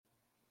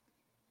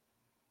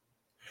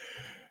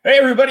Hey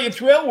everybody,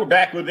 it's Will. We're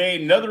back with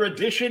another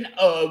edition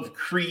of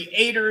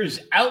Creators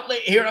Outlet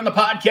here on the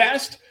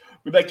podcast.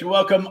 We'd like to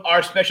welcome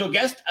our special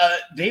guest,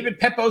 David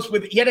Pepose,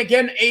 with yet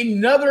again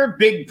another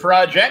big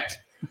project.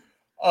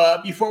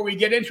 Before we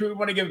get into it, we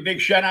want to give a big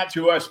shout out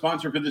to our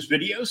sponsor for this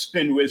video,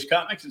 SpinWiz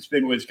Comics at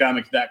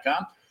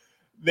spinwizcomics.com.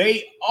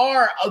 They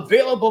are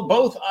available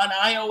both on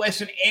iOS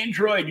and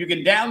Android. You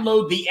can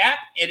download the app.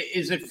 It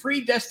is a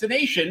free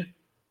destination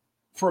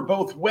for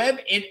both web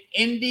and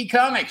indie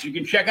comics. You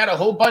can check out a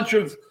whole bunch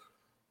of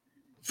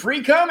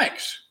free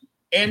comics.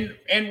 And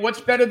what's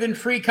better than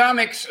free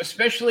comics,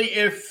 especially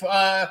if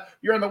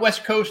you're on the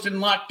West Coast and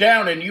locked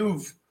down and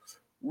you've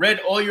read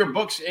all your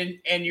books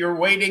and you're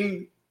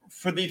waiting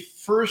for the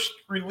first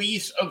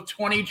release of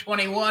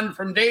 2021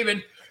 from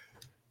David.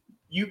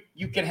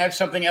 You can have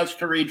something else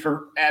to read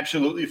for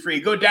absolutely free.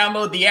 Go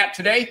download the app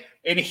today,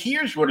 and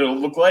here's what it'll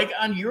look like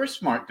on your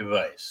smart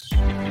device.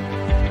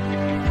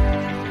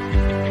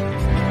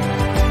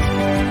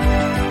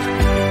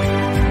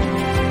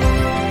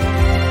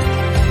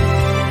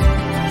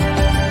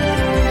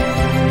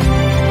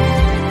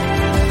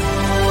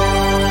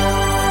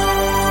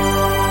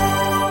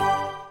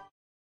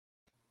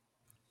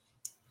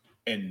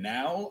 And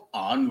now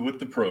on with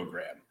the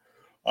program.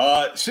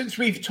 Since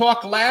we've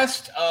talked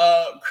last,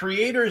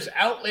 Creators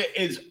Outlet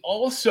is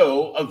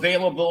also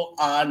available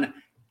on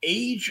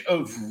Age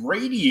of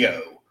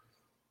Radio.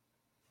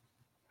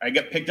 I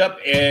got picked up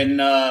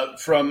and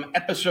from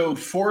episode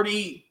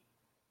 40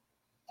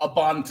 up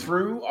on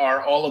through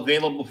are all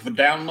available for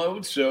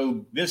download.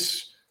 So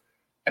this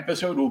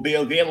episode will be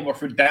available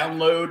for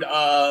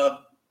download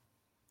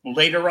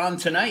later on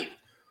tonight.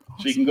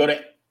 So you can go to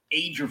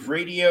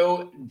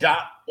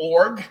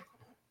ageofradio.org,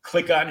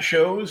 click on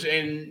shows,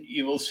 and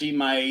you will see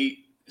my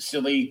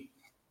silly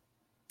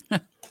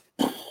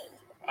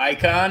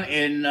icon,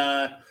 and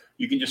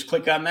you can just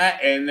click on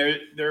that, and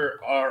there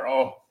are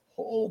a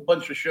whole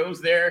bunch of shows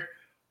there.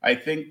 I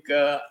think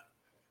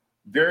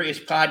various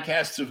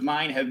podcasts of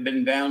mine have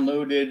been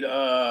downloaded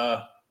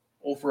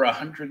over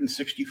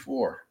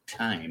 164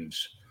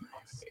 times,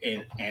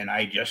 and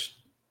I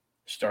just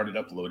started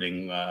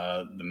uploading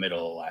the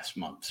middle of last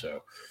month,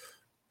 so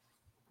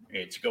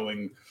it's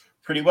going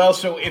pretty well.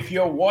 So if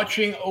you're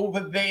watching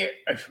over there,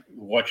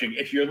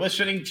 if you're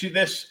listening to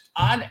this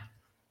on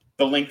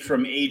the link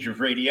from Age of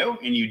Radio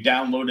and you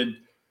downloaded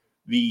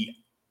the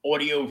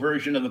audio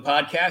version of the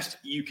podcast,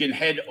 you can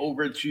head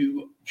over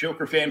to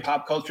Joker Fan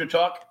Pop Culture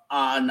Talk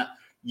on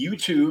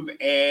YouTube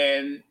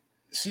and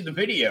see the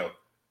video.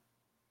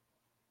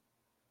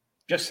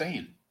 Just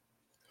saying.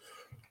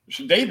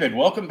 So David,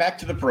 welcome back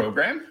to the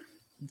program.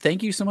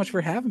 Thank you so much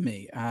for having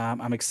me.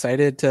 I'm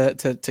excited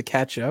to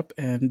catch up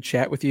and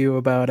chat with you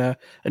about a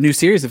new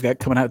series I've got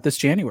coming out this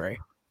January.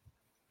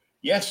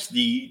 Yes,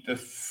 the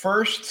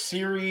first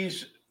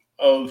series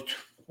of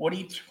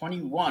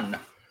 2021,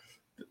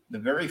 the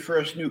very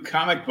first new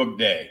comic book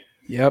day.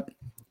 Yep.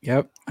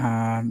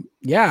 I'm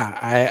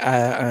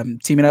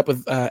teaming up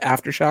with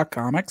Aftershock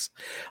Comics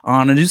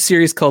on a new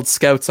series called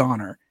Scout's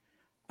Honor,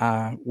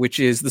 which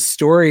is the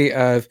story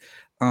of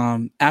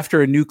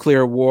after a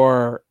nuclear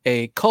war,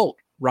 a cult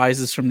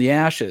rises from the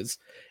ashes,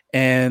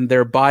 and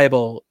their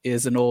Bible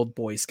is an old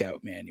Boy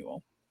Scout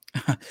manual.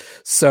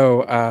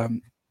 So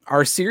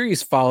our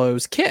series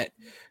follows Kit,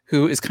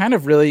 who is kind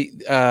of really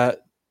the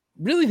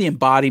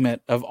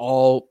embodiment of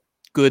all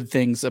good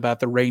things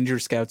about the Ranger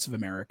Scouts of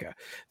America.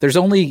 There's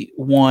only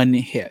one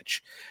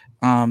hitch.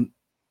 The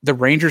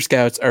Ranger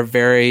Scouts are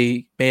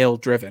very male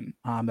driven.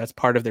 That's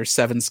part of their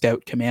 7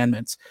 Scout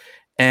commandments.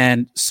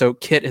 And so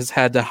Kit has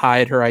had to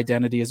hide her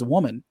identity as a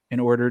woman in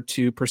order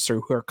to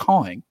pursue her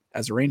calling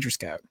as a Ranger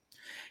Scout.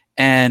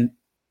 And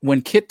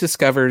when Kit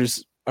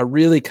discovers a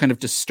really kind of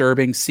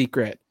disturbing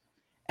secret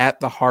at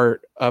the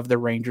heart of the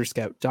Ranger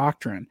Scout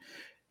doctrine,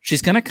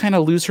 she's going to kind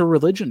of lose her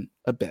religion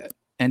a bit.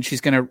 And she's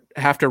going to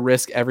have to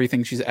risk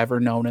everything she's ever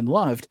known and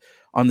loved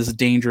on this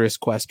dangerous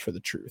quest for the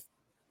truth.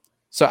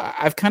 So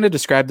I've kind of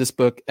described this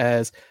book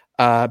as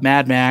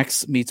Mad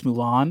Max meets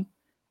Mulan,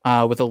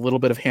 with a little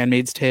bit of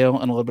Handmaid's Tale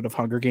and a little bit of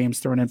Hunger Games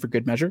thrown in for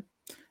good measure.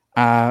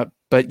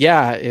 But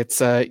yeah, it's,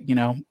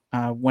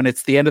 when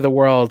it's the end of the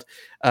world,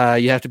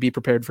 you have to be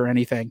prepared for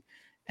anything.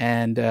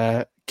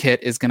 And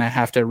Kit is going to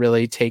have to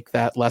really take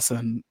that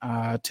lesson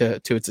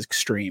to its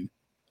extreme.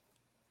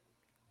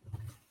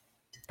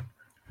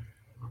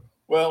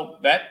 Well,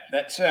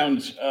 that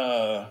sounds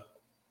a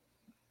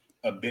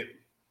bit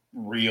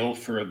real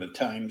for the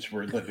times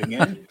we're living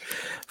in.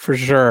 For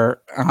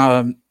sure.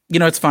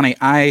 It's funny.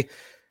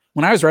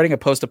 When I was writing a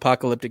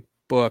post-apocalyptic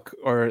book,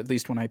 or at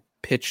least when I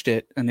pitched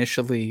it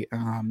initially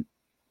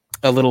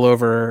a little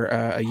over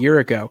a year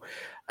ago,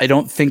 I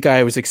don't think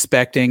I was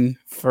expecting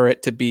for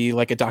it to be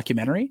like a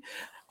documentary.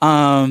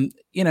 This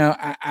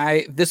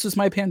was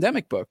my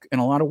pandemic book in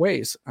a lot of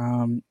ways.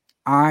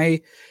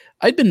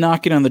 I'd been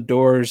knocking on the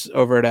doors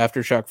over at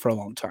Aftershock for a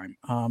long time,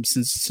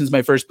 since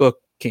my first book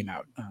came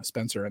out,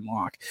 Spencer and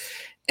Locke.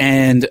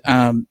 And,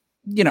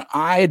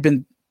 I had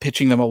been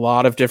pitching them a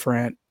lot of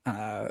different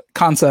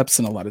concepts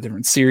in a lot of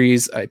different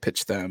series. I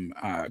pitched them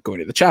Going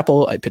to the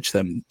Chapel. I pitched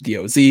them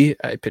DOZ.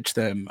 I pitched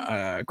them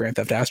Grand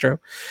Theft Astro.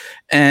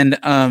 And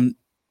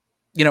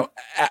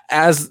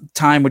as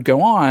time would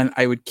go on,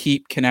 I would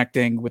keep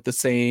connecting with the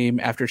same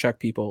Aftershock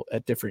people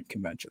at different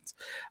conventions.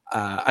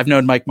 I've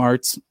known Mike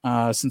Martz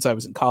since I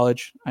was in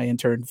college. I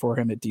interned for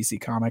him at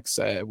DC Comics.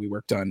 We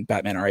worked on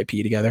Batman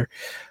R.I.P. together.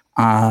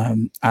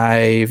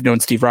 I've known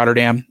Steve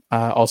Rotterdam,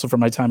 also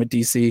from my time at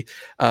DC.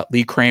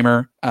 Lee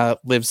Kramer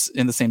lives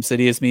in the same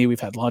city as me. We've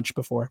had lunch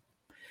before.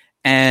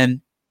 And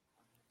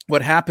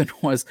what happened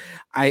was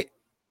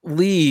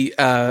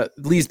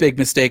Lee's big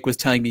mistake was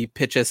telling me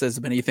pitch us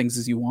as many things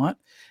as you want.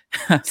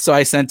 So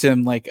I sent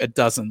him like a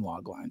dozen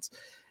log lines.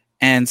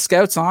 And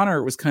Scout's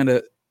Honor was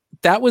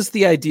that was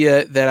the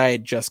idea that I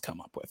had just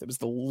come up with. It was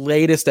the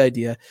latest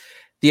idea,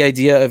 the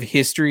idea of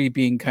history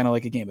being kind of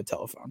like a game of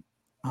telephone.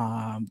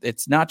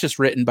 It's not just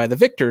written by the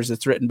victors,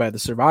 it's written by the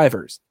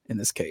survivors in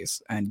this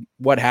case. And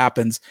what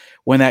happens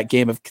when that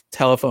game of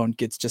telephone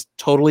gets just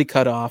totally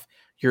cut off,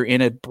 you're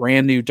in a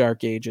brand new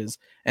dark ages,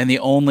 and the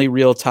only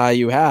real tie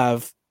you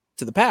have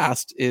to the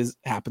past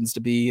happens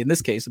to be, in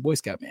this case, a Boy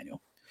Scout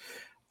manual.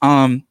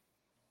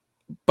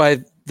 By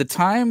the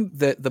time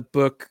that the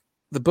book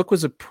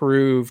was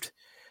approved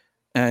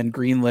and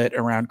greenlit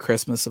around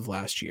Christmas of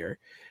last year,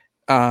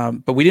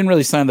 but we didn't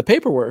really sign the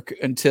paperwork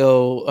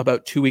until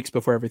about 2 weeks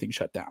before everything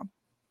shut down.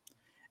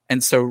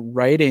 And so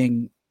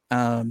writing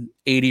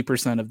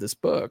 80% of this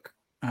book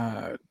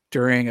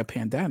during a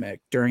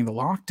pandemic, during the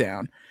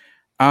lockdown,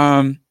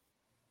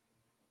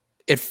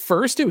 at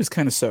first it was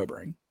kind of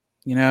sobering.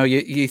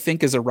 You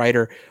think as a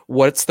writer,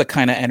 what's the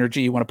kind of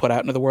energy you want to put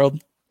out into the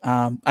world?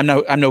 I'm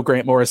no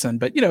Grant Morrison,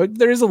 but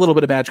there is a little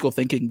bit of magical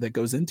thinking that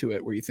goes into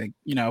it where you think,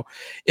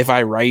 if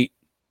I write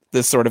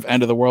this sort of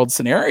end of the world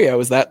scenario,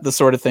 is that the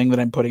sort of thing that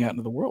I'm putting out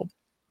into the world?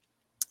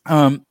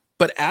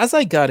 But as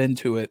I got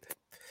into it,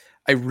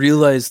 I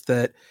realized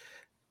that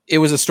it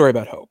was a story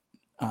about hope.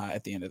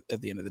 At the end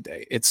of the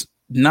day, it's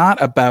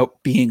not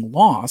about being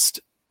lost.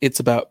 It's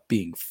about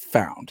being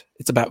found.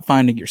 It's about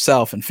finding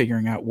yourself and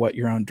figuring out what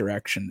your own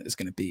direction is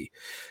going to be.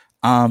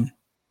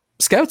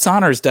 Scout's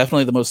Honor is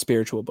definitely the most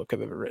spiritual book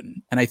I've ever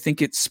written. And I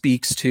think it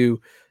speaks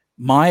to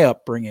my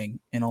upbringing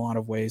in a lot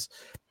of ways.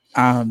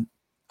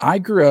 I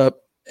grew up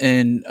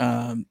in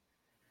a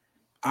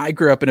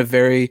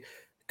very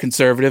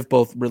conservative,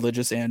 both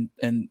religious and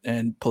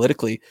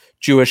politically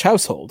Jewish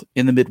household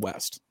in the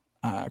Midwest,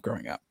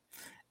 growing up.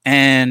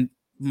 And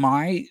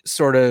my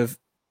sort of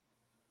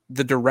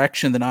the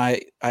direction that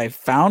I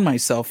found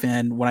myself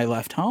in when I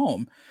left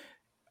home,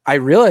 I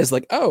realized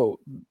like, oh,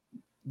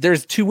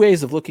 there's two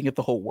ways of looking at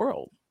the whole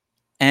world.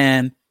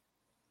 And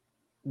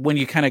when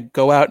you kind of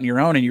go out on your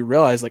own and you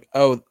realize like,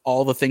 oh,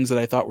 all the things that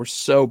I thought were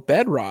so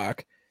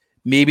bedrock,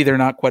 maybe they're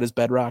not quite as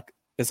bedrock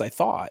as I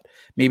thought.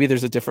 Maybe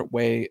there's a different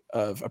way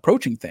of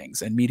approaching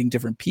things and meeting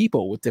different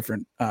people with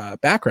different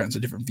backgrounds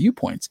and different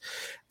viewpoints.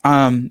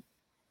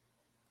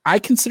 I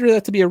consider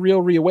that to be a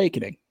real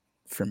reawakening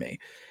for me.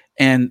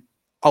 And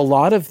a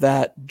lot of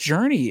that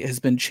journey has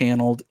been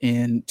channeled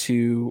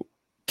into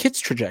Kit's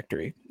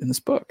trajectory in this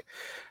book.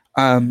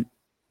 I'm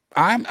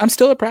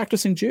still a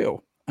practicing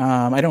Jew.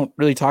 I don't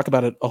really talk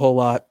about it a whole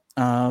lot,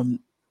 as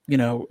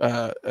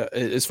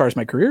far as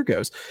my career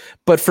goes.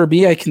 But for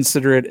me, I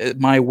consider it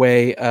my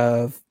way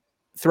of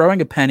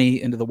throwing a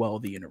penny into the well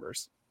of the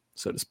universe,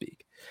 so to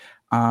speak.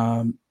 There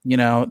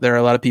are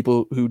a lot of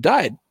people who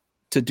died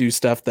to do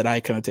stuff that I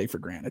kind of take for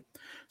granted.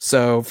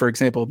 So, for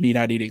example, me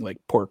not eating like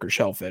pork or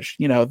shellfish,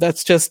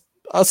 that's just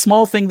a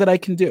small thing that I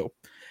can do.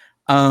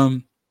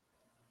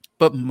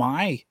 But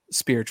my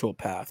spiritual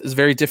path is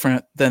very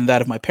different than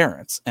that of my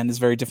parents and is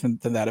very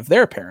different than that of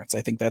their parents.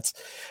 I think that's,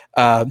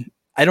 I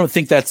don't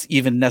think that's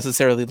even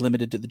necessarily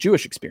limited to the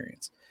Jewish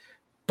experience,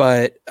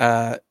 but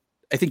I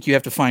think you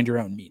have to find your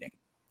own meaning.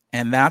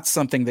 And that's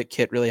something that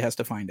Kit really has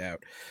to find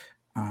out.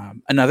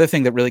 Another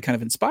thing that really kind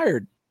of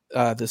inspired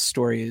this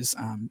story is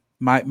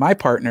my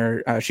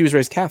partner, she was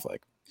raised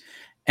Catholic,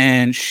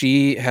 and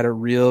she had a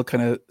real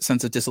kind of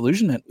sense of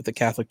disillusionment with the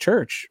Catholic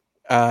Church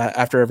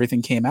after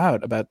everything came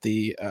out about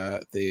the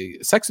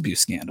sex abuse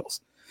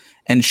scandals.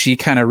 And she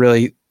kind of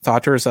really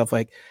thought to herself,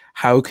 like,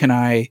 how can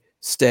I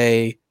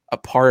stay a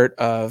part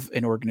of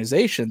an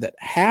organization that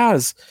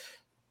has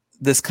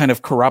this kind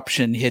of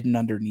corruption hidden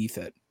underneath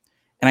it?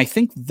 And I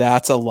think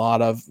that's a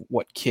lot of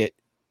what Kit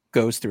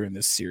goes through in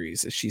this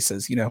series. As she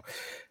says,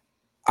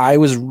 I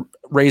was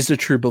raised a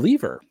true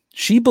believer.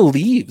 She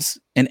believes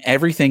in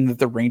everything that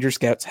the Ranger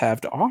Scouts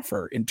have to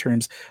offer in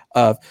terms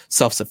of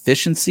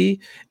self-sufficiency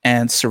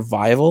and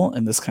survival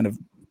in this kind of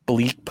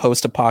bleak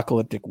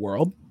post-apocalyptic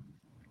world.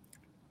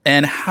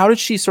 And how did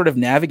she sort of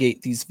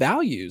navigate these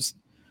values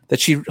that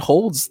she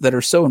holds that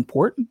are so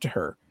important to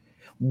her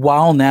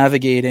while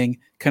navigating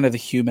kind of the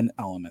human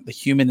element, the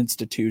human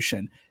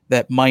institution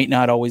that might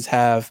not always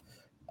have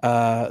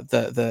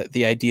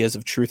the ideas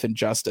of truth and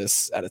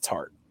justice at its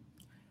heart.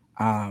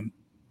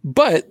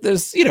 But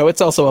there's,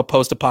 it's also a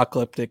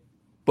post-apocalyptic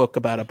book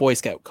about a Boy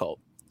Scout cult.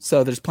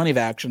 So there's plenty of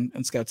action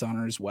in Scouts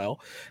Honor as well.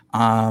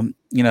 The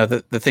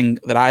thing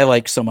that I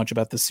like so much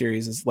about this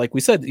series is, like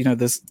we said,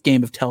 this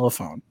game of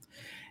telephone.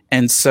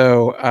 And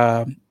so,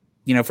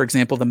 for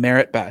example, the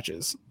merit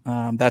badges,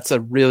 that's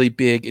a really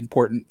big,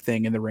 important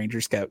thing in the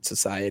Ranger Scout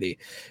Society,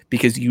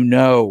 because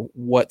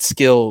what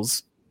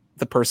skills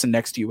the person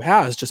next to you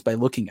has just by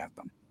looking at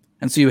them.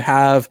 And so you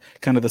have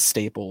kind of the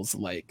staples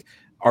like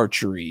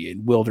archery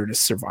and wilderness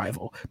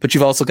survival, but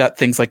you've also got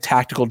things like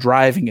tactical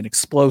driving and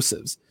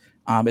explosives.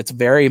 It's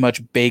very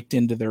much baked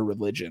into their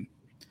religion,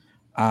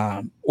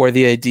 or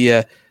the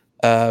idea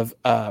of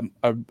a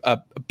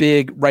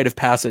big rite of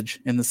passage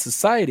in the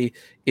society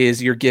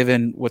is you're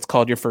given what's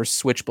called your first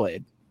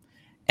switchblade.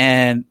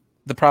 And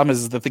the problem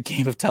is that the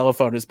game of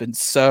telephone has been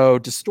so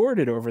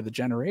distorted over the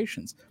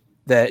generations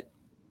that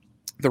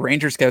the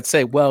Ranger Scouts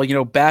say, well,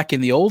 back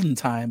in the olden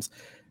times,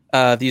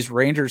 these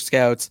Ranger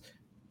Scouts,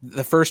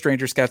 the first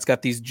Ranger Scouts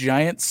got these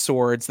giant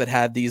swords that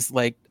had these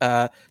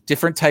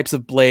different types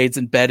of blades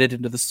embedded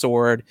into the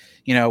sword,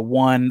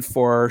 one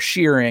for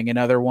shearing,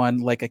 another one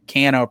like a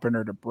can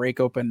opener to break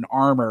open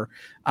armor.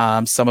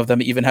 Some of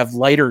them even have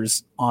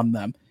lighters on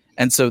them.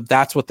 And so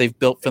that's what they've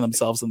built for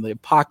themselves in the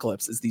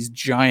apocalypse, is these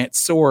giant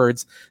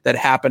swords that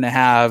happen to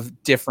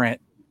have different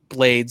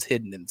blades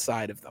hidden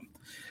inside of them.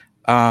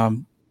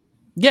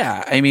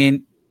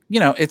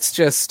 It's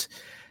just,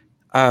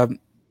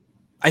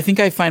 I think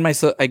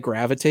I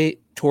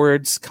gravitate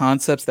towards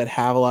concepts that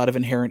have a lot of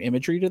inherent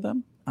imagery to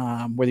them.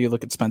 Whether you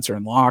look at Spencer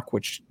and Locke,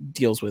 which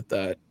deals with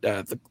the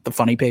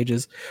funny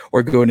pages,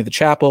 or go into the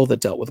Chapel that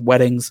dealt with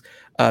weddings,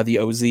 the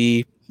OZ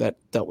that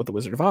dealt with the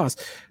Wizard of Oz.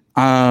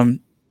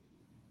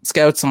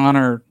 Scouts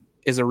Honor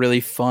is a really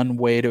fun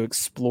way to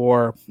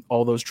explore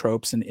all those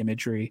tropes and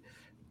imagery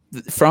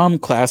from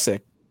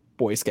classic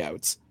Boy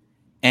Scouts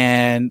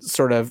and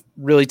sort of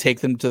really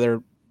take them to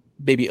their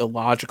maybe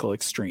illogical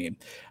extreme,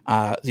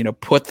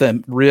 put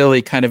them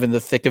really kind of in the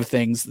thick of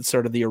things,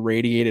 sort of the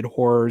irradiated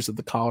horrors of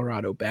the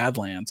Colorado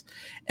Badlands,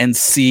 and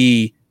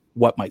see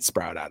what might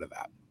sprout out of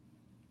that.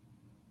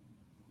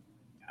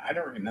 I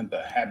don't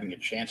remember having a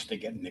chance to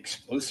get an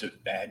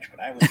exclusive badge when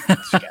I was in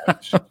the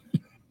Scouts.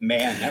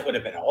 Man, that would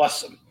have been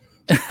awesome.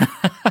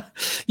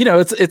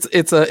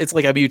 It's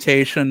like a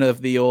mutation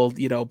of the old,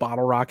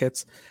 bottle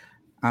rockets.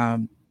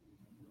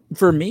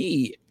 For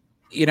me,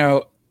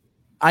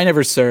 I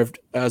never served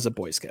as a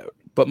Boy Scout,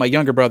 but my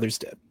younger brothers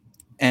did.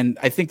 And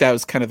I think that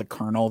was kind of the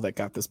kernel that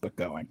got this book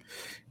going,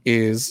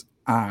 is,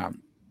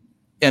 and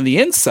the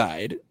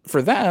inside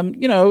for them,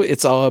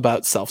 it's all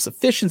about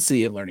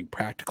self-sufficiency and learning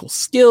practical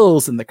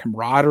skills and the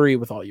camaraderie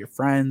with all your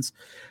friends.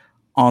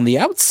 On the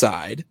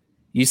outside,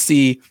 you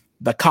see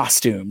the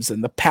costumes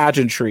and the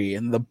pageantry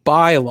and the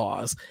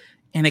bylaws,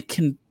 and it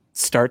can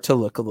start to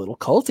look a little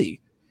culty.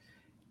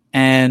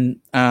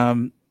 And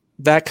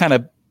that kind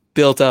of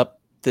built up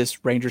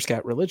this Ranger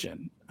Scout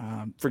religion.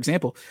 For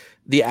example,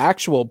 the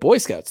actual Boy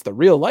Scouts, the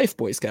real life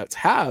Boy Scouts,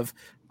 have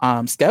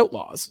scout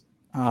laws.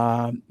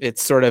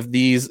 It's sort of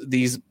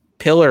these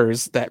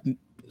pillars that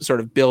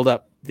sort of build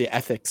up the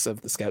ethics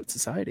of the Scout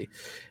Society.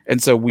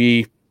 And so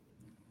we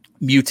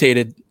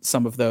mutated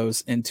some of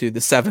those into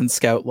the 7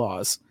 Scout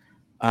laws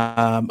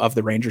of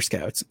the Ranger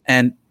Scouts.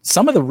 And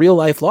some of the real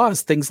life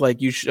laws, things like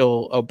you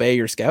shall obey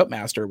your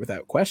Scoutmaster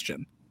without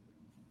question.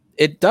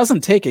 It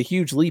doesn't take a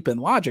huge leap in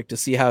logic to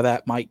see how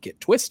that might get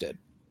twisted.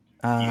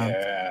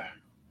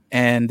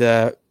 And,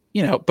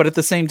 but at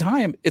the same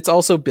time, it's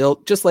also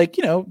built just like,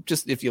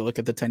 just if you look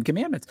at the 10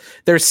 Commandments,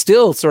 there's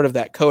still sort of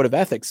that code of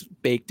ethics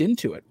baked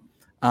into it.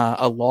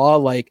 A law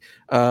like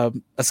a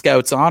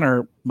Scout's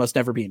honor must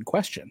never be in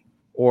question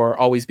or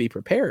always be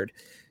prepared.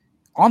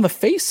 On the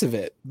face of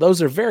it,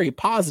 those are very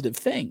positive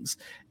things.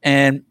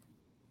 And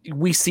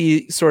we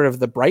see sort of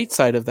the bright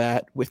side of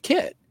that with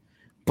Kit.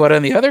 But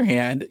on the other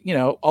hand,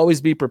 always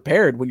be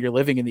prepared when you're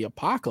living in the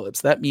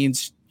apocalypse. That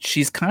means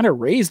she's kind of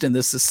raised in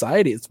this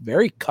society. It's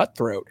very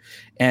cutthroat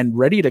and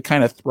ready to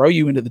kind of throw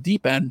you into the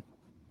deep end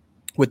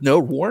with no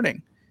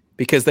warning,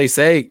 because they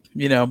say,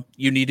 you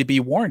need to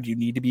be warned. You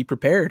need to be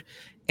prepared.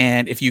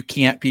 And if you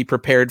can't be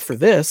prepared for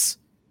this,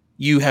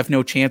 you have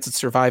no chance of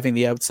surviving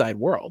the outside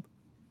world.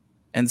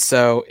 And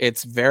so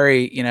it's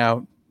very,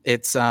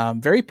 it's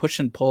very push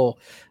and pull.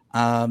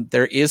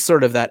 There is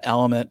sort of that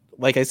element,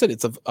 like I said,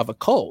 it's of a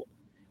cult,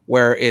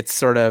 where it's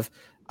sort of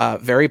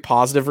very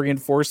positive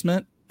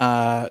reinforcement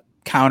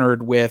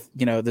countered with,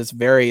 this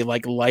very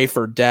like life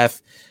or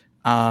death,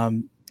 a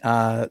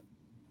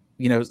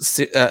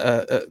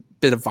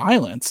bit of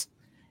violence.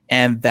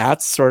 And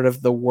that's sort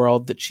of the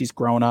world that she's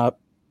grown up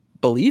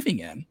believing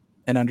in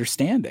and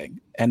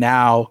understanding. And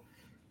now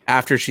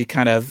after she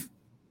kind of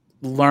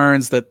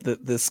learns that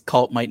this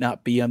cult might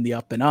not be on the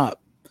up and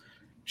up,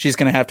 she's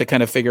going to have to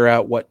kind of figure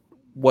out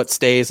what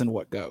stays and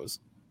what goes.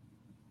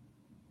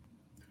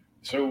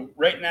 So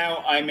right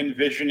now I'm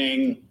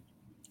envisioning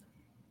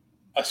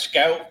a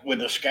scout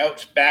with a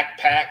scout's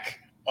backpack,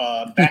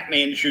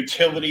 Batman's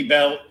utility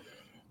belt,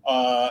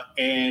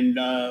 and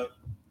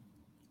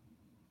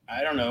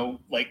I don't know,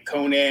 like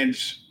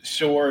Conan's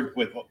sword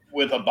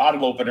with a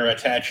bottle opener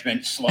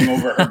attachment slung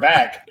over her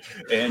back,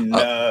 and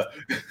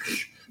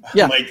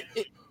yeah, like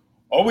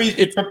always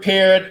be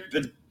prepared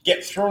to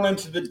get thrown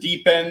into the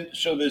deep end.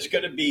 So there's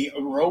going to be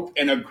a rope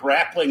and a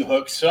grappling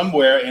hook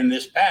somewhere in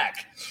this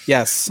pack.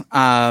 Yes.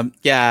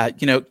 Yeah.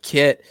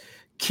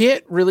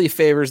 Kit really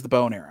favors the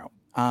bow and arrow.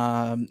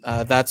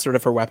 That's sort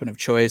of her weapon of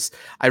choice.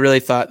 I really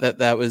thought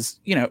that was,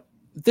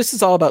 this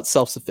is all about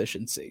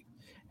self-sufficiency.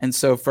 And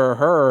so for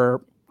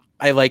her,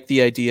 I like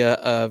the idea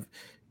of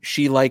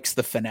she likes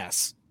the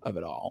finesse of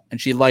it all.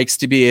 And she likes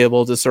to be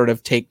able to sort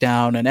of take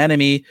down an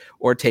enemy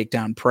or take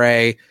down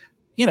prey,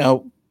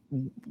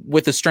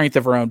 with the strength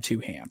of her own two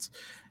hands.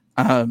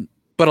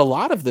 But a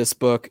lot of this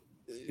book,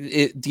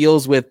 it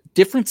deals with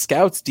different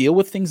scouts deal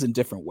with things in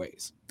different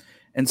ways.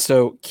 And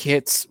so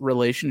Kit's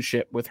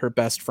relationship with her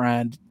best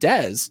friend,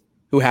 Des,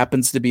 who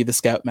happens to be the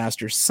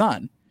Scoutmaster's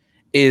son,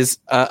 is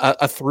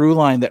a through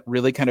line that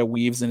really kind of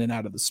weaves in and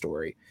out of the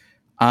story.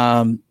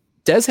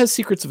 Des has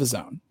secrets of his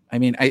own. I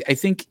mean, I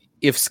think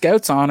if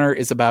Scout's Honor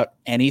is about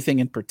anything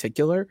in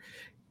particular,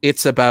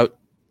 it's about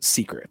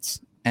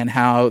secrets and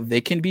how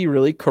they can be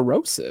really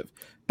corrosive,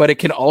 but it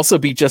can also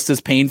be just as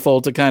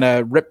painful to kind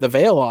of rip the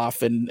veil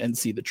off and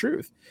see the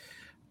truth.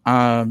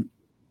 So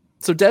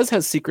Des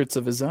has secrets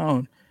of his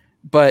own,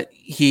 but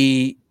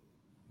he's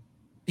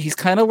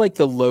kind of like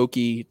the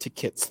Loki to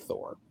Kit's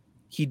Thor.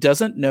 He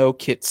doesn't know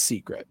Kit's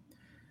secret,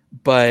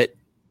 but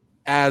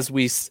as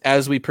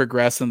we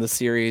progress in the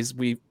series,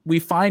 we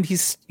find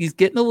he's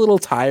getting a little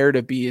tired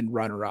of being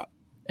runner up,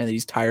 and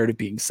he's tired of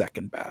being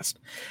second best.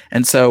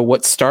 And so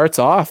what starts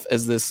off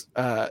as this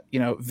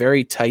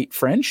very tight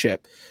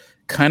friendship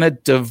kind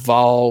of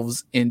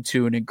devolves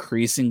into an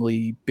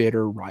increasingly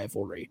bitter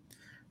rivalry.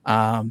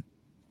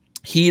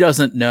 He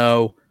doesn't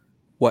know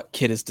what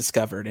Kit has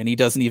discovered, and he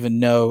doesn't even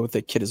know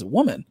that Kit is a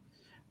woman.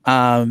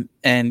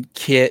 And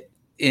Kit,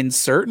 in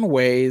certain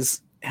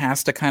ways,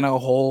 has to kind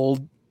of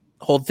hold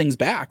things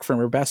back from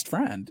her best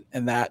friend,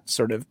 and that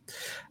sort of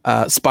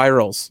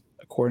spirals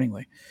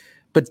accordingly.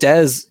 But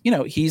Des,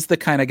 he's the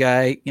kind of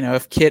guy,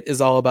 if Kit is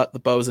all about the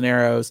bows and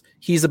arrows,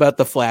 he's about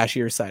the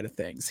flashier side of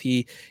things.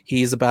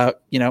 He's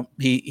about,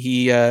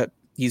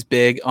 he's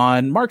big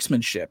on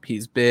marksmanship.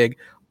 He's big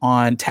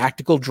on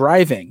tactical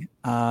driving.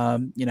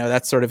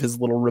 That's sort of his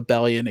little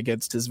rebellion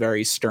against his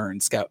very stern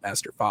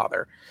Scoutmaster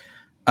father.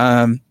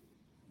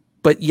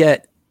 But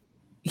yet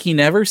he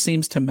never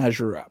seems to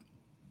measure up.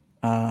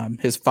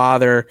 His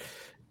father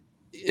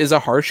is a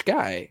harsh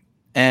guy,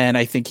 and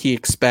I think he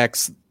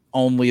expects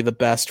only the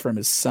best from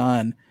his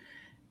son.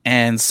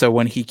 And so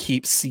when he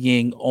keeps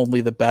seeing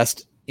only the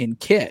best in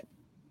Kit,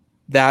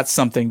 that's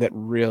something that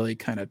really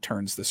kind of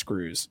turns the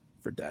screws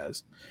for Des.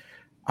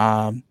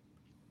 And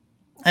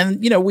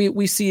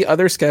we see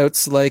other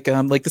scouts like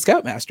the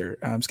Scoutmaster,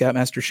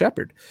 Scoutmaster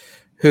Shepard,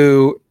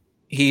 who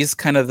he's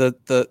kind of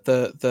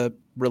the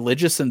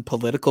religious and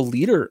political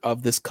leader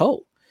of this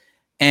cult,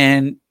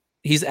 and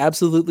he's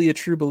absolutely a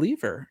true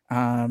believer.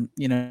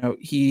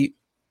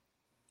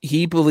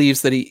 He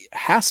believes that he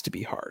has to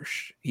be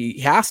harsh.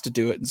 He has to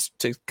do it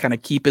to kind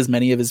of keep as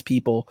many of his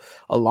people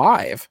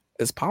alive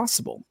as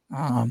possible.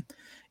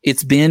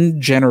 It's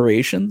been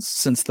generations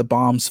since the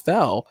bombs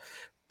fell,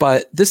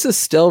 but this is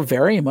still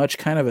very much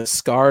kind of a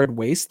scarred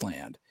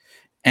wasteland.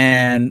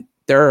 And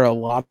there are a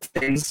lot of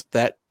things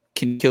that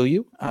can kill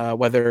you,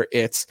 whether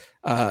it's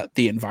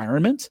the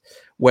environment,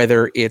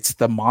 whether it's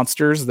the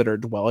monsters that are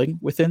dwelling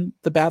within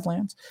the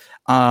Badlands,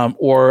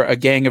 or a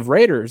gang of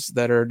raiders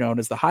that are known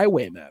as the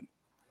Highwaymen,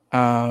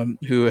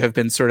 who have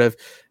been sort of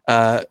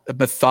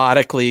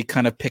methodically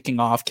kind of picking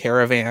off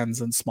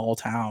caravans and small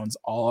towns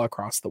all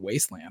across the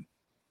wasteland.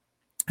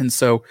 And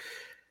so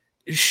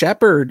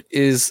Shepard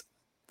is,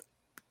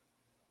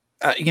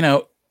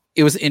 it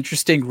was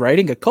interesting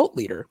writing a cult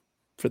leader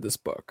for this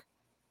book,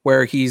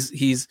 where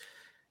he's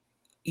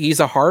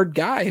a hard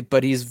guy,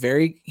 but he's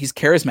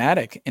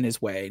charismatic in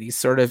his way. And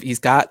he's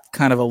got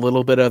kind of a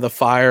little bit of the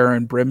fire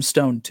and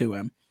brimstone to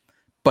him,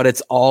 but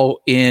it's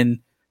all in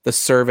the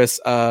service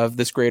of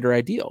this greater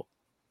ideal.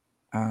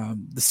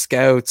 The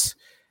Scouts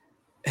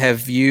have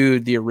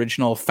viewed the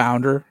original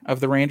founder of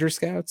the Ranger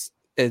Scouts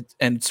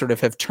and sort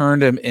of have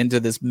turned him into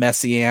this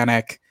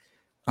messianic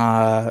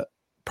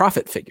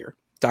prophet figure,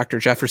 Dr.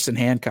 Jefferson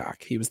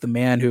Hancock. He was the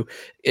man who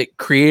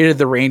created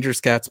the Ranger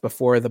Scouts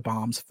before the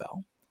bombs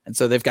fell. And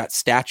so they've got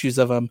statues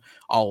of him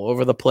all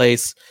over the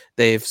place.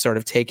 They've sort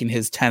of taken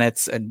his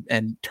tenets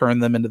and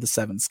turned them into the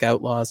 7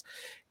 Scout laws.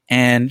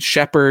 And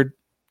Shepard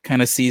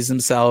kind of sees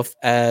himself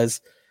as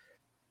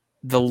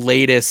the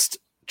latest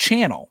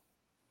channel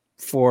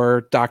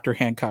for Dr.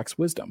 Hancock's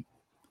wisdom.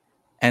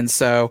 And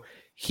so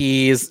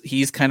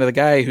he's kind of the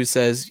guy who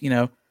says,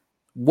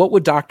 what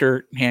would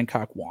Dr.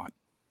 Hancock want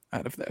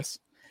out of this?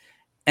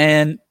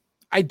 And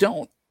like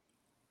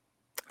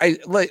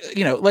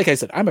I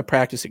said, I'm a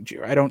practicing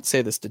Jew. I don't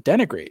say this to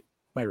denigrate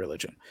my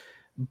religion,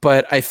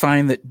 but I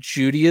find that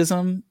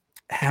Judaism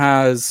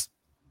it's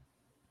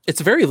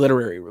a very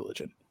literary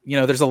religion.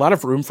 there's a lot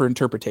of room for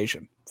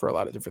interpretation for a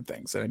lot of different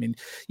things. And I mean,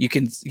 you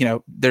can,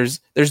 there's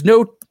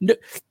no,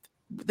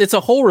 it's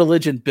a whole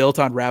religion built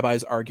on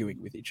rabbis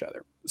arguing with each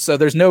other. So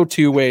there's no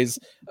two ways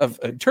of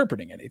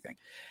interpreting anything.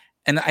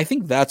 And I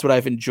think that's what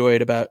I've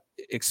enjoyed about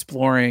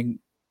exploring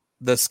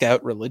the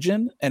Scout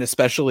religion, and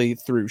especially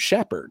through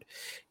Shepherd,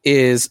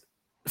 is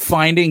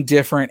finding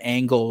different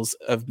angles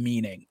of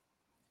meaning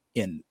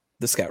in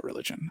the Scout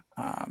religion.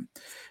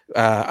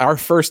 Our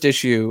first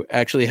issue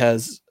actually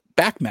has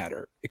back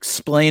matter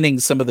explaining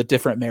some of the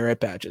different merit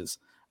badges,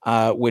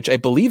 which I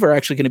believe are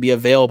actually going to be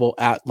available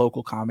at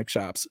local comic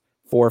shops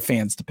for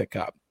fans to pick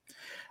up.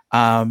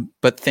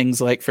 But things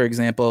like, for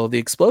example, the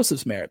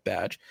explosives merit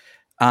badge,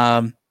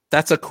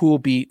 that's a cool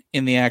beat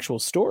in the actual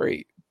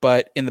story.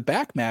 But in the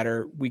back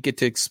matter, we get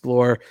to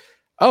explore,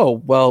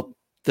 oh, well,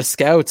 the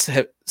Scouts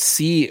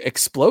see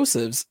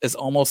explosives as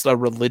almost a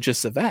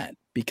religious event,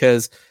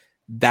 because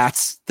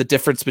that's the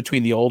difference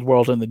between the old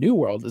world and the new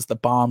world, is the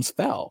bombs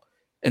fell.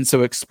 And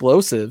so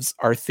explosives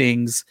are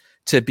things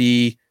to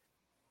be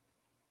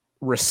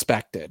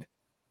respected.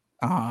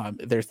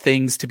 They're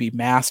things to be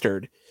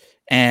mastered.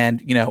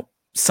 And,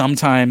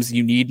 sometimes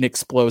you need an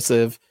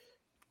explosive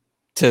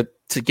to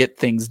get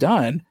things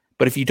done.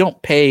 But if you don't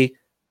pay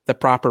the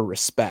proper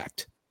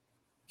respect,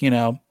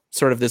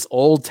 sort of this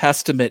Old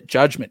Testament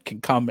judgment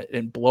can come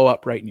and blow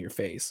up right in your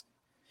face.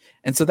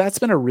 And so that's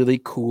been a really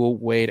cool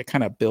way to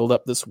kind of build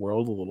up this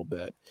world a little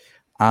bit,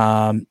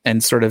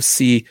 and sort of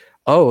see,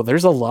 oh,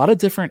 there's a lot of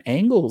different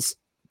angles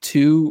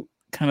to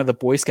kind of the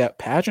Boy Scout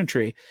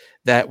pageantry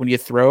that when you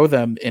throw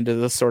them into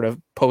the sort of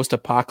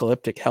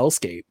post-apocalyptic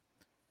hellscape,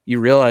 you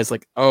realize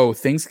like, oh,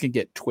 things can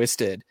get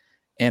twisted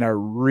in a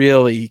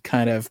really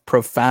kind of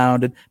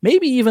profound and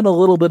maybe even a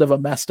little bit of a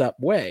messed up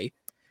way.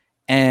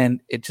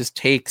 And it just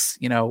takes,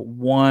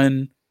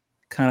 one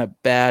kind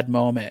of bad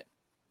moment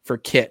for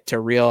Kit to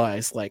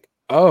realize like,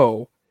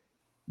 oh,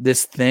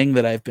 this thing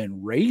that I've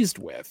been raised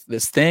with,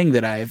 this thing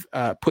that I've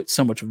put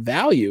so much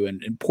value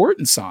and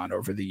importance on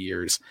over the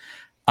years,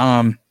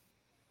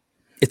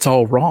 it's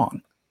all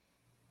wrong.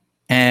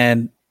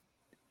 And,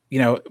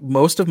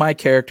 most of my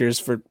characters,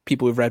 for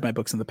people who've read my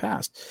books in the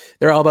past,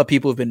 they're all about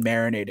people who've been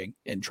marinating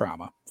in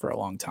trauma for a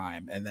long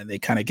time. And then they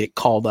kind of get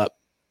called up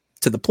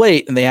to the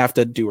plate and they have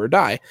to do or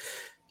die.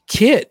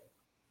 Kit,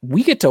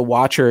 we get to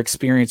watch her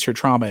experience her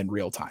trauma in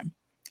real time.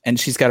 And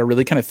she's got to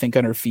really kind of think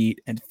on her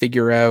feet and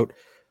figure out,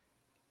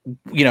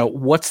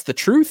 what's the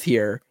truth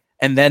here,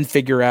 and then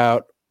figure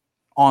out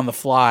on the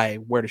fly,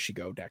 where does she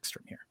go next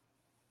from here?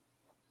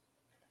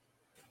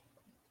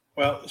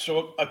 Well,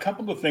 so a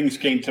couple of things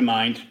came to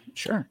mind.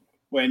 Sure.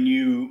 When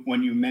you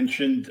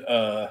mentioned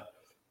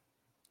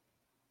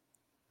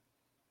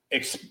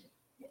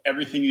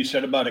everything you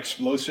said about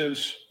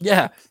explosives.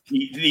 Yeah.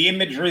 The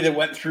imagery that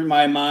went through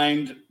my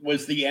mind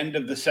was the end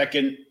of the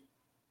second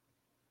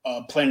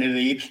Planet of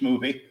the Apes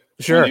movie.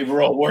 Sure. They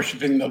were all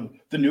worshiping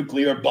the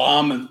nuclear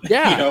bomb, and,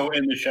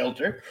 in the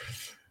shelter,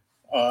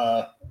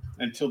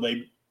 until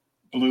they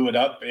blew it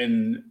up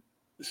and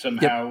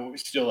somehow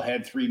still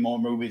had 3 more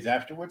movies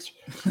afterwards,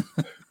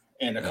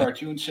 and a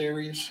cartoon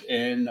series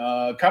and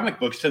comic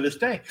books to this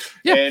day.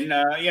 Yeah. And,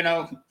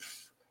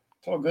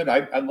 it's all good.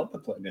 I love the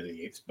Planet of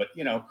the Apes, but,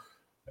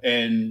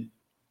 and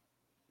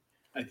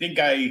I think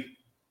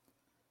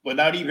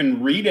without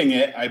even reading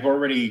it, I've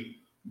already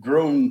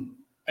grown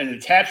an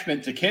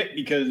attachment to Kit,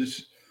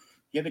 because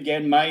yet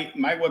again,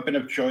 my weapon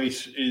of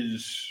choice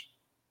is,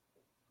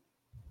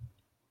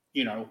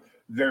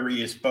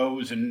 various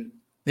bows and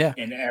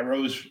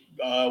arrows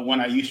when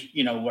I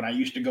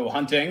used to go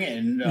hunting,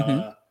 and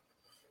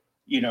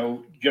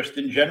just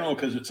in general,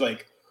 because it's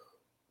like,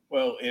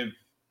 well,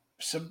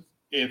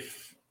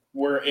 if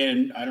we're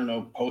in, I don't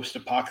know,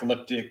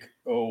 post-apocalyptic,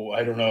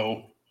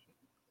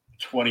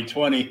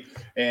 2020,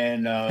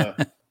 and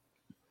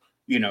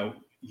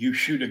you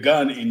shoot a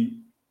gun and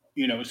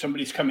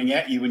somebody's coming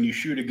at you and you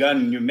shoot a gun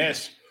and you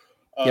miss,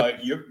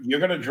 you're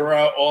going to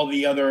draw all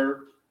the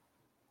other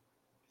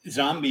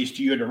zombies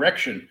to your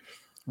direction.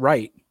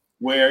 Right.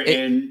 Where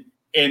in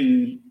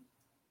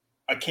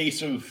a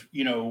case of,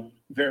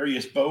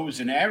 various bows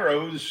and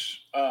arrows,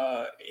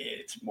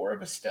 it's more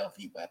of a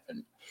stealthy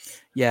weapon.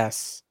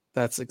 Yes,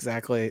 that's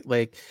exactly,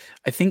 like,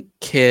 I think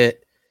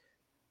Kit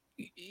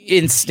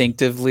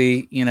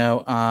instinctively,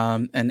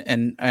 and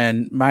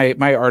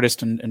my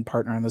artist and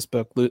partner on this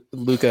book,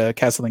 Luca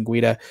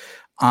Casalanguida,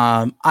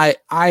 I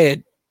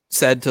had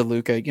said to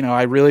Luca,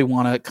 I really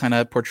want to kind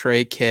of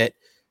portray Kit,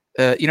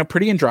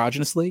 pretty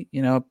androgynously,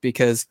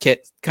 because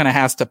Kit kind of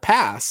has to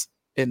pass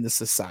in the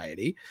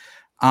society.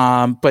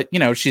 But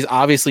she's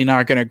obviously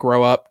not going to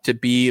grow up to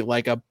be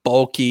like a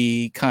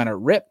bulky kind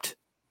of ripped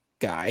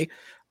guy.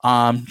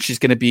 She's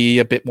going to be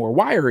a bit more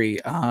wiry.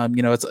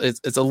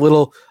 It's a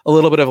little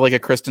bit of like a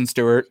Kristen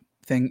Stewart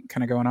thing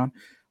kind of going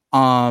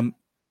on.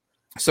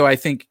 So I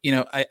think,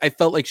 I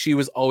felt like she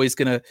was always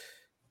going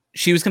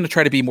to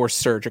try to be more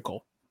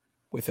surgical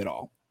with it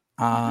all.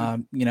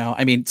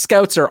 I mean,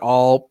 Scouts are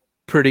all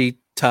pretty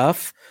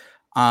tough.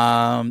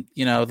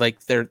 Like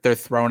they're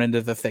thrown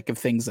into the thick of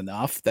things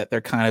enough that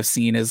they're kind of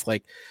seen as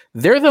like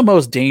they're the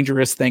most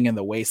dangerous thing in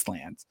the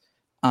wasteland,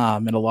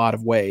 in a lot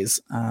of ways.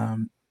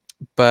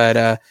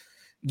 But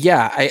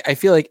yeah, I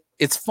feel like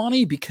it's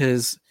funny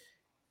because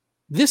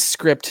this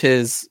script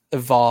has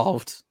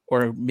evolved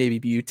or maybe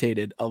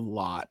mutated a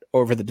lot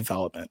over the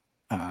development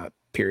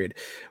period.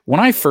 When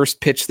I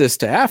first pitched this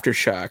to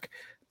Aftershock,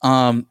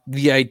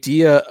 the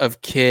idea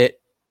of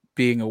Kit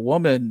being a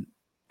woman,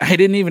 I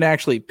didn't even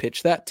actually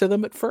pitch that to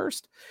them at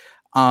first.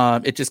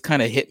 It just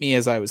kind of hit me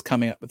as I was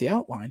coming up with the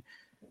outline.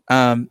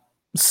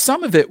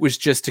 Some of it was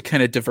just to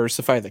kind of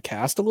diversify the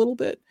cast a little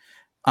bit.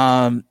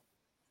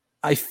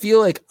 I feel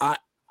like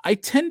I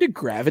tend to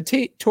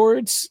gravitate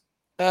towards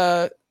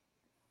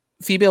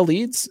female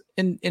leads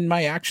in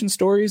my action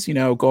stories,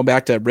 going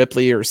back to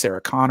Ripley or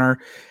Sarah Connor.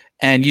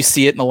 And you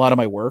see it in a lot of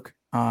my work,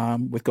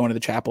 with Going to the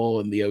Chapel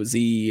and the OZ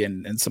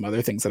and some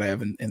other things that I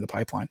have in the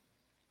pipeline.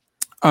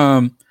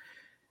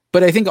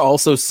 But I think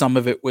also some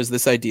of it was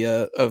this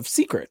idea of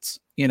secrets.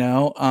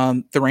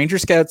 The Ranger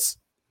Scouts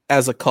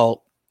as a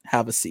cult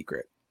have a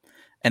secret,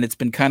 and it's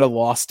been kind of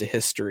lost to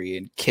history,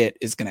 and Kit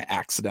is going to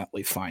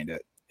accidentally find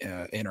it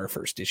in our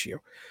first issue.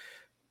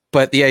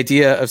 But the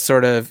idea of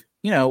sort of,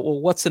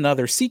 well, what's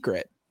another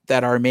secret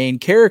that our main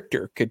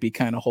character could be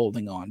kind of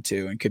holding on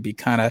to and could be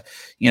kind of,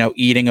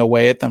 eating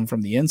away at them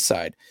from the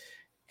inside.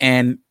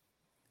 And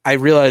I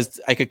realized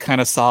I could kind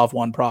of solve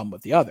one problem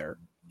with the other.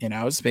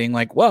 It's being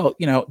like, well,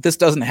 this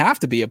doesn't have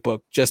to be a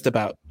book just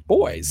about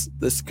boys.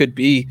 This could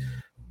be,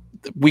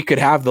 we could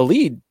have the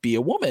lead be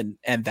a woman.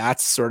 And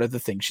that's sort of the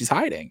thing she's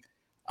hiding,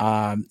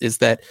 is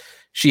that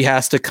she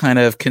has to kind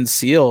of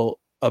conceal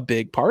a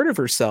big part of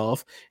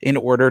herself in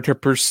order to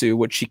pursue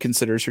what she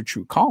considers her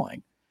true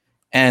calling.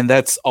 And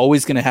that's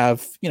always going to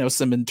have,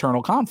 some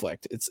internal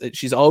conflict.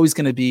 She's always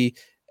going to be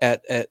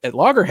at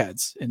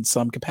loggerheads in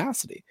some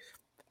capacity.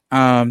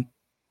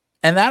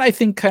 And that I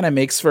think kind of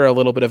makes for a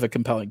little bit of a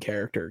compelling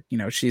character.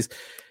 She's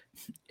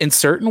in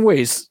certain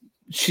ways,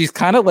 she's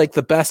kind of like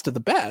the best of the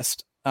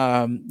best.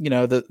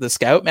 The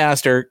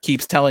Scoutmaster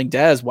keeps telling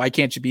Des, why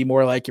can't you be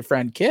more like your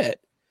friend Kit?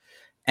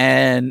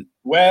 And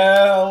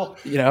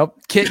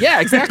Kit,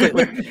 yeah, exactly.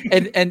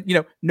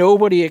 and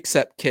nobody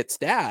except Kit's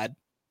dad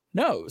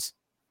knows,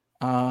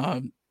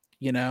 and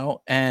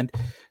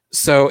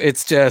so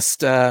it's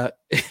just,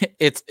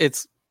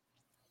 it's,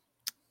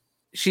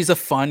 she's a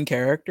fun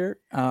character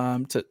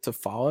to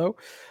follow.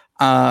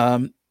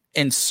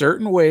 In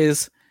certain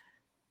ways,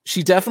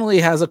 she definitely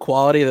has a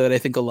quality that I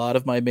think a lot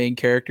of my main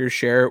characters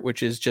share,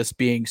 which is just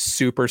being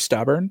super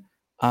stubborn.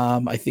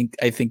 I think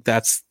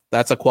that's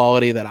a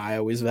quality that I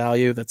always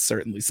value. That's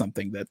certainly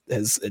something that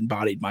has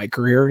embodied my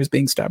career, as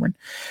being stubborn.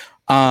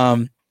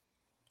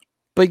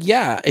 But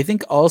yeah, I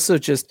think also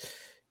just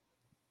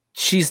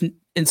she's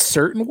in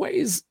certain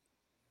ways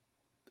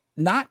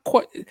not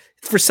quite,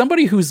 for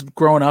somebody who's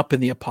grown up in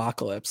the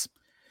apocalypse,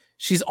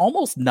 she's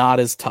almost not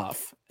as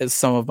tough as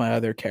some of my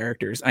other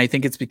characters. And I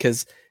think it's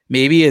because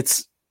maybe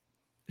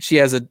she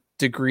has a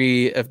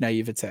degree of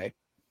naivete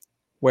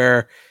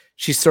where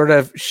she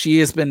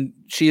has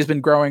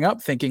been growing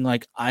up thinking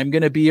like, I'm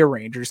going to be a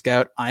Ranger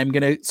Scout. I'm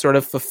going to sort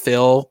of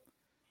fulfill,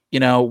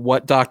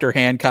 what Dr.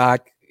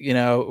 Hancock,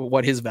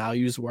 what his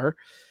values were.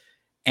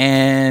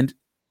 And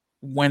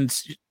when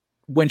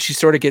she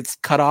sort of gets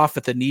cut off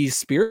at the knees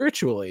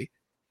spiritually,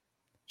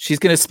 she's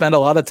going to spend a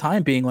lot of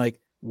time being like,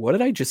 what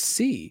did I just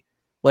see?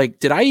 Like,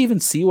 did I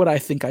even see what I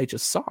think I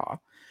just saw?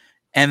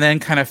 And then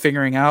kind of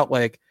figuring out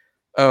like,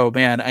 oh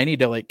man, I need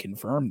to like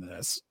confirm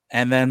this.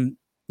 And then,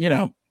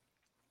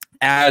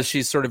 as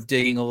she's sort of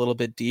digging a little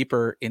bit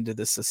deeper into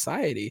this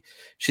society,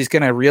 she's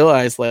going to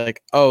realize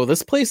like, oh,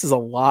 this place is a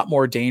lot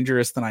more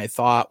dangerous than I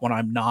thought when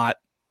I'm not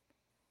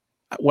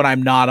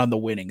on the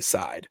winning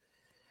side.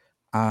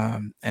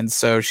 And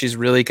so she's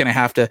really going to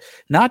have to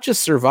not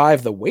just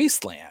survive the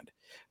wasteland,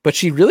 but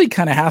she really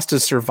kind of has to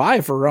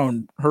survive her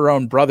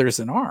own brothers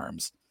in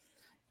arms.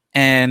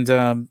 And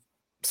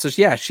so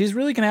yeah, she's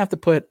really going to have to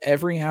put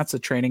every ounce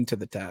of training to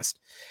the test.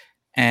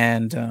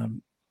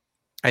 And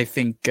I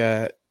think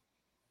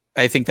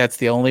that's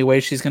the only way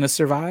she's going to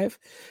survive.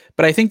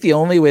 But I think the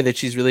only way that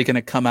she's really going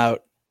to come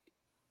out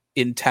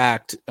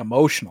intact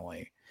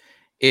emotionally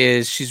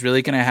is she's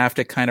really going to have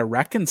to kind of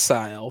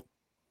reconcile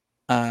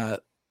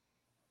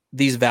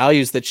these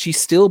values that she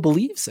still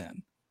believes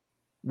in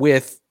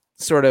with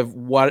sort of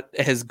what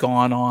has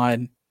gone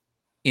on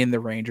in the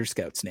Ranger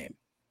Scouts name.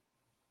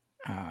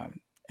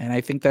 And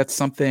I think that's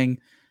something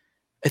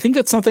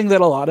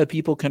that a lot of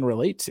people can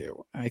relate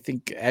to. I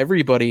think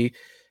everybody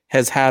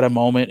has had a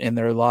moment in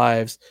their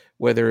lives,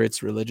 whether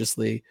it's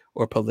religiously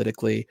or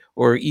politically,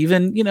 or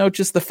even,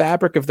 just the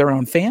fabric of their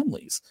own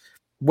families,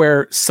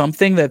 where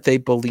something that they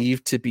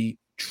believed to be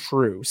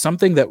true,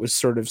 something that was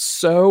sort of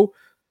so,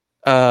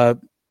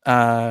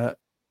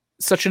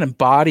 such an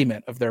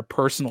embodiment of their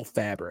personal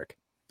fabric,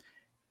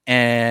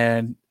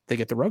 and they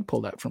get the rug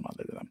pulled out from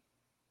under them.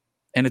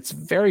 And it's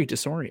very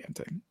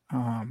disorienting,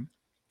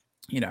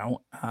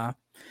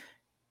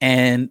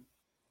 and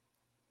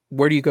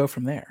where do you go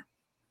from there?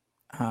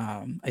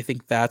 I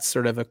think that's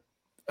sort of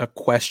a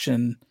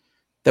question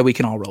that we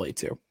can all relate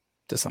to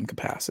some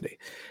capacity.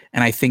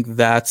 And I think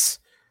that's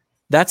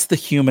the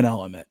human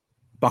element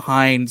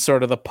behind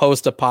sort of the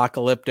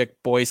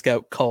post-apocalyptic Boy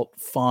Scout cult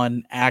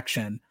fun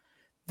action.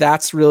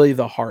 That's really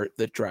the heart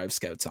that drives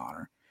Scouts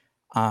Honor.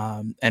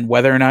 And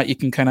whether or not you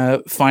can kind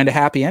of find a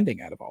happy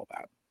ending out of all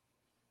that.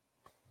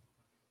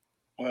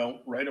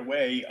 Well, right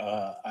away,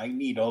 I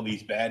need all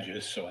these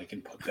badges so I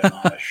can put them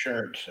on a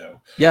shirt.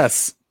 So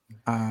yes.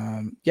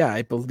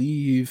 I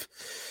believe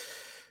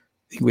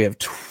we have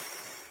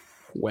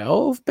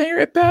 12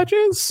 merit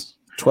badges.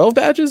 12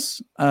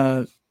 badges.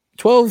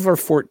 12 or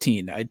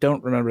 14. I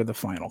don't remember the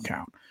final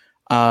count.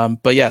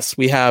 But yes,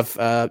 we have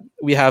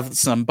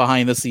some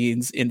behind the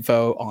scenes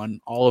info on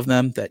all of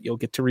them that you'll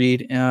get to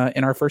read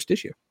in our first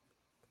issue.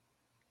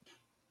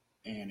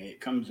 And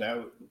it comes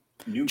out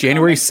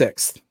January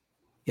 6th.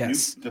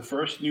 Yes. The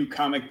first new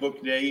comic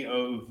book day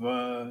of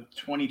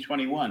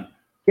 2021.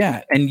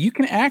 Yeah, and you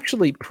can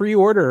actually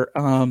pre-order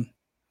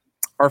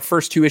our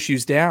first 2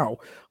 issues now.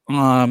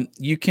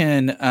 You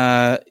can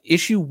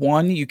issue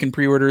 1, you can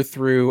pre-order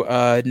through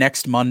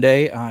next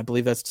Monday. I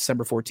believe that's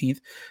December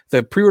 14th.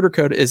 The pre-order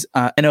code is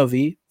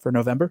NOV for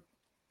November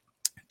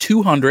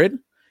 200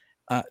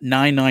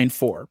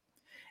 994.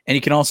 And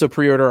you can also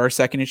pre-order our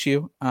second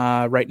issue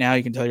right now.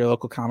 You can tell your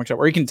local comic shop,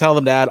 or you can tell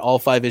them to add all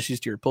 5 issues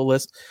to your pull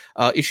list.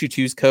 Issue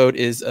 2's code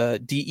is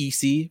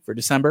DEC for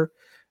December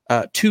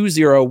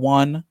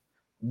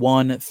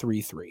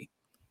 201133.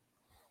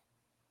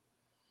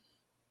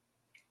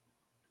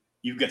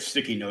 You've got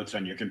sticky notes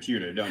on your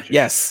computer, don't you?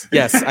 Yes.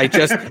 I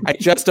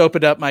just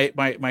opened up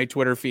my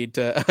Twitter feed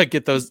to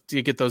get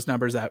those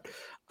numbers out.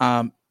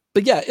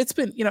 But yeah, it's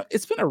been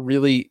a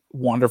really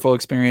wonderful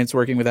experience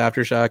working with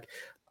Aftershock.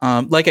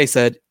 Like I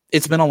said,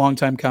 it's been a long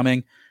time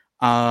coming.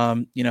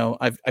 I've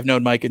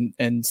known Mike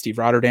and Steve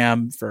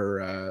Rotterdam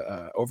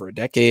for over a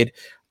decade.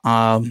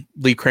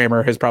 Lee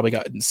Kramer has probably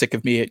gotten sick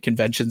of me at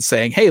conventions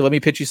saying, "Hey, let me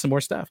pitch you some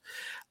more stuff."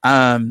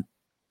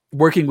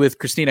 Working with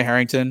Christina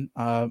Harrington,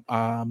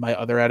 my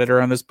other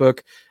editor on this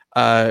book,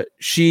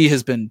 she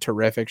has been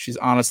terrific. She's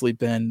honestly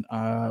been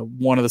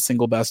one of the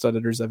single best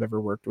editors I've ever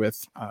worked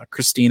with.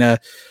 Christina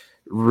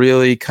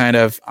really kind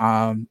of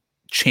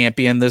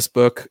championed this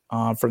book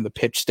from the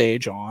pitch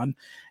stage on,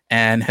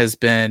 and has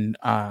been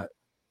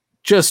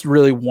just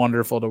really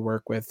wonderful to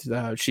work with.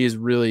 She's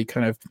really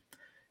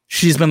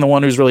she's been the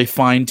one who's really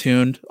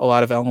fine-tuned a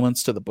lot of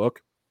elements to the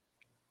book,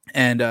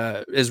 and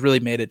has really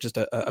made it just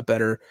a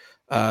better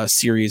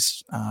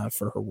series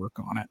for her work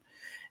on it.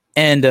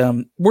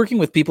 And working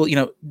with people,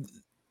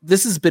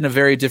 this has been a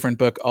very different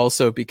book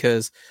also,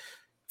 because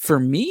for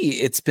me,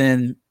 it's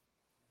been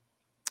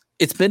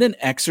an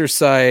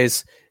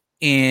exercise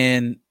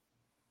in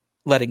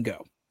letting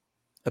go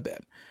a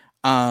bit.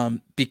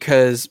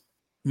 Because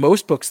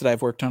most books that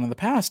I've worked on in the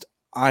past,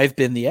 I've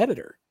been the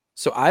editor.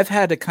 So I've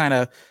had to kind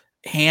of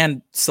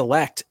hand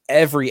select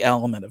every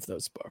element of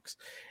those books.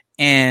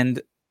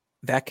 And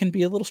that can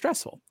be a little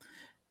stressful.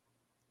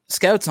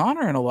 Scouts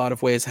Honor, in a lot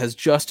of ways, has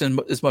just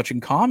as much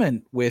in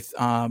common with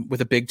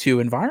a Big Two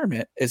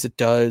environment as it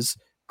does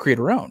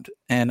creator owned.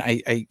 And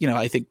I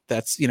think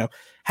that's,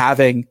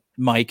 having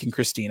Mike and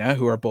Christina,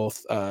 who are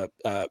both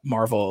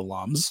Marvel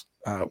alums,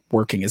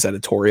 working as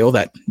editorial,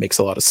 that makes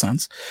a lot of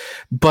sense.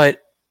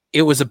 But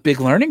it was a big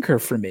learning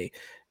curve for me,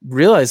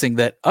 realizing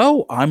that,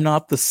 I'm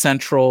not the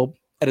central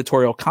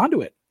editorial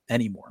conduit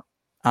anymore.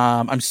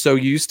 I'm so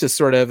used to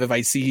sort of, if I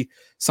see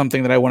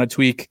something that I want to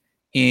tweak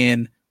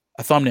in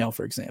a thumbnail,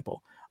 for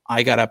example, I'll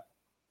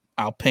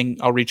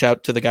reach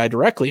out to the guy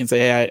directly and say,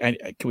 hey,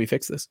 can we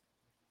fix this?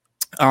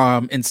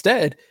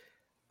 Instead,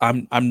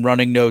 I'm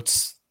running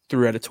notes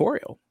through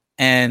editorial,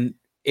 and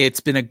it's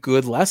been a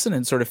good lesson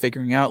in sort of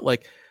figuring out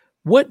like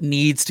what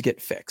needs to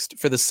get fixed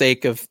for the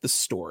sake of the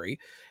story,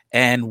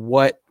 and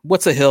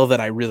what's a hill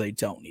that I really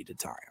don't need to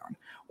die on,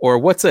 or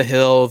what's a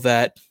hill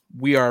that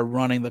we are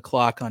running the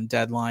clock on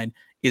deadline.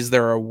 Is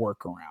there a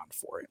workaround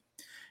for it?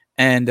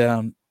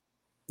 And,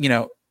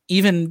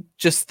 even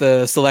just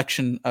the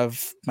selection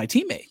of my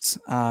teammates,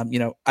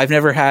 I've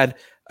never had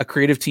a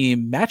creative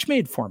team match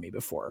made for me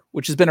before,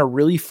 which has been a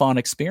really fun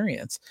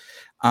experience.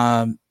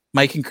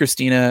 Mike and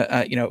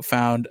Christina,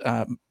 found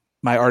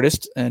my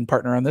artist and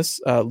partner on this,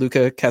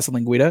 Luca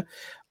Casalinguida,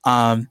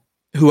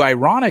 who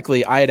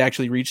ironically I had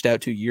actually reached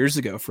out to years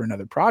ago for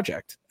another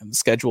project, and the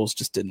schedules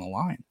just didn't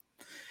align.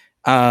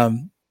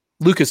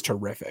 Luca's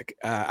terrific.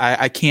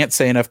 I can't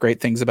say enough great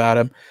things about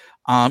him.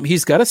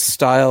 He's got a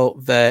style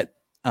that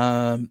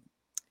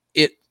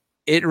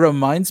it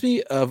reminds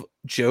me of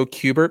Joe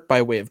Kubert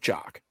by way of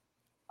Jock.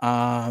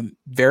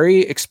 Very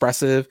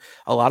expressive,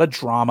 a lot of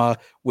drama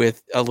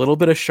with a little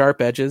bit of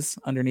sharp edges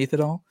underneath it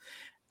all.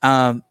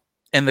 And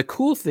the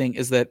cool thing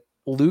is that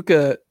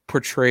Luca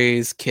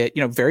portrays Kit,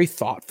 very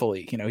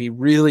thoughtfully. He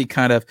really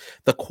kind of,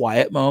 the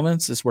quiet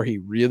moments is where he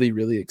really,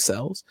 really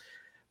excels.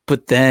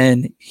 But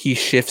then he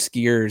shifts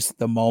gears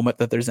the moment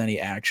that there's any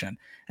action.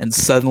 And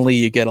suddenly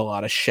you get a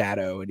lot of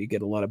shadow and you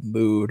get a lot of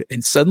mood.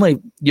 And suddenly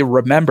you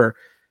remember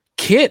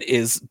Kit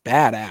is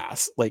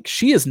badass. Like,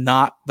 she is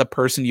not the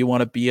person you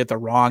want to be at the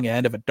wrong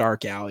end of a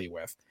dark alley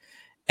with.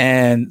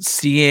 And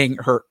seeing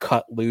her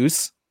cut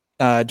loose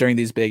during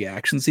these big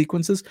action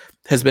sequences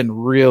has been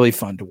really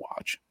fun to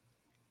watch.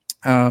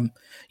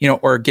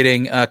 Or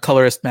getting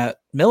colorist Matt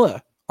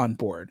Milla on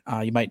board.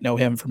 You might know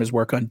him from his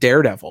work on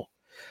Daredevil.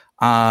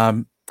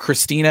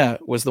 Christina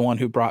was the one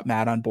who brought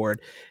Matt on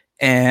board.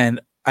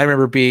 And I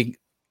remember being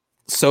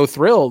so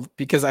thrilled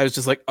because I was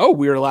just like, oh,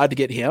 we were allowed to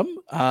get him.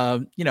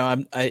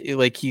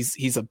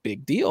 He's a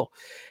big deal.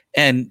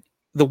 And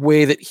the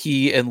way that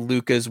he and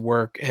Luca's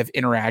work have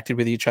interacted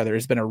with each other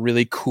has been a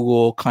really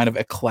cool kind of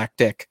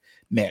eclectic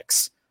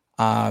mix.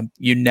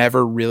 You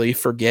never really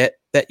forget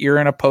that you're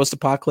in a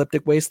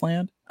post-apocalyptic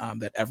wasteland,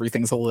 that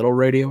everything's a little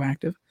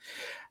radioactive.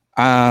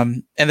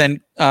 And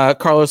then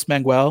Carlos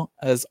Manguel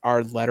as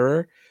our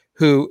letterer,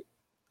 who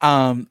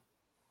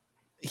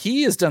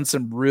he has done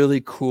some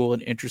really cool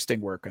and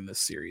interesting work in this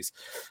series.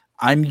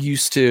 I'm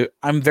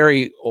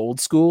very old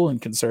school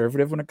and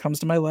conservative when it comes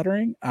to my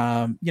lettering.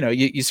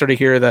 You sort of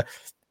hear the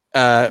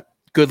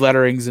good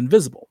lettering's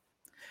invisible.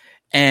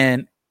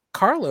 And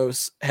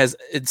Carlos has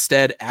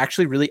instead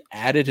actually really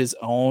added his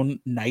own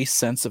nice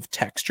sense of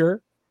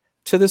texture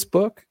to this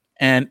book.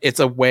 And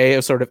it's a way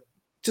of sort of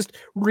just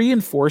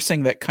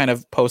reinforcing that kind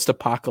of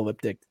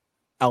post-apocalyptic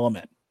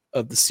element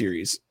of the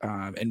series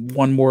in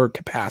one more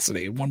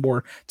capacity, one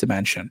more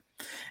dimension.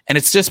 And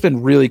it's just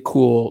been really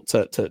cool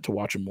to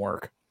watch him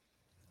work.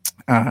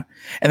 And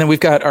then we've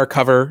got our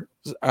cover.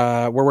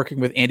 We're working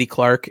with Andy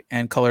Clark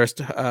and colorist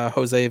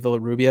Jose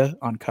Villarrubia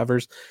on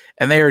covers,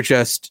 and they are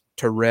just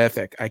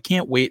terrific. I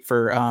can't wait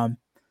for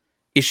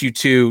issue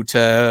 2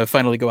 to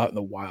finally go out in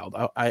the wild.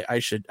 I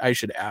should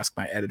ask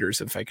my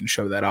editors if I can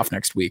show that off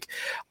next week.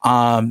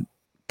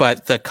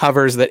 But the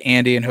covers that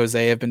Andy and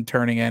Jose have been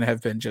turning in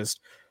have been just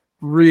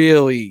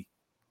really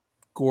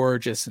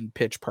gorgeous and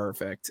pitch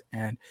perfect,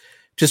 and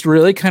just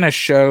really kind of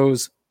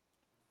shows.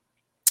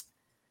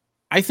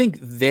 I think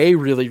they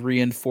really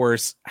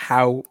reinforce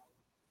how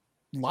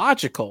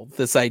logical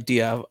this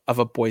idea of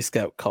a Boy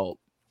Scout cult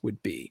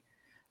would be.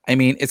 I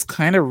mean, it's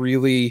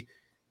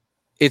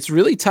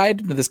really tied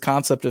into this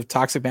concept of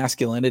toxic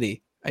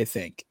masculinity, I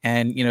think.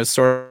 And,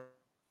 sort of.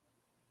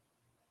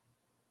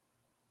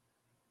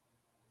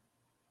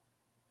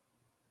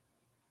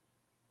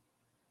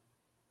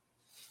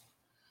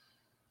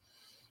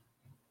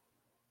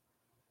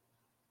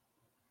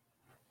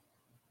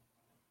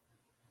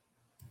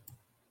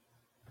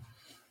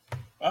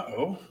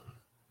 Uh-oh.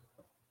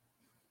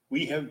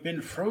 We have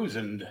been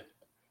frozen.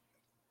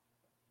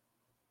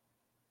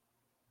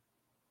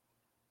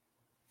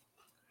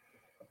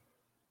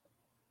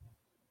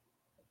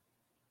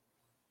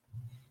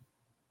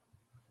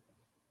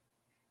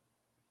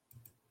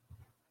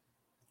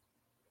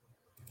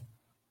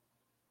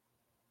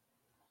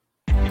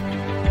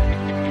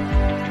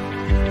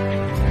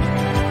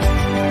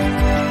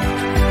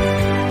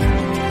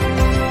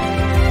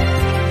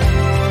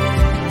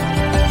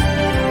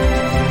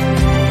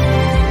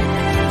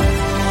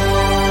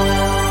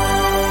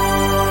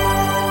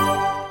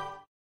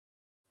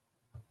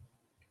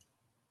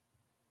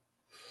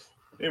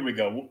 There we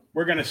go.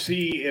 We're going to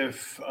see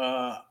if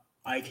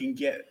I can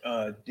get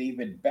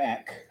David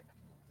back.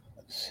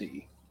 Let's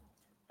see.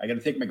 I got to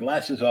take my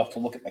glasses off to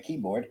look at my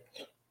keyboard.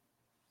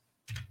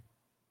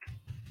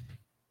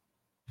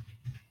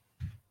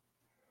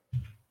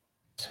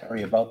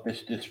 Sorry about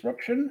this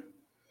disruption.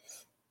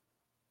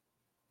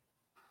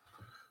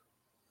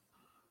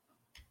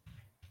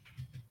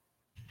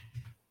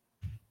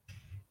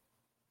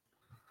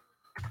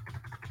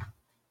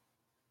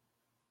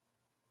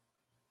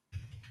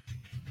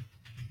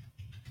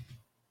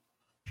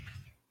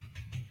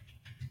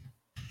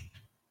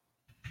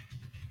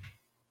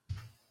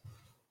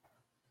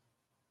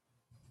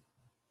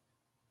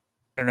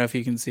 I don't know if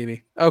you can see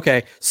me.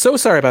 Okay. So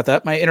sorry about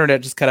that. My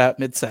internet just cut out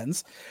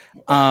mid-sentence.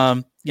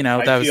 I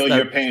feel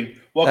your pain.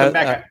 Welcome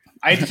back.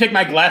 I had to take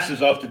my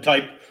glasses off to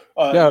type.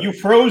 You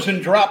froze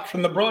and dropped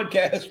from the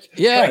broadcast.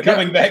 Yeah.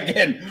 Coming back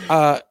in.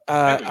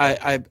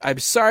 I'm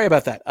sorry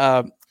about that.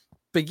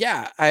 But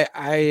yeah,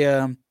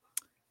 I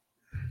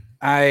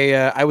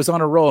was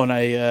on a roll and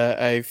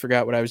I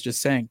forgot what I was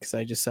just saying because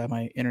I just saw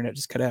my internet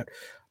just cut out.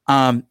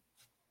 The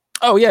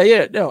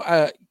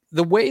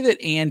way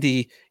that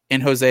Andy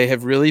and Jose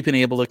have really been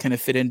able to kind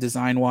of fit in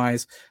design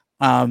wise,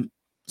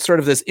 sort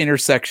of this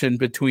intersection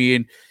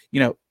between,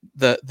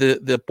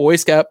 the Boy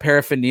Scout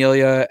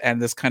paraphernalia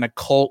and this kind of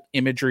cult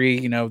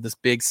imagery, this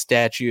big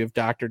statue of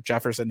Dr.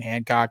 Jefferson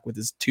Hancock with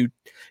his two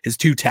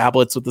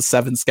tablets with the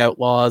 7 Scout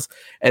laws.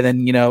 And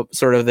then,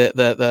 sort of the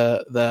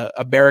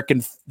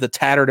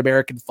tattered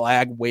American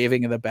flag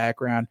waving in the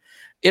background.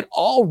 It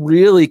all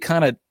really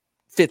kind of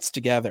fits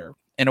together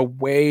in a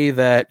way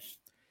that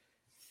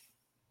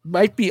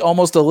might be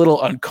almost a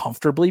little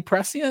uncomfortably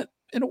prescient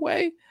in a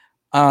way.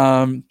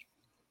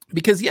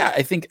 Because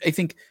I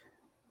think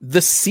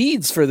the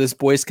seeds for this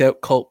Boy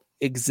Scout cult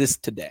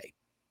exist today.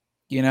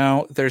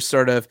 There's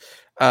sort of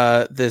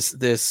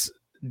this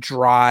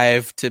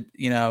drive to,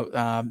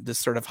 this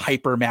sort of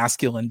hyper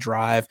masculine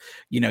drive.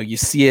 You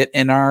see it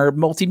in our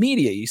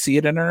multimedia, you see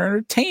it in our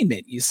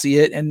entertainment, you see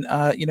it in,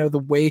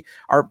 the way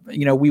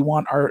we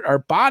want our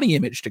body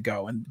image to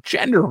go and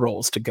gender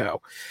roles to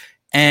go.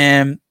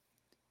 And,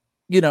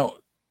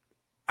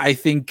 I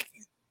think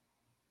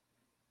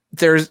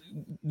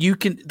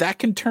that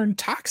can turn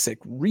toxic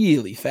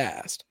really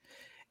fast.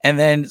 And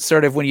then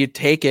sort of when you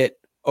take it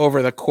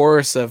over the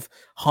course of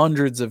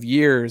hundreds of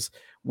years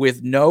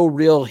with no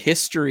real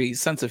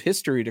sense of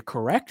history to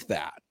correct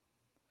that.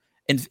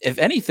 And if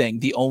anything,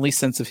 the only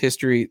sense of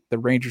history the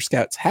Ranger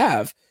Scouts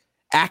have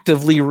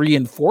actively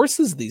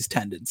reinforces these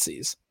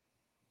tendencies.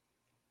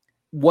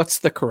 What's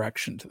the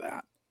correction to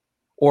that?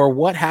 Or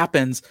what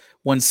happens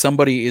when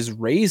somebody is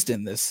raised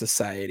in this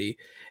society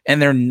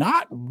and they're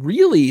not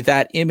really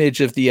that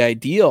image of the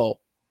ideal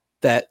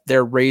that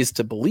they're raised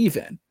to believe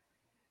in?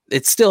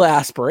 It's still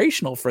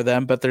aspirational for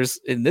them, but there's,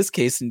 in this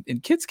case,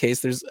 in kids'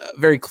 case, there's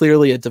very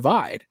clearly a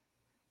divide.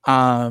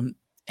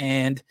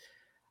 And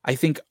I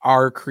think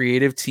our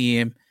creative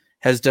team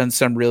has done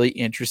some really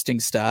interesting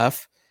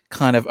stuff,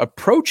 kind of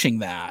approaching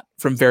that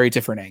from very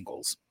different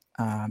angles.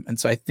 And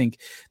so I think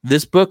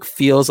this book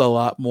feels a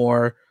lot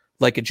more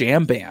like a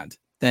jam band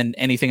than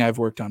anything I've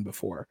worked on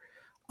before.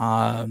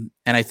 And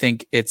I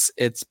think it's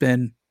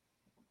been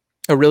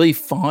a really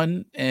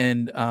fun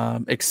and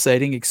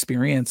exciting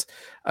experience.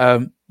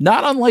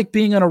 Not unlike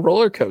being on a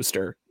roller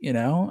coaster,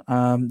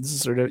 this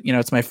is sort of,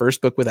 it's my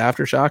first book with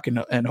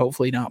Aftershock and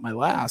hopefully not my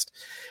last.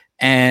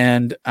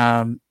 And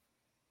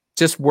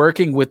just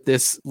working with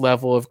this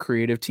level of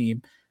creative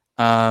team,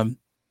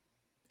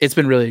 it's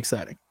been really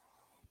exciting.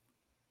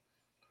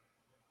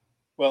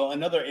 Well,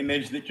 another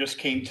image that just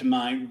came to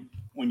mind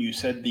when you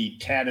said the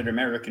tattered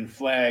American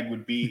flag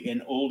would be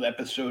an old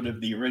episode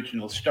of the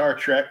original Star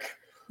Trek.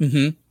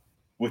 Mm-hmm.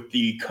 With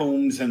the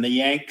Combs and the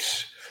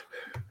Yanks,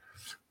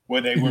 where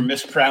they were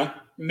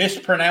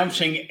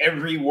mispronouncing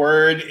every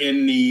word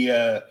in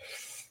the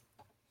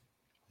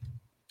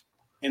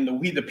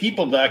We the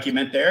People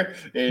document there.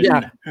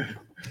 Yeah.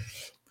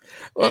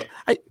 Well,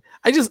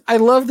 I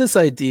love this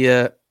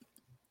idea.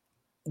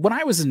 When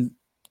I was in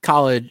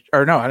college,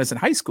 I was in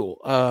high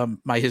school.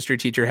 My history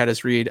teacher had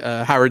us read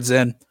Howard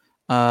Zinn,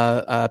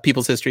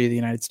 People's History of the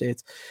United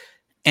States.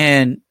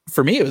 And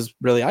for me, it was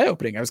really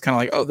eye-opening. I was kind of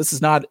like, oh, this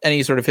is not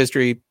any sort of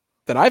history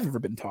that I've ever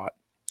been taught.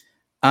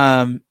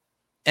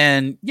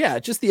 And yeah,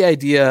 just the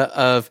idea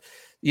of,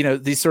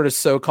 these sort of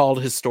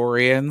so-called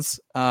historians,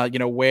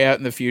 way out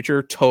in the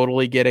future,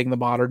 totally getting the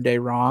modern day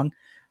wrong.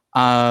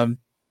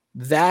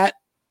 That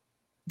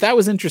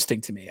was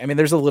interesting to me. I mean,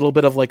 there's a little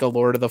bit of like a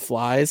Lord of the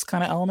Flies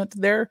kind of element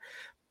there,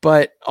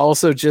 but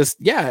also just,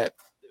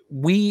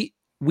 we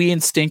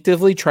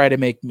instinctively try to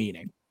make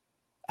meaning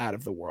out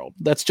of the world.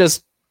 That's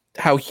just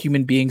how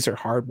human beings are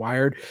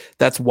hardwired.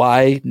 That's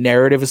why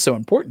narrative is so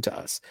important to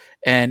us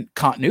and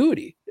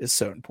continuity is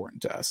so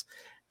important to us.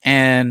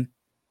 And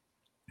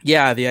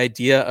yeah, the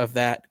idea of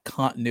that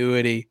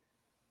continuity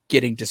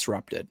getting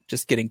disrupted,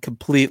 just getting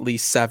completely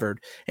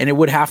severed. And it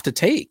would have to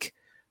take,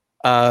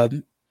 a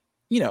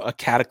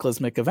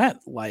cataclysmic event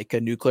like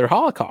a nuclear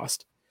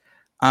holocaust.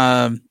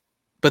 But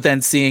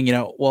then seeing,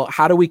 well,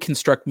 how do we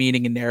construct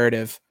meaning and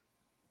narrative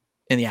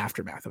in the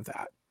aftermath of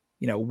that?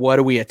 What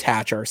do we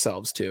attach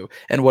ourselves to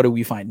and what do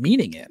we find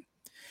meaning in?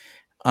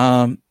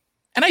 And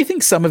I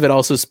think some of it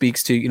also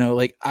speaks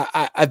to,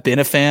 I've been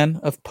a fan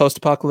of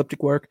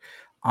post-apocalyptic work.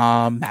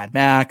 Mad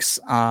Max,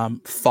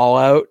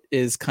 Fallout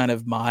is kind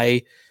of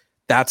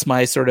that's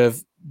my sort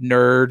of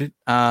nerd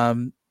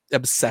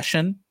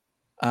obsession.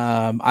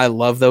 I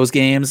love those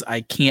games. I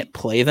can't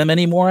play them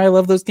anymore. I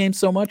love those games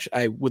so much.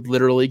 I would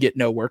literally get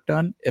no work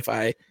done if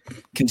I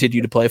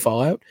continue to play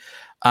Fallout.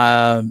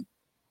 But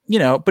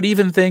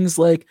even things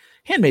like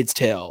Handmaid's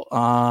Tale,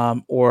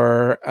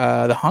 or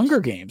the Hunger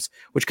Games,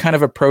 which kind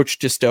of approach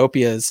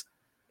dystopias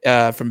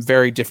from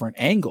very different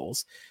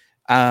angles.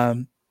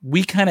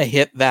 We kind of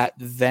hit that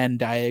Venn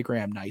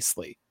diagram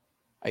nicely,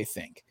 I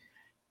think.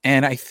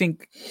 And I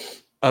think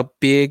a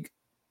big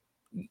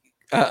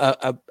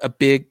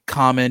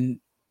common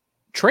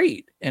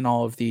trait in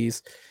all of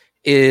these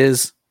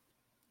is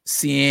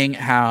seeing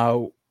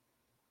how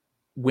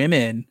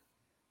women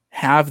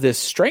have this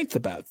strength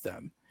about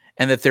them.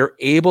 And that they're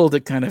able to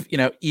kind of,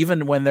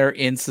 even when they're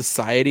in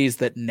societies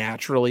that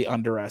naturally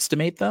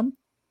underestimate them,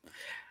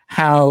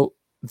 how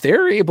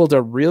they're able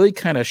to really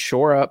kind of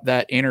shore up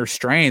that inner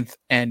strength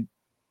and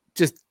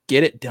just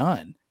get it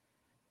done.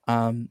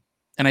 And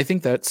I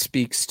think that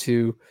speaks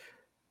to,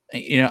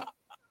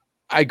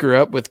 I grew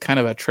up with kind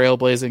of a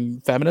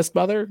trailblazing feminist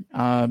mother.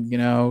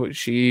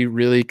 She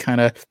really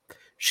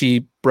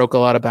she broke a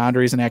lot of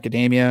boundaries in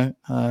academia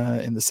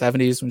in the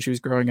 70s when she was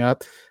growing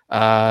up.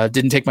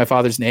 Didn't take my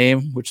father's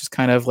name, which is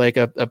kind of like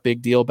a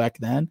big deal back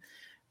then.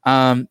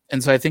 And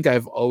so I think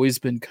I've always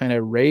been kind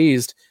of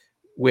raised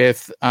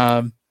with,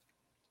 women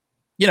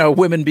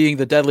being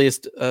the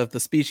deadliest of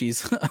the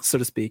species, so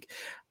to speak.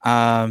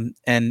 And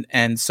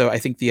so I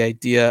think the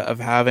idea of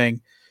having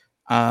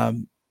a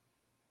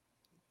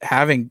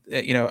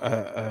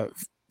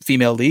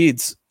female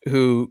leads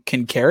who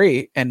can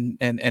carry an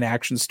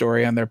action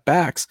story on their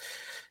backs,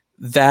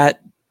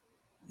 that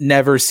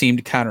never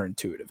seemed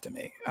counterintuitive to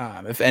me.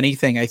 If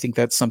anything, I think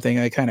that's something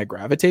I kind of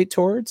gravitate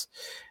towards.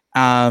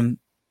 And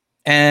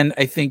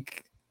I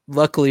think,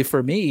 luckily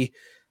for me,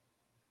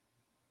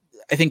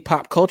 I think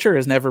pop culture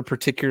has never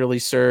particularly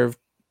served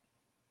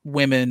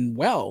women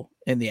well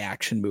in the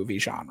action movie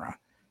genre.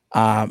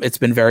 It's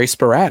been very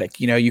sporadic.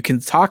 You can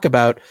talk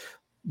about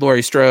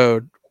Laurie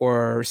Strode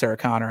or Sarah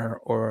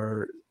Connor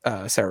or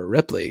Sarah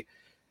Ripley,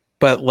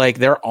 but like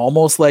they're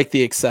almost like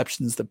the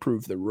exceptions that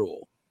prove the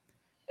rule.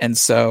 And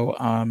so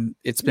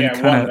it's been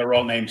kind of, they're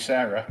all named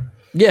Sarah.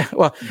 Yeah,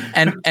 well,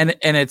 and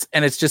it's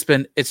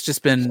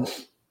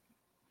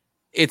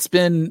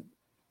been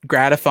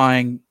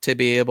gratifying to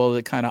be able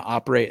to kind of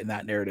operate in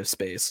that narrative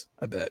space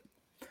a bit.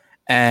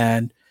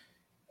 And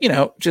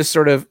just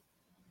sort of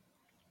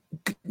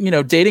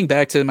dating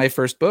back to my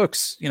first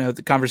books,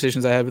 the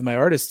conversations I had with my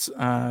artist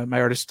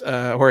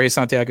Jorge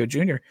Santiago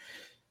Jr.,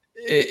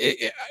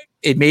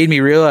 it made me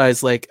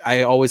realize, like,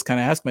 I always kind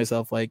of ask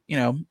myself, like,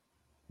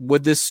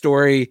 would this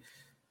story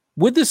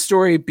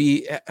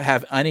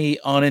have any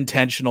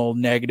unintentional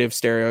negative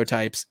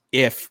stereotypes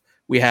if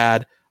we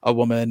had a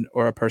woman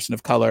or a person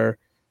of color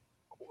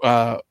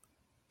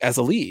as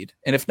a lead?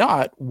 And if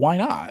not, why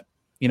not?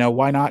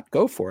 Why not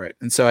go for it?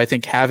 And so I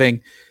think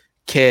having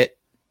Kit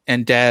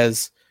and Des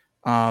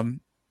as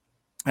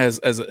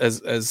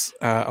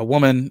a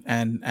woman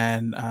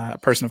and a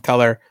person of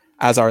color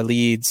as our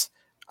leads,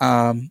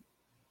 I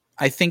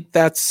think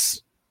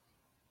that's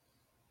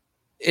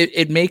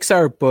it makes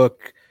our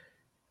book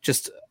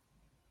just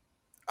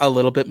a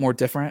little bit more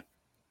different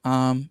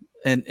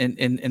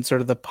in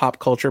sort of the pop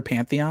culture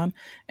pantheon.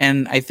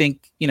 And I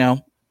think,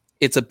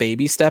 it's a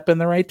baby step in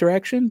the right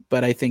direction,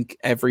 but I think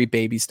every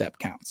baby step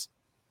counts.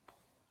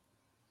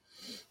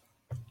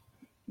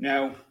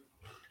 Now,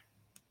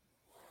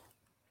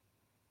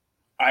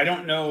 I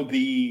don't know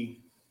the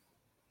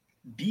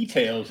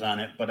details on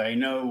it, but I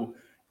know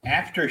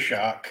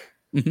Aftershock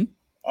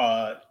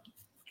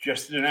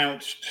just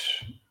announced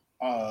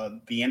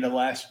the end of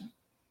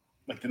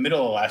the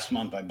middle of last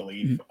month, I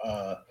believe,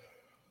 a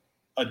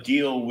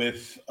deal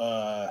with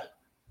a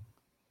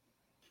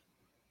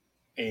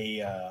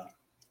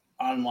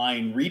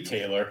online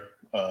retailer,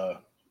 a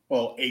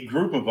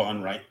group of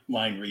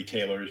online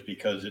retailers,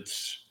 because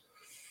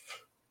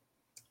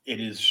it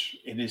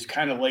is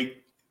kind of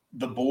like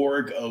the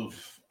Borg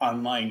of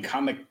online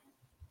comic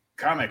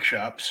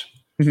shops,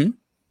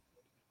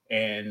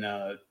 and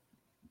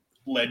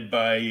led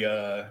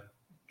by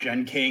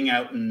Jen King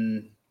out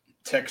in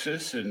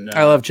Texas, and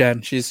I love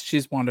Jen.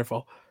 She's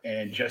wonderful.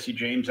 And Jesse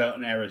James out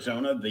in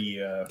Arizona.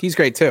 He's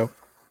great too.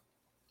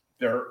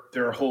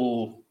 Their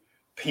whole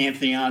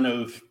pantheon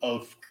of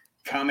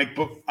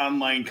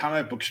online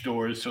comic book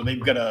stores. So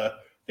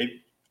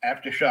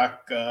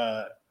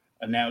Aftershock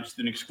announced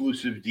an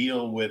exclusive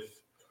deal with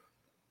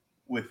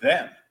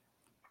them.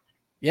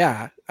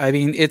 Yeah, I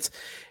mean it's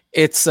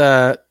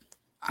I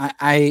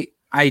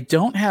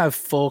don't have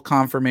full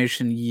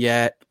confirmation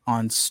yet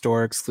on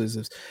store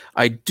exclusives.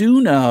 I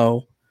do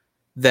know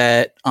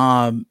that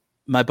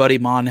my buddy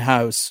Mon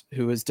House,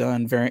 who has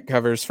done variant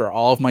covers for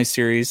all of my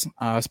series,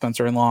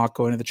 Spencer and Locke,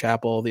 Going to the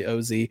Chapel, the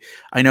OZ,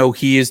 I know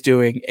he is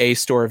doing a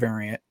store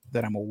variant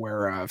that I'm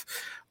aware of.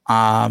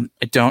 I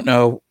don't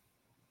know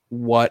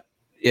what,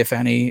 if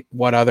any,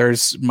 what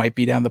others might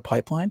be down the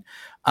pipeline.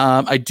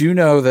 I do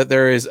know that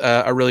there is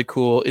a really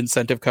cool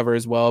incentive cover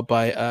as well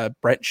by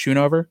Brett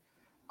Schoonover.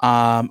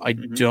 I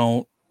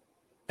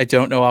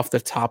don't know off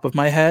the top of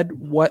my head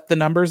what the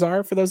numbers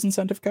are for those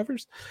incentive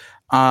covers.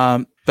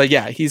 But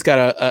yeah, he's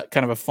got a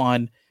kind of a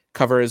fun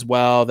cover as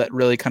well that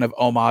really kind of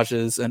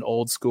homages an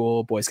old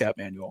school Boy Scout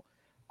manual.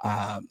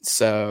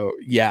 So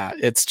yeah,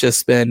 it's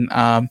just been,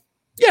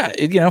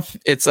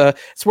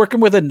 it's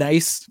working with a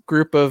nice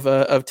group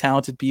of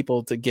talented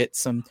people to get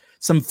some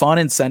fun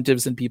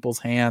incentives in people's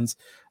hands,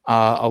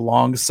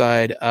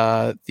 alongside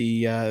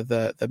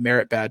the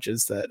merit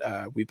badges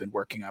that we've been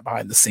working on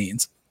behind the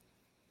scenes.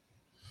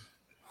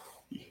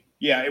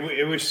 Yeah,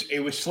 it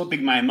was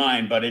slipping my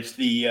mind, but it's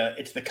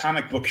the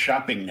Comic Book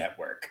Shopping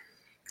Network.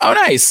 Oh,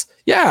 nice.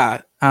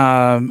 Yeah.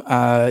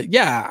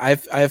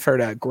 I've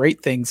heard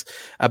great things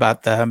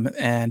about them.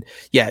 And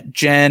yeah,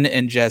 Jen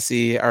and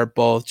Jesse are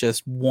both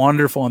just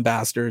wonderful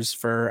ambassadors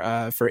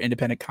for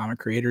independent comic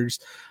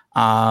creators.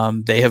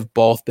 They have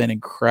both been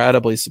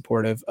incredibly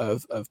supportive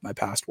of my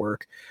past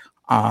work.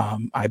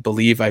 I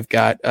believe I've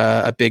got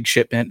a big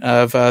shipment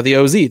of the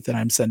OZ that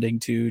I'm sending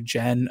to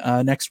Jen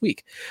next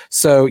week.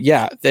 So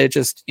yeah, they're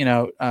just,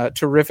 a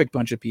terrific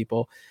bunch of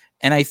people.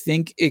 And I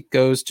think it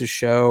goes to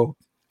show,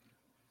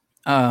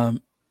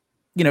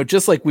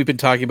 just like we've been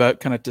talking about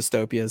kind of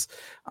dystopias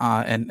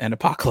and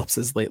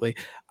apocalypses lately,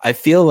 I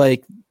feel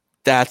like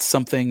that's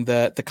something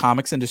that the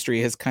comics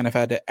industry has kind of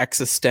had to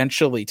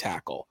existentially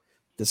tackle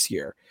this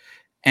year.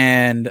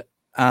 And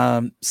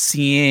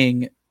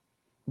seeing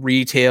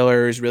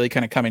retailers really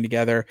kind of coming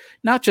together,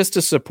 not just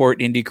to support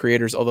indie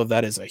creators, although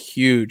that is a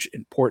huge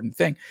important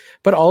thing,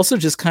 but also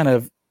just kind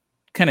of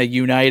kind of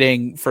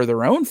uniting for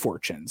their own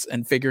fortunes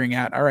and figuring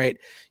out, all right,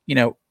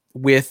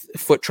 with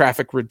foot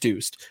traffic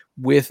reduced,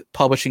 with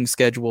publishing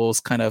schedules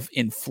kind of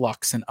in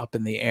flux and up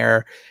in the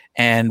air,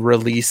 and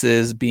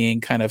releases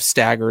being kind of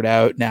staggered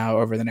out now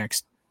over the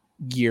next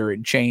year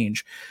and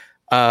change,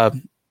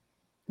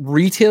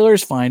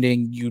 retailers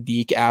finding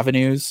unique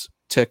avenues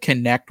to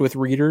connect with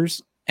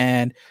readers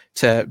and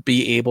to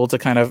be able to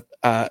kind of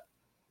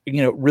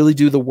really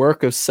do the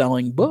work of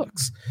selling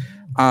books.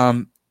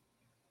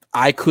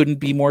 I couldn't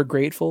be more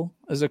grateful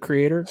as a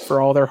creator for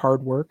all their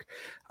hard work.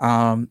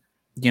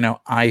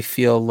 I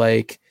feel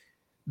like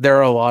there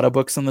are a lot of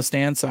books on the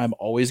stand, so I'm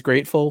always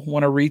grateful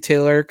when a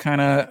retailer kind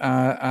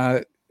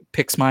of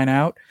picks mine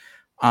out.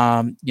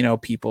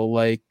 People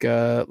like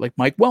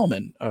Mike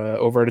Wellman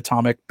over at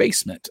Atomic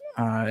Basement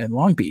in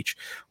Long Beach,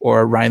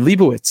 or Ryan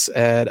Leibowitz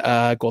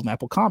at Golden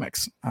Apple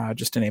Comics,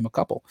 just to name a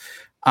couple.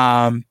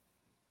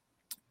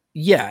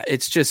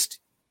 It's just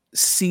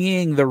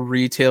seeing the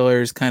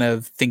retailers kind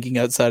of thinking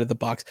outside of the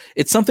box.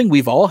 It's something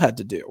we've all had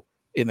to do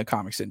in the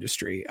comics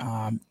industry.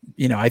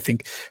 I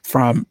think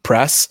from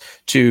press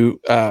to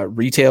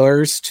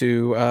retailers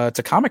to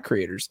comic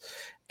creators.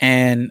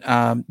 And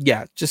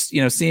just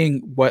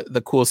seeing what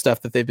the cool stuff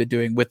that they've been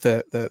doing with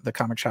the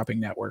Comic Shopping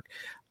Network.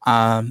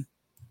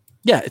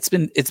 It's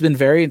been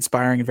very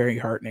inspiring and very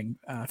heartening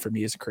for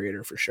me as a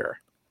creator, for sure.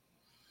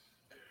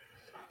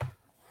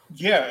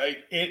 Yeah,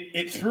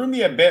 it threw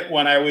me a bit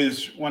when I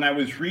was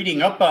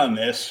reading up on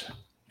this,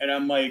 and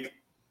I'm like,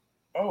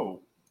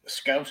 oh,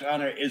 Scout's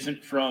Honor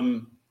isn't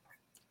from.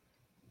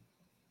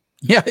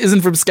 Yeah,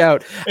 isn't from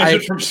Scout.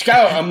 Isn't from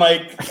Scout. I'm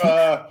like,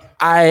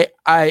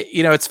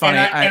 it's funny.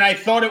 And I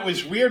thought it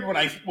was weird when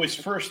I was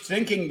first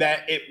thinking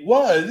that it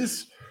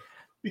was,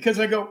 because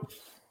I go,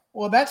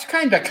 well, that's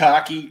kind of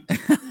cocky,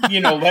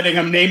 letting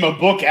them name a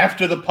book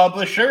after the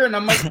publisher. And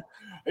I'm like,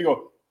 I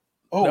go,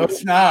 oh, nope.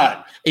 It's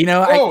not.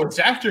 It's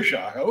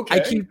Aftershock.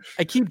 Okay.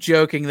 I keep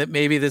joking that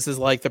maybe this is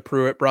like the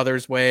Pruitt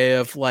brothers' way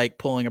of like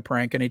pulling a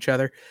prank on each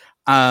other.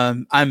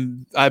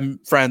 I'm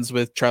friends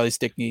with Charlie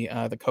Stickney,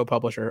 the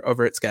co-publisher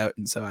over at Scout,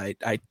 and so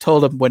I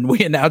told him when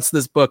we announced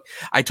this book,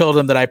 I told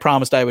him that I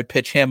promised I would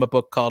pitch him a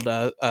book called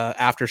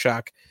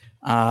Aftershock,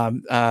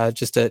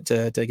 just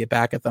to get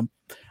back at them.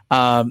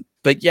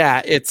 But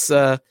yeah, it's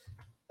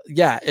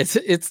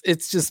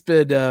just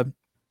been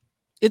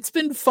it's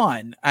been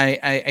fun.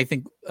 I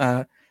think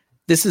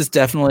this is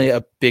definitely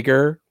a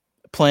bigger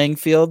playing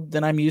field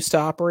than I'm used to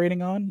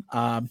operating on.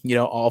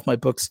 All of my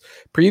books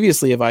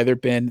previously have either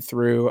been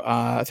through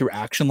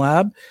Action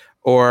Lab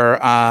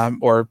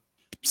or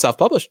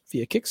self-published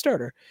via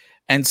Kickstarter.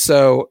 And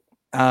so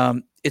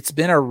it's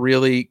been a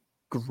really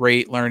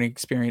great learning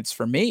experience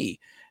for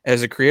me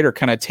as a creator,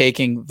 kind of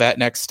taking that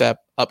next step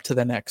up to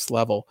the next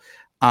level.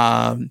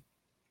 And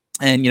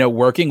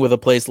working with a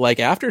place like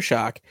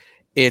Aftershock,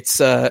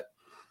 it's I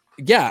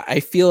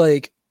feel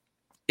like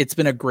it's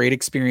been a great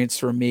experience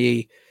for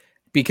me,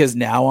 because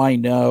now I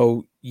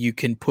know you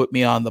can put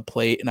me on the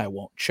plate and I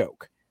won't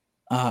choke.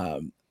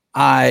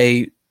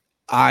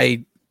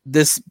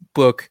 This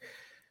book,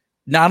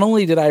 not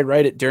only did I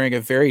write it during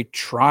a very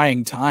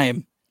trying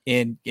time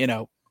in,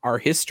 our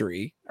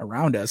history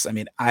around us. I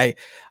mean, I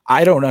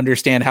don't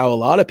understand how a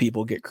lot of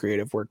people get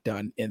creative work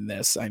done in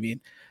this. I mean,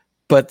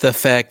 but the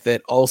fact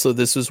that also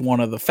this was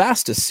one of the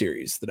fastest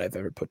series that I've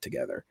ever put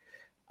together.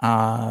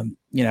 I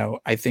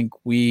think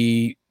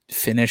we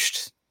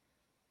finished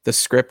the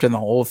script and the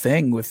whole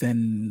thing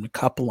within a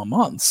couple of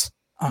months.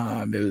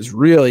 It was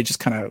really just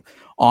kind of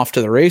off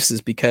to the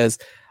races, because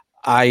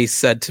I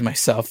said to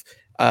myself,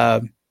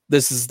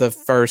 this is the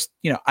first,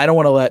 I don't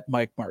want to let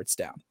Mike Martz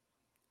down.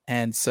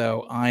 And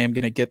so I am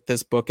going to get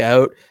this book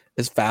out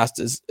as fast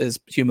as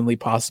humanly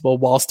possible,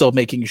 while still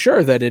making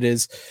sure that it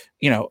is,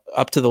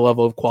 up to the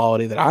level of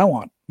quality that I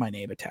want my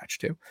name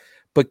attached to,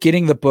 but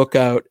getting the book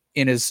out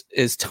in as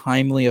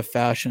timely a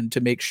fashion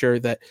to make sure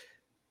that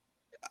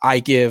I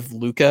give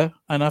Luca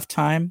enough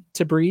time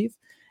to breathe,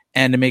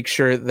 and to make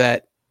sure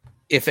that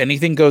if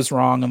anything goes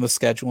wrong on the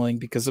scheduling,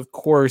 because of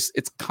course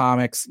it's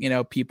comics,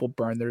 people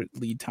burn their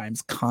lead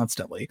times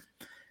constantly,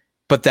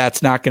 but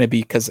that's not going to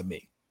be because of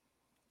me.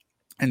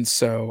 And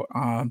so,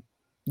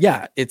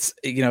 it's,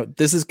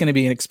 this is going to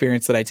be an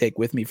experience that I take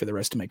with me for the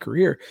rest of my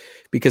career,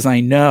 because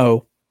I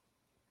know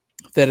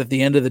that at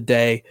the end of the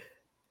day,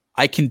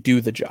 I can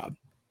do the job.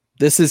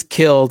 This has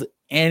killed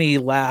any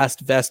last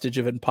vestige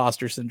of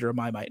imposter syndrome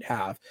I might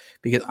have,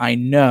 because I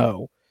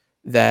know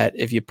that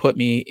if you put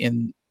me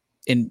in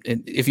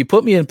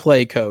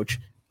play, coach,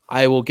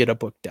 I will get a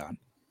book done.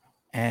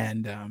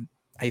 And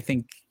I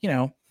think,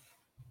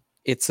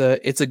 it's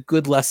a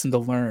good lesson to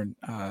learn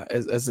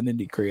as an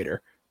indie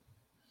creator.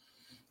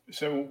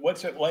 So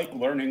what's it like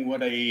learning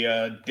what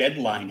a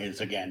deadline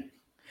is again?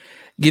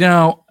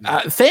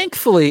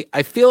 Thankfully,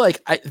 I feel like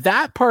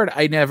that part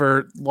I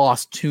never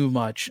lost too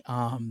much.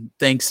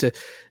 Thanks to,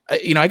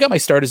 I got my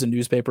start as a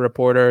newspaper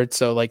reporter,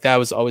 so like that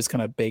was always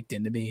kind of baked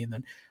into me. And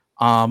then,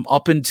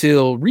 up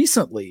until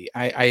recently,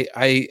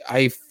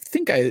 I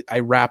think I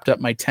wrapped up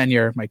my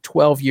tenure, my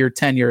 12-year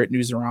tenure at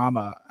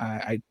Newsarama.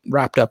 I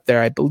wrapped up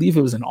there. I believe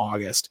it was in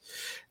August.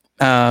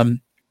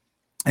 And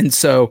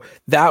so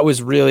that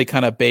was really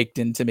kind of baked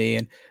into me.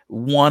 And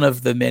one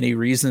of the many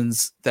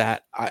reasons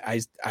that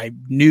I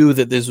knew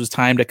that this was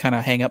time to kind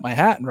of hang up my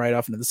hat and ride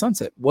off into the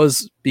sunset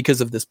was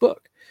because of this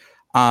book.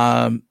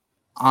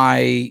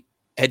 I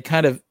had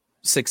kind of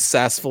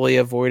successfully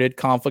avoided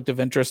conflict of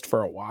interest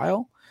for a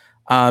while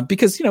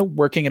because,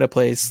 working at a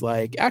place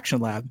like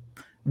Action Lab,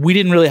 we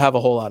didn't really have a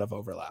whole lot of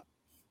overlap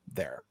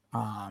there.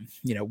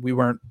 We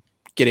weren't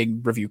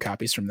getting review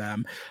copies from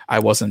them. I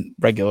wasn't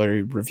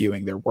regularly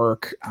reviewing their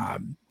work.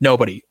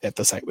 Nobody at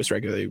the site was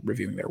regularly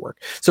reviewing their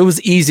work. So it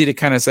was easy to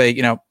kind of say,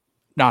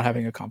 not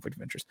having a conflict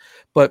of interest.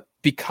 But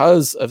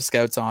because of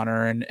Scouts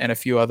Honor and a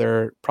few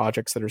other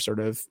projects that are sort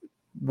of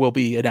will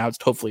be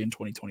announced hopefully in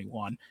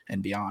 2021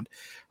 and beyond,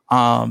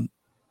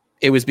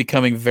 it was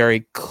becoming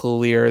very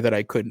clear that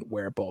I couldn't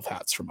wear both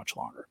hats for much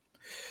longer.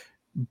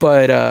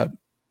 But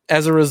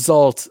as a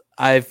result,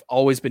 I've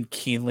always been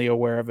keenly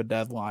aware of a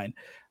deadline.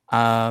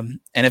 And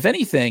if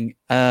anything,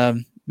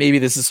 maybe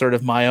this is sort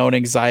of my own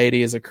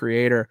anxiety as a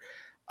creator.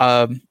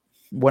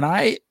 When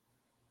I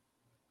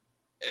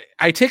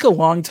take a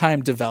long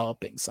time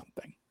developing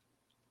something,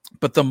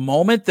 but the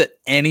moment that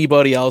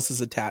anybody else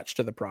is attached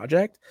to the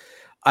project,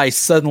 I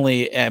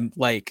suddenly am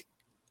like,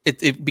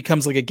 it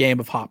becomes like a game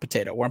of hot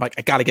potato where I'm like,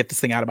 I got to get this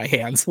thing out of my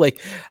hands.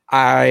 Like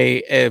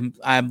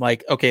I'm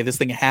like, okay, this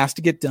thing has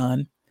to get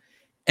done.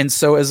 And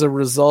so as a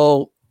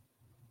result,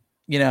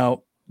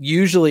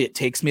 usually it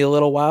takes me a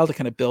little while to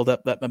kind of build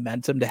up that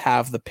momentum to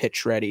have the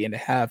pitch ready and to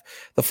have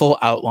the full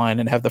outline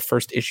and have the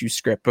first issue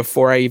script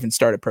before I even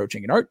start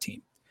approaching an art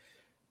team.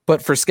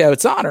 But for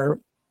Scouts Honor,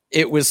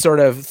 it was sort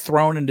of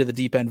thrown into the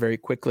deep end very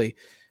quickly.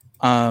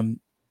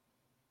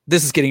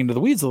 This is getting into the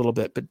weeds a little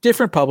bit, but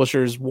different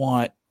publishers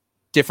want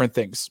different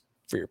things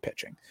for your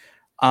pitching.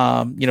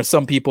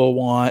 Some people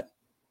want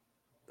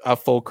a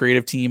full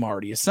creative team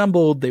already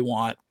assembled. They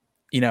want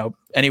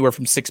anywhere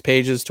from 6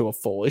 pages to a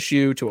full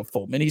issue to a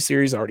full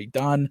miniseries already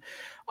done.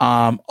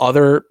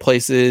 Other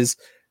places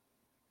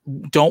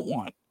don't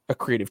want a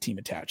creative team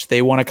attached.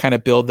 They want to kind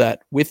of build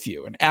that with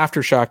you. And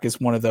Aftershock is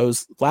one of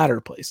those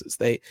latter places.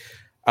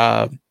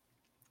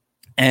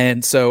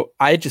 And so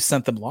I just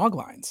sent them log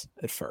lines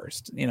at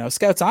first.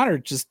 Scouts Honor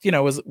just,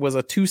 was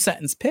a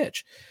 2-sentence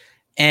pitch.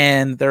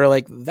 And they're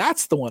like,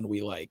 that's the one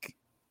we like.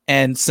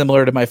 And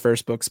similar to my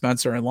first book,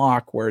 Spencer and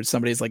Locke, where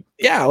somebody's like,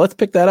 yeah, let's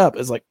pick that up.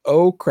 It's like,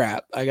 oh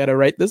crap, I got to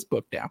write this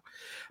book now.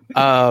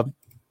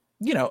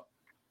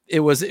 It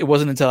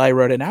wasn't until I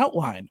wrote an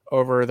outline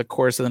over the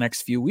course of the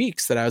next few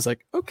weeks that I was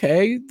like,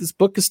 okay, this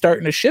book is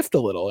starting to shift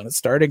a little and it's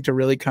starting to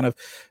really kind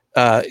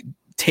of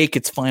take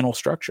its final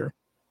structure.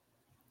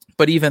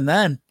 But even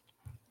then,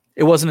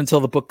 it wasn't until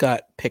the book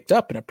got picked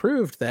up and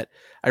approved that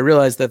I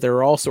realized that there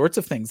were all sorts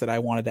of things that I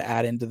wanted to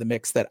add into the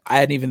mix that I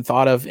hadn't even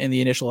thought of in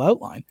the initial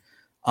outline.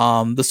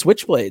 The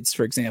Switchblades,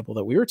 for example,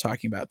 that we were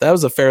talking about, that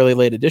was a fairly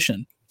late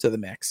addition to the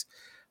mix.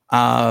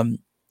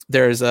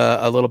 There's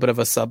a little bit of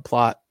a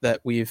subplot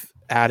that we've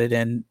added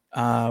in,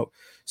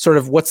 sort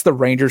of what's the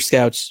Ranger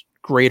Scouts'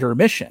 greater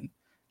mission?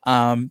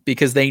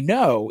 Because they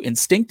know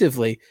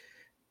instinctively,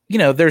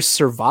 there's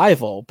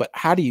survival, but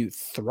how do you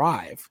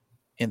thrive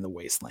in the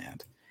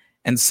wasteland?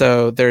 And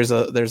so there's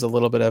a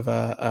little bit of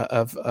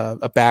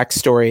a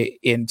backstory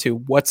into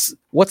what's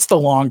the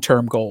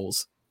long-term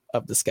goals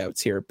of the Scouts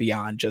here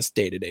beyond just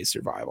day-to-day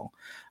survival.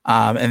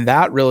 And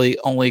that really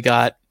only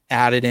got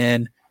added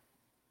in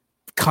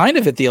kind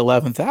of at the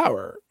 11th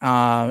hour.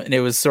 And it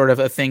was sort of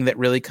a thing that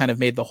really kind of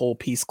made the whole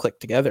piece click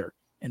together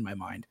in my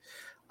mind.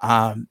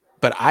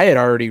 But I had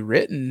already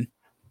written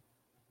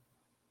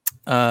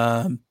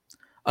a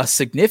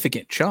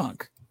significant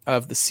chunk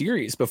of the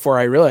series before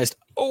I realized,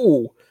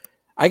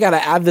 I got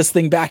to add this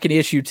thing back in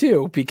issue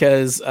 2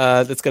 because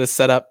that's going to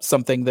set up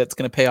something that's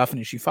going to pay off in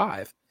issue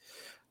 5.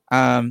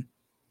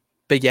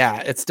 But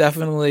yeah, it's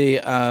definitely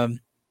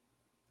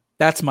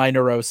that's my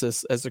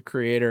neurosis as a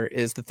creator,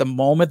 is that the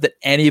moment that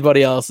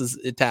anybody else is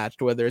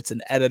attached, whether it's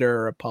an editor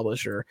or a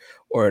publisher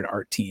or an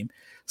art team,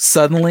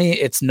 suddenly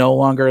it's no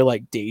longer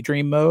like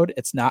daydream mode.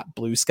 It's not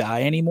blue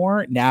sky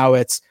anymore. Now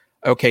it's,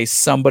 okay,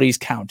 somebody's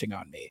counting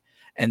on me.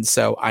 And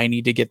so I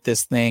need to get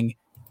this thing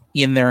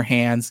in their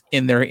hands,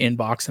 in their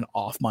inbox, and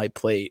off my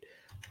plate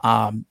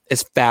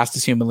as fast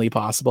as humanly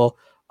possible.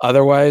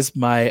 Otherwise,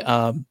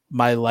 my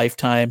my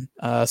lifetime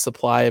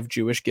supply of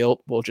Jewish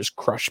guilt will just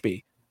crush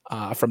me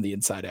from the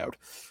inside out.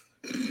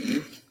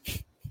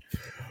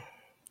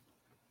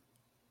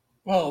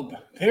 Well,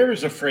 there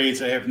is a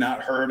phrase I have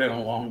not heard in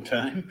a long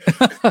time.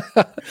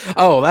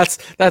 Oh, that's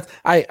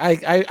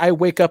I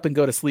wake up and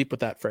go to sleep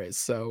with that phrase.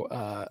 So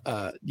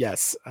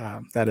yes,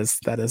 that is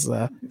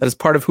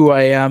part of who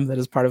I am. That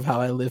is part of how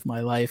I live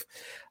my life.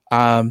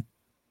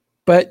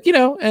 But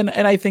and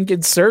I think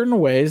in certain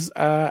ways,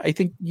 I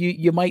think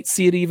you might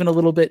see it even a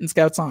little bit in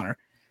Scouts Honor.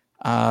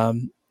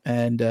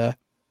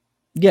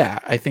 Yeah,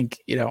 I think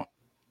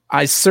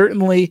I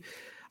certainly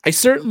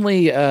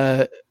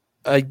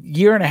a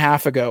year and a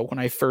half ago when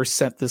I first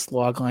sent this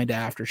log line to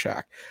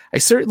Aftershock, I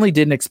certainly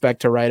didn't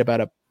expect to write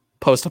about a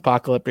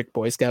post-apocalyptic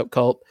Boy Scout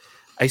cult.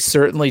 I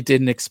certainly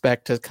didn't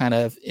expect to kind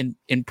of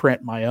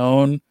imprint my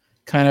own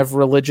kind of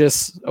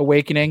religious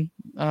awakening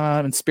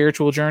and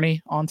spiritual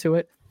journey onto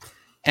it.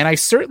 And I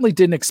certainly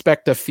didn't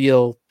expect to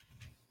feel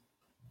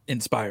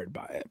inspired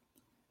by it.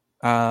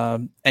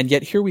 And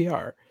yet here we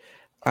are.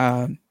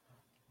 And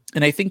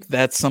I think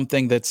that's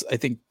something that's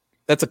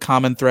a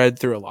common thread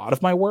through a lot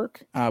of my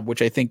work,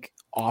 which I think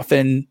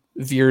often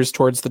veers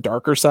towards the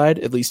darker side,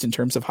 at least in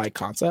terms of high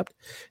concept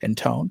and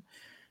tone.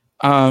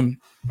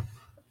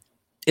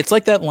 It's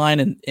like that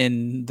line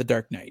in The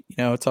Dark Knight,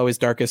 it's always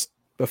darkest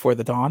before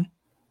the dawn.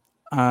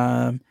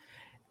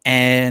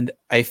 And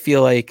I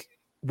feel like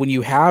when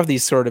you have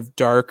these sort of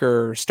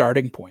darker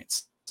starting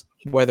points,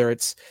 whether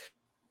it's,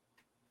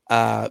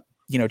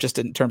 just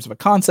in terms of a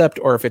concept,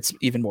 or if it's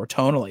even more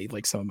tonally,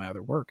 like some of my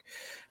other work,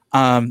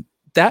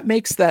 that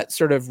makes that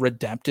sort of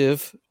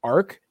redemptive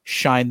arc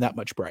shine that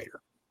much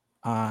brighter.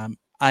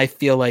 I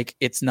feel like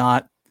it's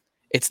not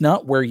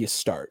where you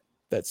start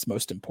that's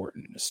most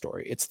important in a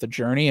story. It's the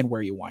journey and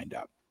where you wind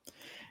up.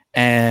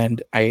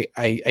 And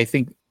I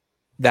think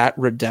that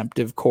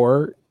redemptive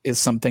core is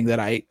something that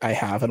I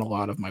have in a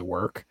lot of my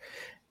work.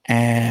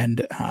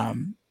 And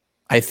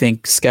I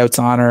think Scout's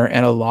Honor,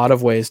 in a lot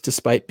of ways,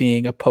 despite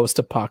being a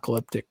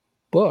post-apocalyptic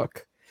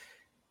book,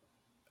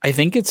 I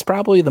think it's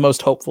probably the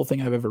most hopeful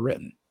thing I've ever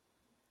written.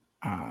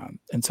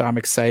 And so I'm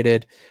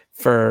excited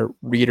for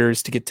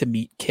readers to get to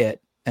meet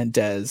Kit and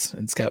Dez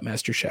and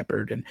Scoutmaster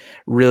Shepard and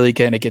really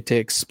kind of get to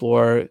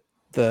explore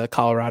the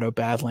Colorado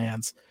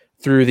Badlands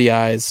through the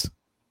eyes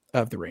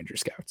of the Ranger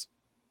Scouts.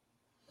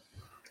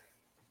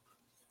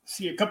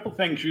 See, a couple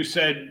things you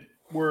said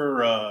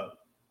were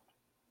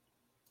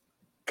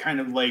kind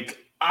of like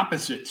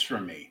opposites for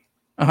me.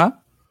 Uh-huh.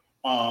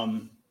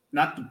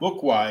 Not the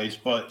book wise,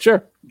 but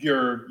sure.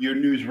 Your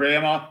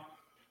newsrama.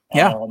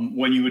 Yeah.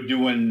 When you were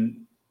doing,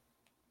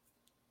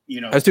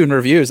 I was doing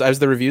reviews. I was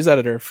the reviews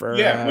editor for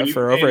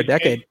over a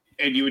decade.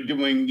 And you were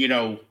doing,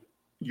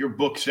 your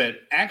books at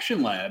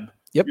Action Lab.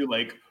 Yep. You're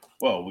like,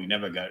 well, we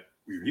never got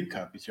review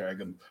copies here. I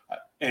go,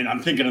 and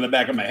I'm thinking in the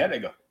back of my head, I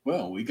go,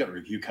 well, we got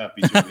review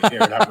copies over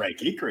here at Outright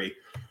Geekery.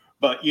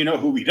 But you know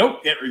who we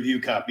don't get review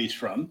copies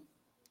from?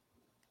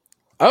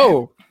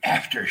 Oh,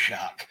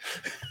 Aftershock.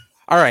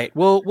 All right,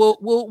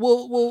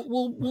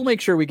 we'll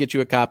make sure we get you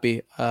a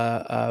copy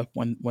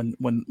when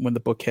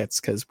the book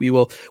hits, because we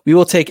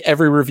will take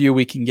every review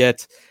we can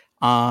get.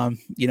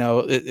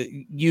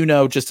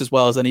 Just as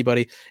well as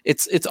anybody,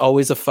 it's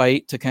always a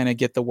fight to kind of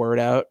get the word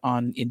out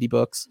on indie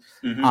books.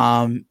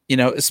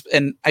 Mm-hmm.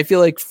 And I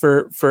feel like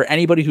for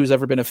anybody who's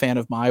ever been a fan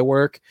of my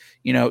work,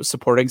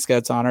 supporting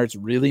Scout's Honor, it's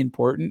really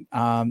important.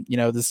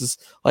 This is,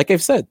 like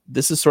I've said,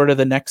 this is sort of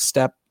the next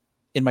step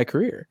in my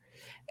career,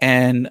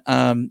 and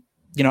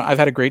I've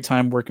had a great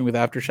time working with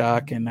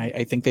Aftershock, and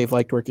I think they've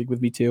liked working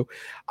with me too.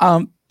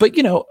 But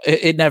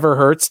it never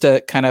hurts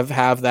to kind of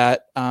have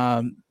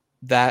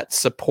that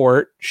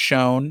support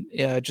shown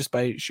just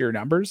by sheer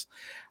numbers.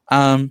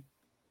 But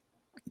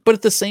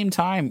at the same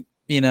time,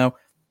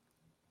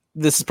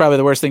 this is probably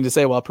the worst thing to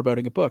say while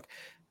promoting a book.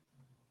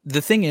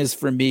 The thing is,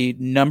 for me,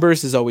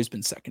 numbers has always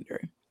been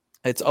secondary.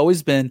 It's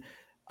always been,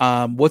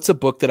 what's a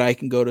book that I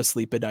can go to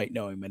sleep at night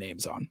knowing my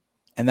name's on?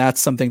 And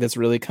that's something that's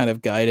really kind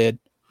of guided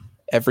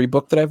every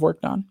book that I've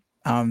worked on.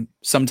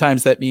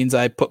 Sometimes that means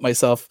I put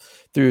myself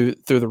through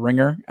the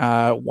ringer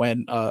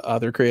when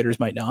other creators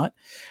might not.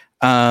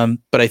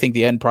 But I think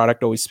the end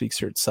product always speaks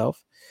for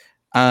itself.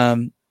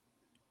 And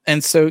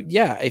so,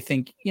 yeah, I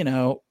think,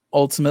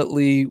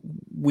 ultimately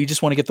we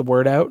just want to get the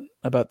word out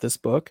about this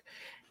book.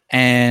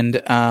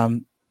 And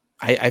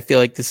I feel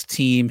like this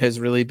team has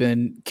really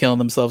been killing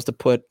themselves to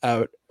put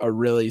out a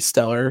really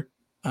stellar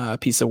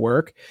piece of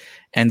work.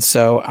 And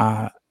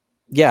so,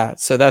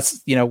 so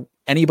that's,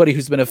 anybody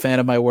who's been a fan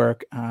of my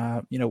work,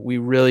 we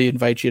really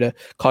invite you to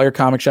call your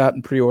comic shop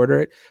and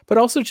pre-order it, but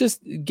also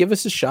just give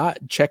us a shot,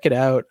 check it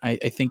out. I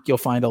think you'll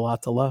find a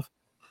lot to love.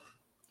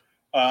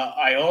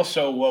 I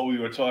also, while we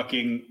were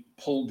talking,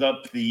 pulled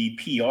up the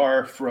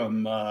PR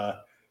from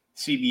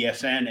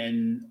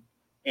CBSN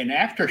and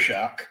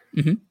Aftershock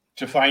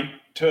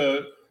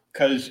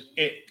because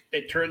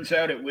it turns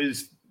out it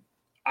was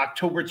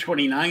October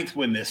 29th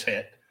when this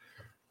hit.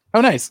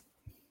 Oh, nice.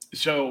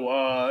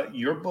 So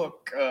your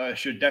book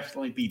should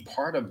definitely be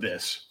part of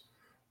this.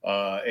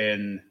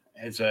 And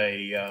as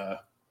I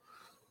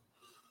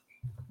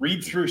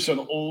read through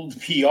some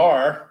old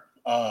PR,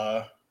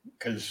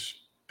 because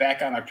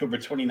back on October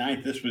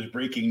 29th, this was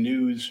breaking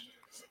news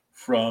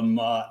from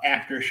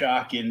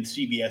Aftershock and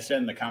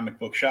CBSN, the Comic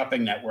Book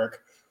Shopping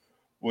Network,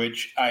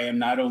 which I am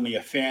not only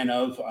a fan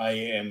of, I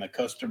am a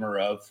customer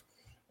of.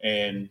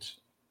 And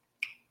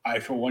I,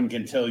 for one,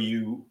 can tell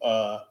you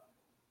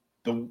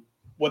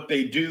what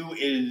they do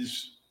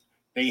is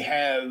they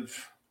have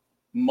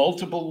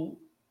multiple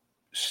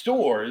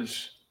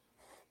stores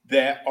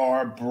that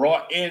are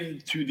brought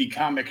into the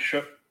comic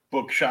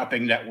book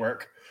shopping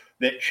network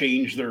that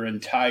change their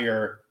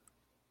entire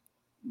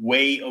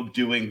way of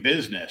doing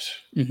business,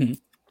 Mm-hmm.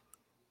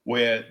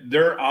 where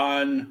they're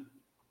online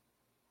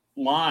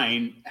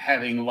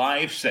having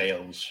live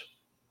sales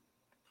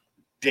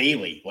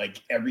daily,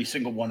 like every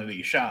single one of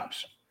these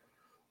shops.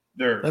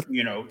 They're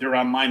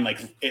online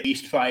like at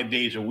least 5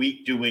 days a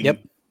week Yep.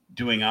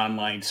 doing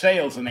online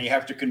sales, and they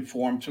have to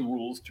conform to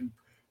rules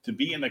to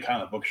be in the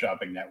comic book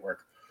shopping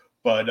network.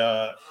 But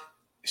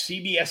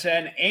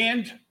CBSN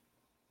and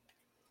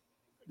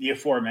the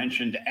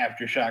aforementioned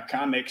Aftershock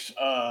Comics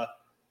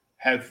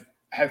have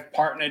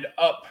partnered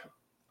up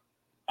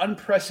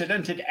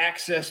unprecedented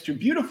access to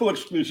beautiful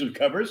exclusive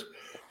covers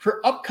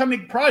for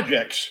upcoming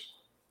projects,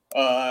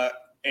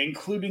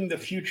 including the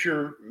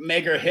future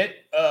mega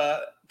hit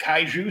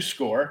Kaiju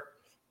Score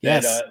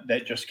that Yes.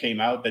 that just came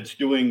out. That's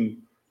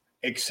doing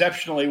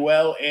exceptionally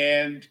well,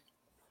 and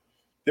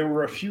there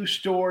were a few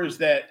stores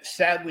that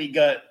sadly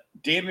got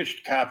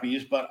damaged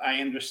copies, but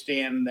I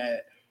understand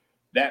that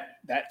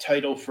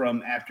title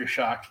from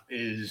Aftershock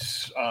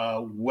is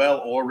well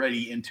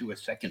already into a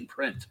second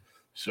print.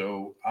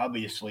 So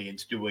obviously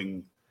it's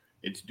doing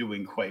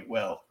quite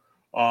well.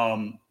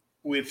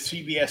 With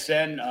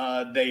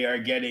CBSN, they are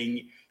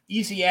getting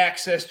easy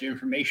access to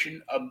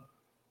information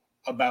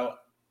about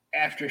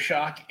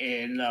Aftershock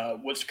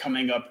and what's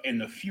coming up in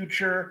the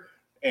future,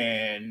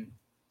 and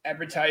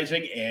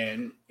advertising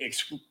and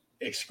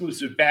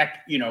exclusive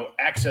back,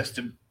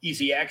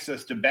 easy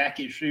access to back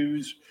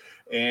issues,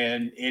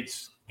 and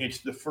it's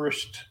the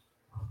first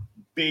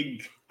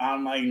big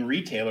online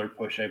retailer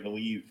push, I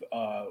believe,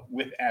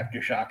 with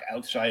Aftershock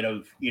outside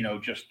of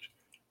just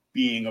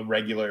being a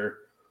regular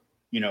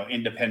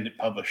independent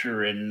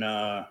publisher in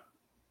the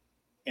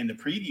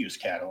previews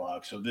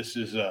catalog. So this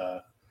is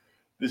a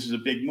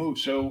big move.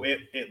 So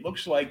it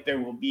looks like there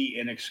will be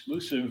an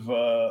exclusive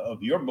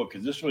of your book,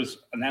 because this was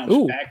announced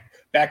Ooh.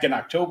 back in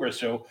October.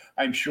 So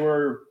I'm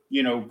sure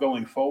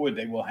going forward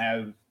they will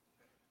have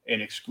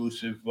an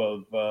exclusive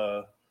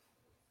of.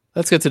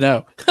 That's good to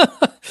know.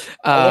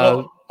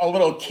 a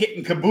little kit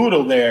and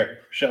caboodle there,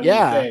 shall we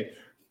say?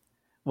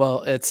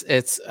 Well, it's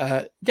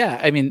yeah.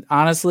 I mean,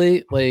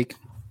 honestly, like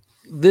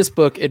this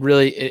book,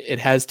 it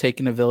has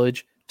taken a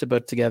village to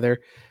put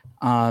together.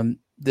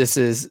 This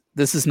is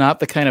not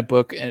the kind of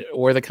book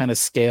or the kind of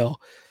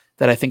scale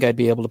that I think I'd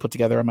be able to put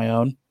together on my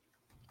own.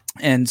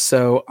 And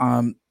so,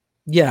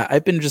 yeah,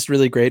 I've been just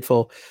really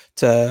grateful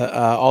to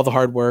all the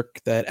hard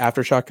work that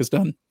Aftershock has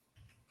done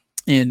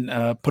in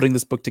putting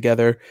this book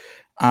together,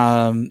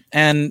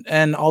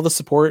 and all the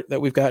support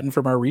that we've gotten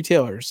from our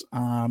retailers,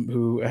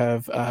 who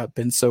have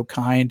been so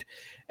kind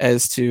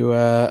as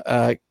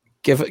to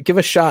give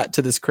a shot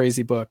to this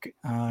crazy book,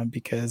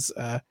 because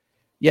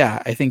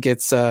yeah, I think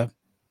it's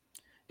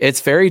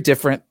very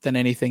different than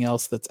anything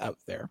else that's out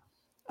there,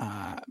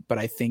 but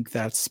I think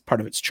that's part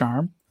of its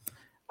charm.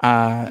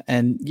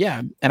 And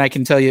yeah, and I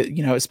can tell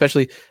you,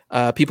 especially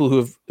people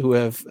who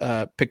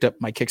have picked up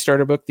my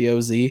Kickstarter book, the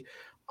OZ.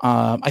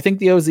 I think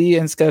the OZ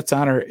and Scout's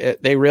Honor,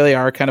 they really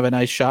are kind of a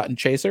nice shot and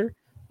chaser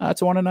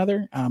to one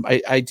another.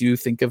 I do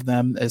think of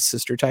them as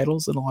sister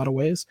titles in a lot of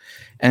ways,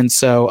 and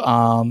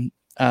so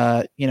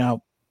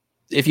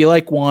if you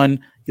like one,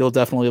 you'll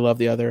definitely love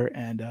the other,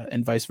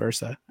 and vice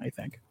versa, I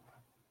think.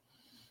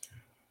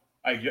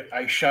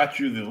 I shot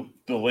you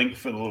the link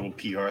for the little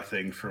PR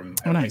thing from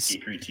nice.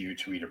 Geekery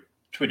to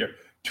your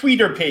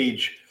Twitter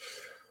page.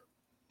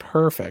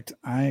 Perfect.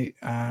 I'm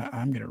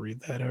gonna read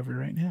that over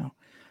right now.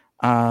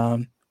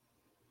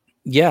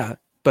 Yeah,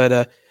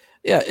 but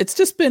yeah, it's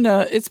just been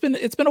it's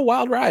been a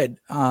wild ride.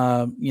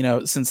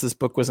 Since this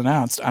book was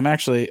announced. I'm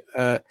actually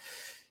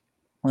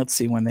let's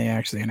see when they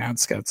actually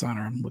announced Scout's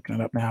Honor. I'm looking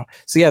it up now.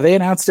 So yeah, they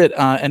announced it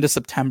end of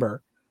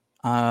September.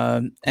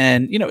 And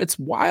it's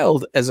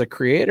wild as a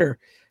creator.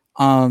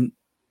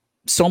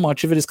 So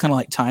much of it is kind of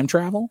like time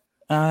travel.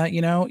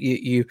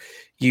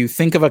 You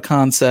think of a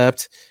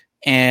concept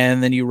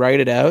and then you write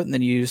it out, and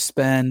then you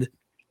spend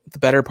the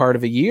better part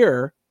of a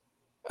year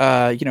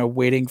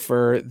waiting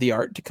for the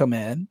art to come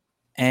in,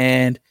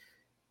 and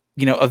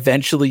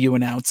eventually you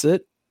announce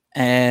it,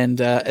 and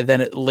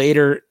then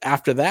later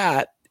after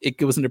that it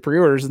goes into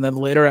pre-orders, and then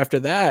later after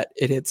that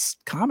it hits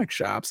comic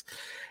shops.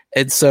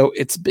 And so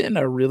it's been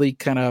a really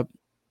kind of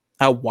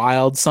a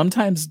wild,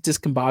 sometimes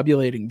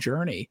discombobulating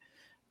journey,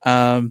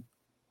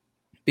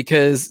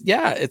 because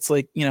yeah, it's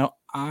like,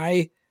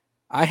 I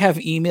have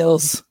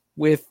emails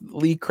with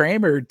Lee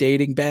Kramer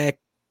dating back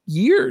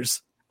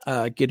years,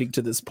 getting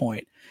to this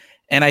point.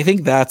 And I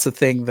think that's a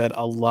thing that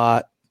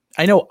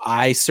I know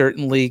I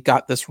certainly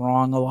got this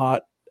wrong a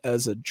lot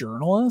as a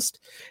journalist,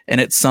 and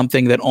it's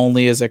something that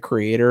only as a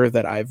creator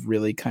that I've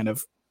really kind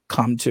of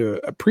come to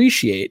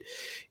appreciate,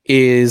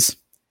 is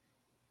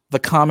the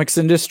comics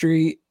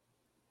industry.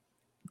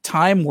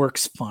 Time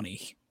works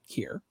funny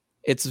here.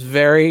 It's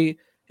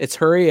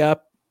hurry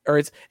up, or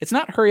it's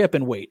not hurry up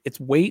and wait. It's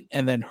wait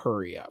and then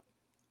hurry up.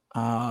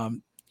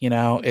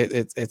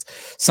 It's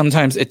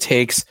sometimes it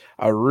takes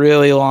a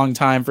really long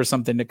time for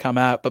something to come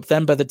out, but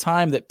then by the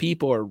time that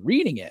people are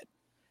reading it,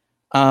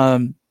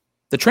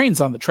 the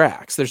train's on the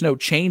tracks. There's no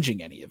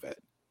changing any of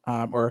it.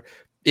 Or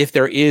if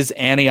there is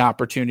any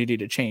opportunity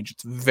to change,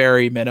 it's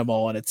very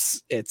minimal, and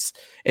it's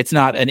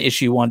not an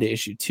issue 1 to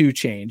issue 2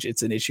 change.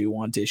 It's an issue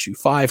 1 to issue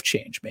 5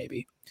 change,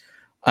 maybe.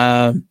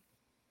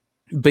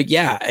 But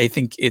yeah, I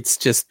think it's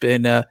just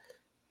been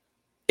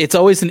it's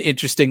always an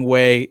interesting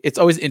way. It's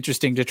always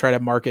interesting to try to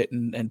market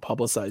and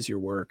publicize your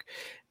work,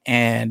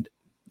 and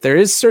there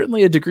is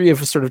certainly a degree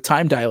of a sort of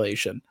time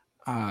dilation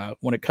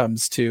when it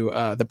comes to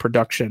the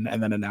production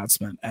and then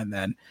announcement and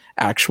then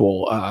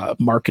actual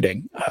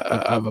marketing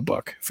of a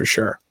book, for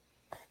sure.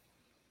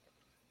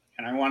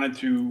 And I wanted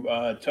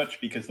to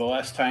touch, because the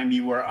last time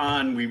you were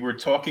on, we were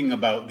talking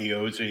about the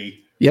OZ.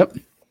 Yep.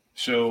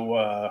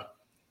 So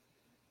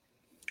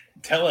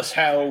tell us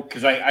how,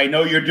 because I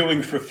know you're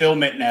doing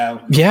fulfillment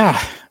now.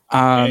 Yeah.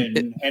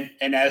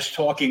 And as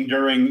talking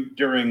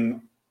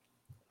during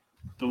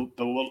the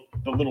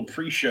little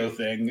pre-show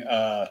thing,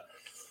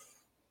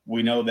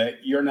 we know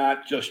that you're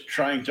not just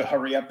trying to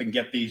hurry up and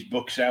get these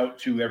books out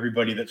to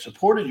everybody that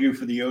supported you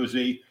for the OZ,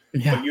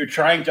 but you're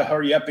trying to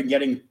hurry up and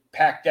getting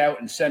packed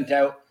out and sent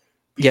out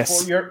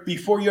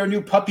before your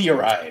new puppy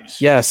arrives.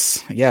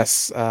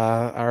 Yes.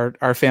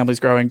 Our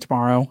family's growing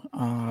tomorrow.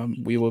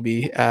 We will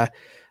be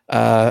adding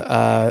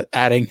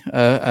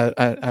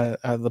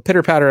the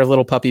pitter patter of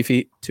little puppy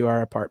feet to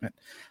our apartment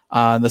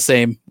the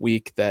same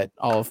week that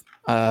all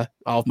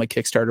of my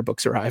Kickstarter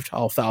books arrived,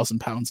 all 1,000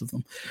 pounds of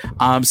them.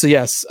 So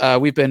yes,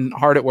 we've been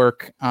hard at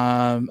work,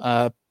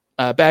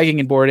 bagging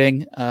and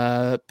boarding,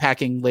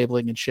 packing,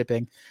 labeling, and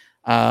shipping.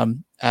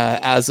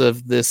 As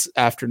of this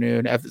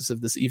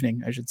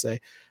evening, I should say,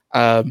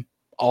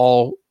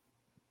 all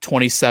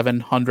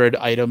 2,700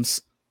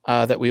 items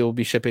that we will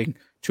be shipping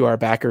to our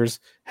backers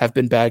have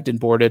been bagged and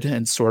boarded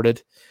and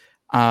sorted.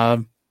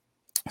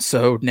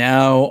 So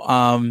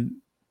now,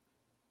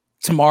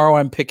 tomorrow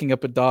I'm picking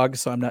up a dog,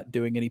 so I'm not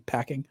doing any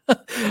packing.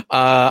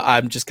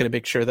 I'm just going to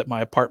make sure that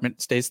my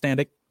apartment stays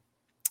standing.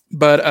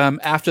 But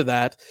after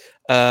that,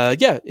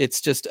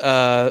 it's just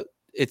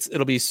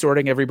it'll be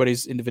sorting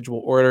everybody's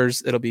individual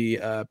orders. It'll be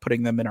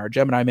putting them in our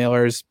Gemini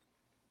mailers,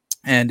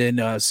 and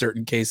in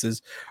certain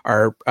cases,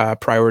 our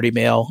priority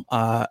mail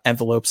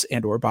envelopes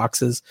and or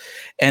boxes,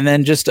 and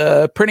then just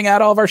printing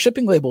out all of our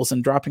shipping labels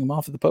and dropping them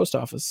off at the post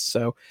office.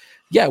 So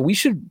yeah, we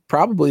should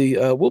probably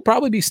we'll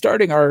probably be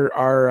starting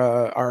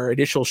our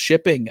initial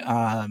shipping.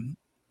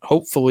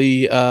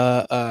 Hopefully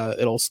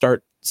it'll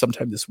start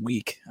sometime this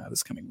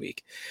coming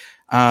week.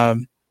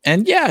 And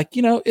yeah,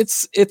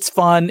 it's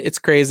fun, it's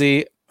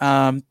crazy.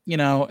 Being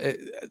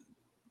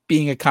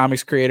a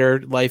comics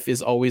creator, life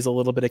is always a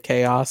little bit of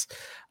chaos.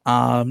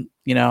 And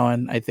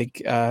I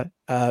think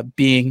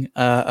being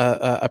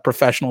a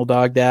professional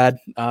dog dad,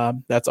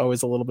 that's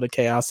always a little bit of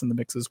chaos in the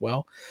mix as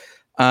well.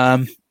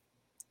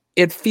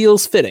 It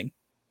feels fitting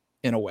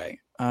in a way.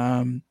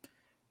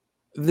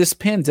 This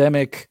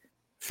pandemic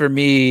for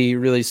me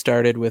really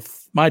started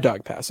with my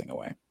dog passing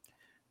away.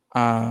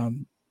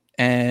 And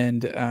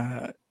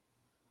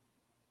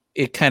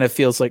it kind of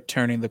feels like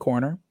turning the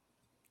corner,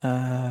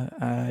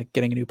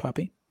 getting a new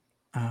puppy.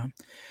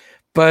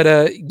 But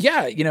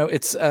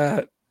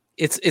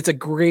it's a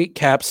great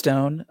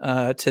capstone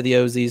to the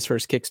OZ's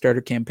first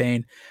Kickstarter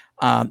campaign.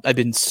 I've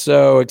been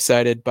so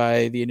excited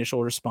by the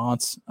initial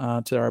response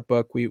to our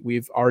book.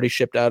 We've already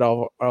shipped out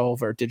all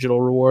of our digital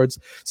rewards.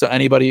 So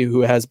anybody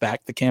who has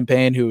backed the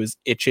campaign, who is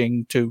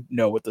itching to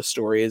know what the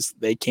story is,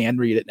 they can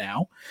read it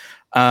now.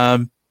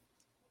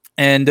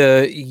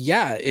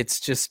 It's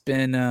just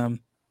been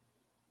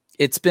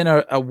it's been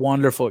a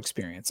wonderful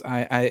experience.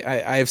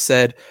 I've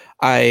said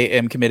I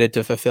am committed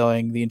to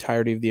fulfilling the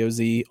entirety of the OZ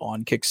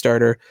on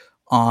Kickstarter.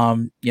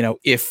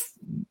 If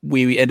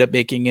we end up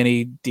making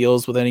any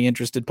deals with any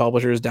interested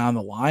publishers down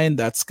the line,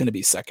 that's going to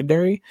be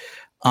secondary.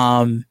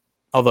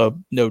 Although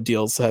no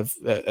deals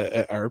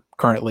are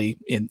currently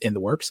in the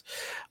works.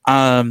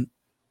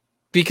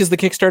 Because the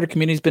Kickstarter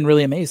community has been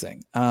really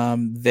amazing.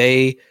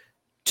 They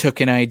took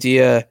an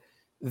idea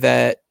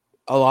that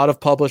a lot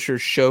of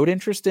publishers showed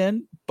interest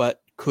in,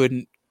 but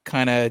couldn't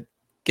kind of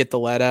get the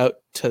let out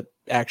to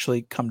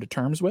actually come to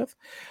terms with.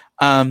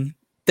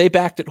 They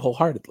backed it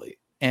wholeheartedly.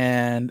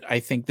 And I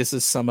think this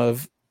is some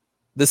of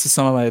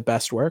my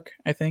best work.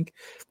 I think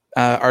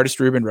artist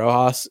Ruben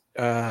Rojas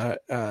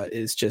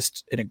is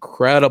just an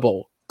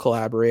incredible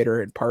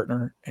collaborator and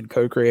partner and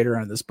co-creator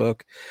on this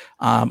book.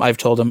 I've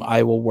told him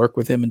I will work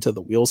with him until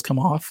the wheels come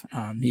off.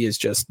 He is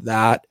just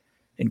that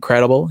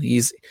incredible.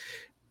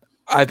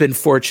 I've been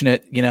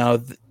fortunate,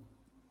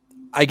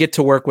 I get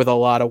to work with a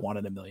lot of 1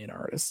 in a million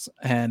artists,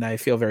 and I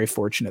feel very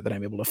fortunate that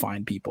I'm able to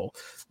find people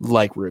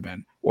like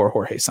Ruben or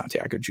Jorge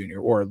Santiago Jr.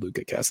 or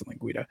Luca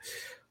Casalanguida.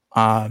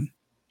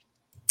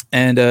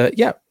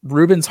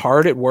 Ruben's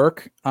hard at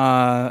work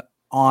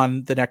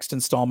on the next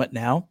installment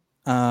now.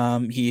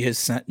 He has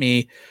sent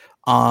me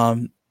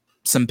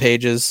some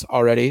pages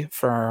already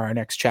for our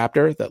next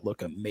chapter that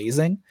look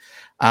amazing,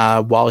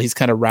 while he's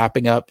kind of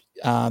wrapping up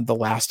the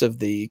last of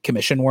the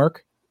commission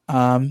work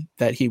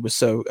that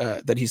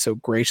he so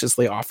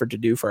graciously offered to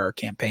do for our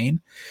campaign.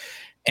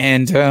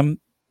 And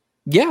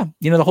Yeah,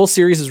 the whole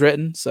series is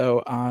written,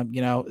 so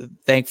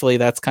thankfully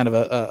that's kind of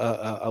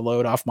a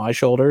load off my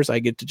shoulders. I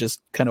get to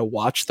just kind of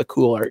watch the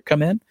cool art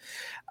come in.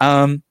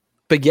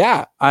 But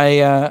yeah,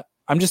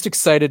 I'm just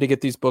excited to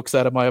get these books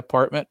out of my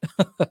apartment.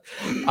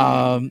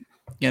 I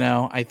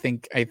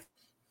think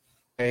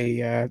we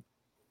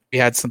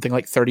had something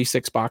like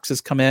 36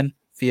 boxes come in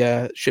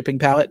via shipping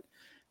pallet.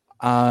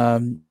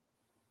 And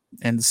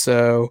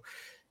so,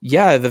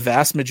 yeah, the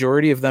vast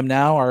majority of them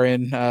now are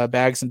in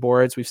bags and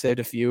boards. We've saved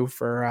a few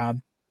for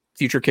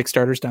future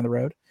Kickstarters down the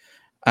road.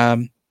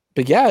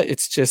 But yeah,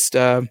 it's just,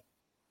 the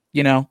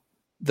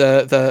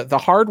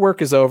hard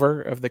work is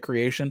over of the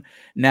creation.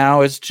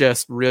 Now it's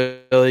just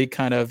really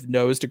kind of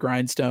nose to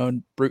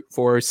grindstone, brute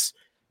force,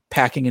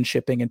 packing and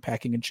shipping and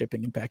packing and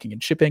shipping and packing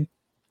and shipping.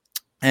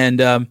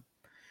 And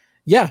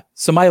yeah,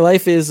 so my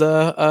life is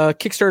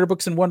Kickstarter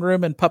books in one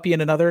room and puppy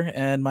in another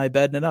and my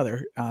bed in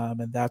another.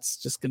 And that's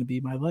just going to be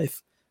my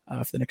life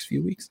for the next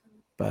few weeks.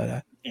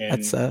 But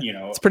it's a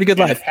pretty good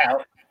life.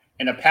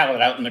 And a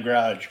pallet out in the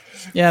garage.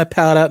 Yeah, a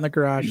pallet out in the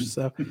garage.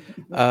 So,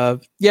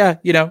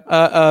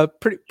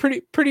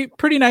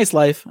 pretty nice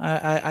life.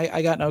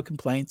 I got no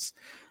complaints.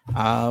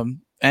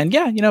 And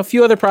yeah, a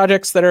few other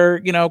projects that are,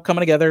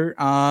 coming together.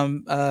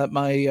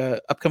 My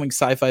upcoming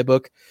sci-fi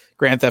book,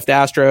 Grand Theft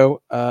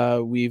Astro.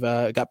 We've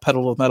got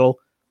Pedal of Metal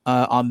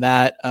on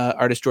that.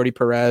 Artist Jordi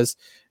Perez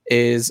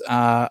is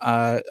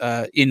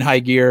in high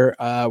gear,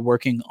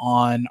 working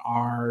on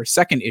our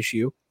second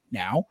issue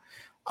now.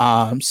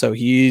 So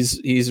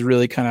he's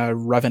really kind of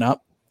revving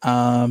up.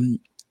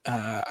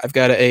 I've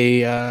got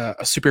a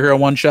superhero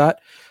one shot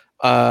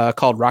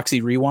called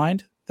Roxy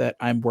Rewind that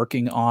I'm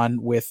working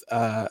on with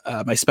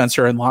my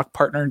Spencer and Locke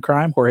partner in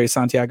crime, Jorge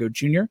Santiago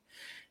Jr.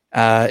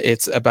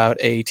 It's about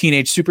a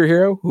teenage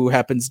superhero who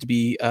happens to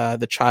be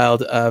the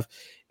child of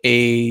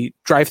a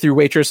drive-through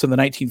waitress in the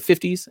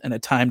 1950s and a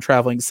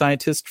time-traveling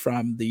scientist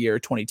from the year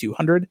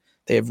 2200.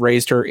 They have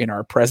raised her in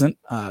our present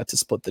to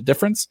split the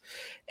difference.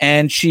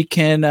 And she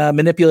can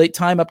manipulate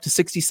time up to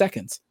 60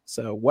 seconds.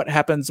 So what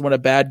happens when a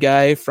bad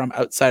guy from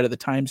outside of the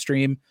time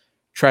stream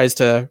tries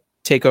to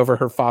take over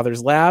her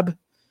father's lab?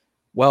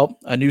 Well,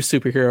 a new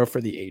superhero for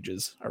the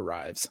ages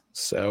arrives.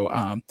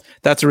 So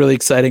that's a really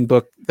exciting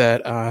book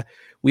that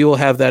we will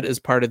have that as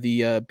part of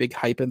the big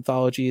hype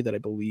anthology that I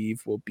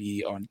believe will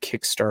be on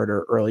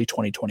Kickstarter early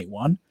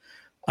 2021.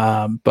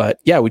 But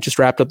yeah, we just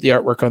wrapped up the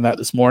artwork on that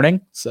this morning.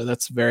 So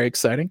that's very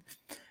exciting.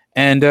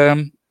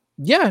 And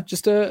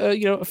just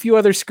a few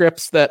other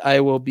scripts that I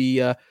will be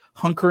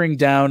hunkering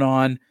down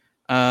on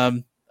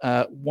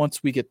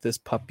once we get this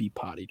puppy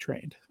potty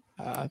trained.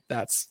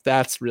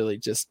 That's really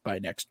just my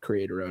next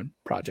creator-owned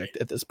project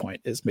at this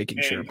point, is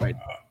making sure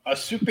a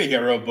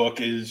superhero book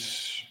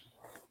is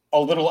a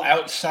little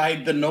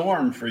outside the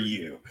norm for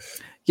you.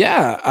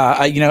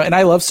 Yeah, and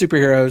I love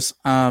superheroes.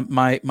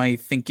 My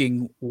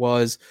thinking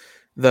was,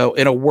 though,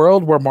 in a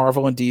world where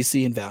Marvel and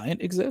DC and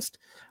Valiant exist,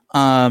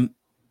 I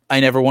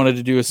never wanted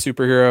to do a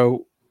superhero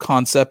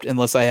concept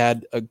unless I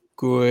had a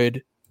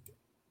good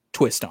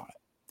twist on it.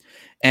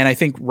 And I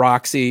think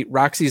Roxy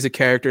is a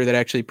character that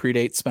actually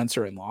predates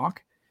Spencer and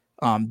Locke.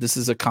 This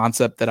is a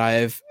concept that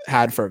I've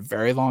had for a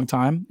very long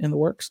time in the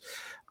works.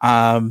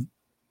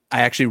 I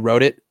actually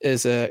wrote it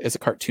as a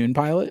cartoon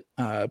pilot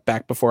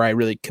back before I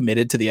really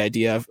committed to the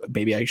idea of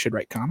maybe I should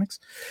write comics.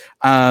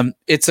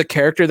 It's a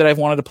character that I've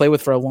wanted to play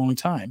with for a long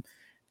time,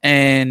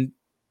 and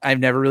I've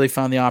never really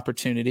found the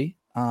opportunity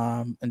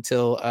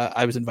until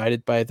I was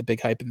invited by the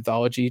Big Hype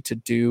Anthology to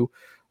do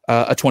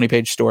a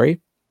 20-page story.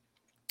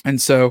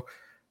 And so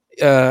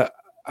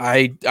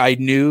I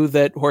knew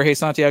that Jorge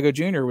Santiago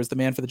Jr. was the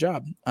man for the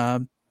job.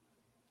 I've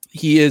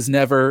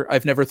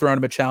never thrown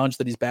him a challenge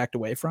that he's backed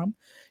away from.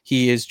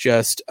 He is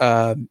just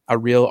a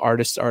real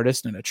artist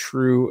and a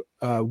true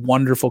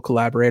wonderful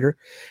collaborator.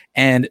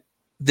 And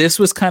this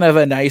was kind of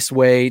a nice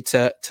way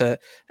to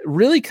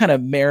really kind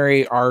of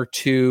marry our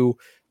two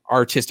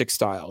artistic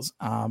styles.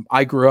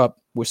 I grew up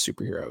with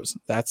superheroes.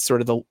 That's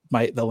sort of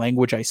the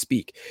language I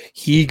speak.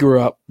 He grew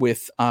up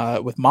with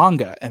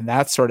manga, and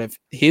that's sort of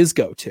his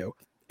go-to.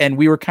 And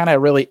we were kind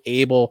of really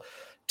able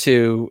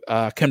to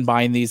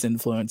combine these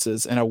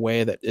influences in a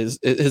way that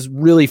is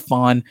really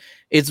fun.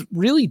 It's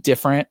really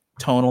different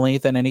tonally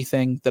than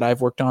anything that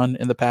I've worked on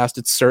in the past.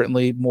 It's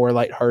certainly more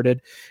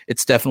lighthearted.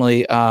 It's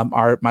definitely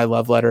my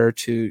love letter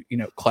to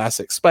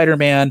classic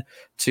Spider-Man,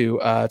 to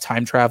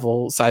time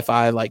travel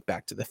sci-fi like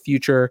Back to the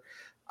Future,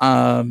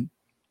 all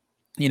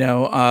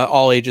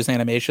ages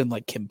animation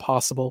like Kim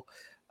Possible.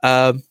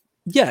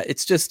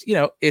 It's just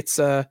it's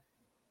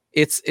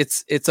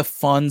a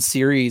fun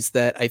series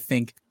that I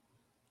think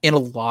in a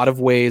lot of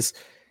ways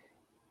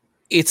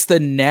it's the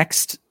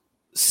next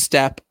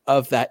step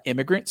of that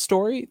immigrant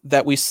story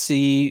that we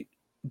see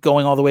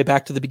going all the way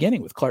back to the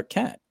beginning with Clark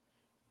Kent.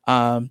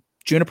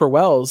 Juniper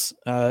Wells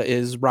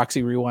is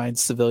Roxy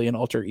Rewind's civilian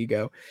alter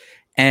ego,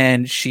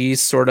 and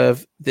she's sort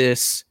of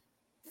this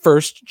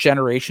first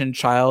generation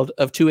child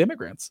of two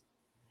immigrants,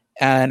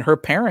 and her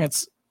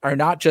parents are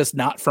not just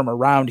not from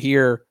around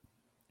here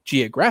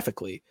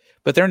geographically,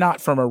 but they're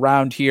not from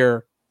around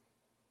here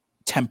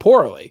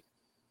temporally.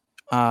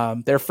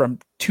 They're from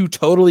two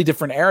totally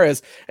different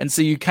eras, and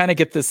so you kind of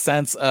get this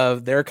sense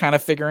of they're kind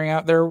of figuring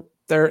out their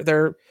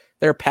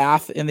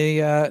path in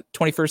the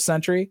 21st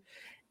century,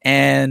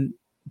 and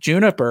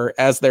Juniper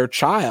as their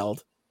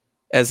child,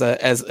 as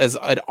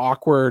an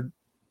awkward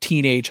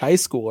teenage high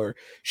schooler,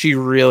 she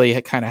really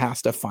kind of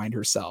has to find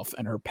herself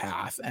and her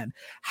path, and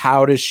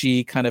how does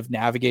she kind of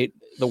navigate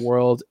the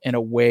world in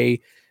a way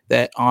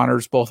that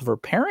honors both of her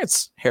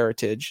parents'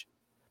 heritage,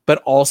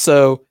 but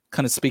also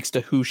kind of speaks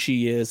to who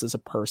she is as a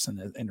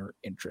person and her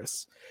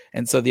interests.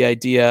 And so the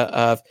idea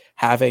of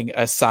having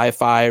a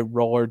sci-fi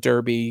roller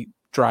derby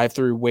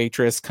drive-through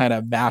waitress kind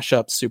of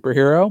mashup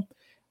superhero,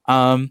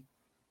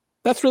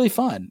 that's really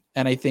fun.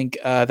 And I think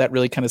that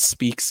really kind of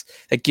speaks,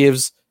 it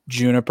gives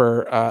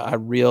Juniper a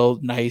real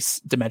nice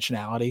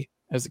dimensionality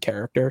as a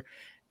character,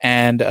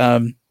 and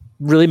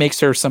really makes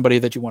her somebody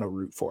that you want to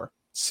root for.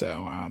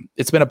 So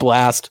it's been a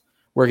blast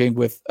working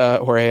with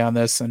Jorge on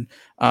this, and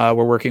we're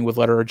working with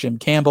letterer Jim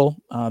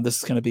Campbell. This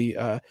is going to be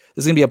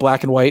a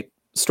black and white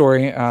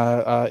story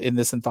in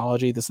this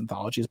anthology. This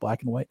anthology is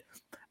black and white.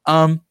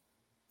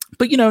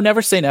 But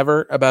never say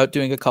never about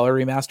doing a color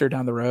remaster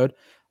down the road.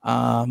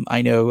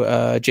 I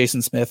know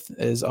Jason Smith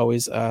is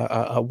always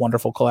a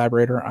wonderful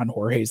collaborator on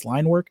Jorge's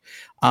line work.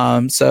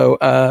 So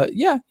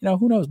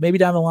who knows? Maybe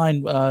down the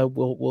line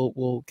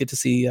we'll get to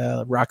see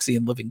Roxy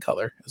in living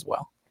color as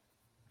well.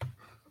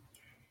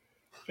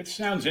 It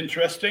sounds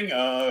interesting.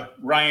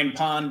 Ryan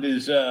Pond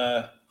has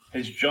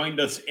joined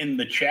us in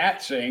the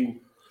chat saying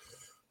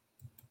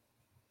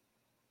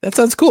that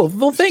sounds cool.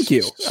 Well, thank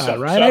you,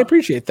 Ryan. I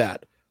appreciate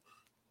that.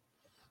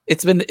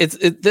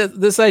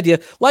 This idea,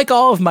 like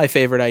all of my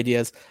favorite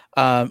ideas,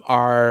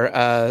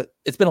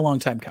 it's been a long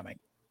time coming.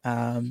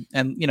 And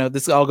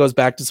this all goes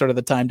back to sort of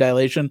the time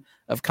dilation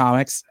of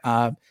comics.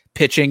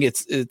 Pitching,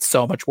 it's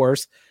so much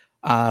worse.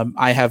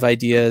 I have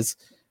ideas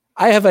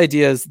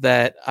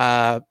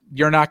that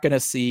you're not going to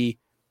see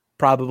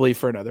probably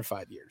for another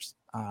 5 years.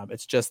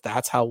 It's just,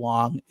 that's how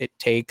long it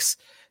takes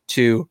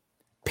to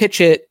pitch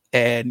it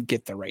and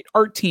get the right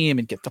art team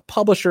and get the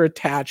publisher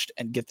attached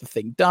and get the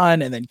thing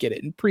done and then get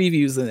it in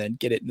previews and then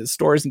get it in the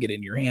stores and get it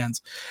in your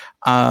hands.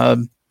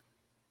 I've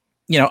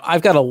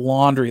got a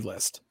laundry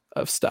list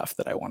of stuff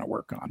that I want to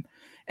work on,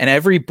 and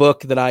every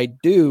book that I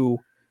do,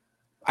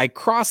 I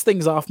cross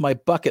things off my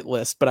bucket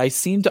list, but I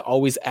seem to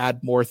always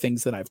add more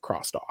things than I've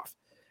crossed off.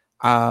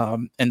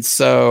 And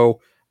so,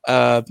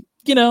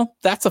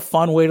 that's a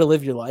fun way to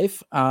live your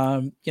life.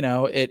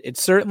 It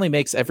certainly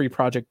makes every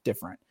project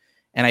different.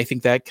 And I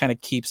think that kind of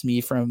keeps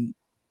me from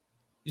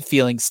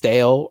feeling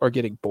stale or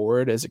getting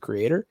bored as a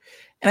creator.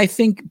 And I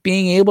think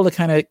being able to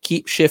kind of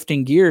keep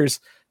shifting gears,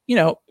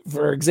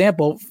 for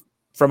example,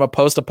 from a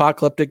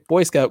post-apocalyptic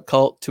Boy Scout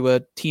cult to a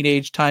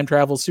teenage time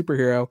travel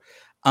superhero,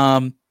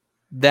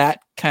 that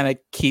kind of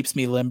keeps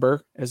me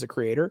limber as a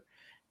creator.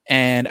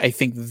 And I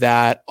think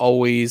that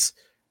always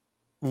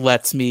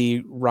lets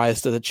me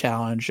rise to the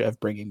challenge of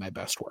bringing my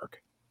best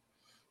work.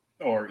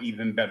 Or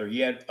even better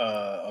yet,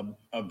 a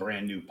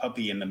brand new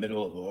puppy in the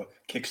middle of a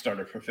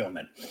Kickstarter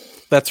fulfillment.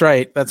 That's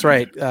right.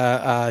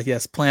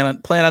 Yes,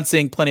 plan on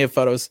seeing plenty of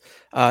photos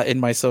in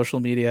my social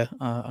media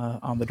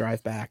on the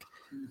drive back,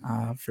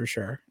 for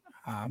sure.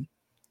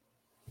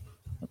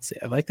 Let's see.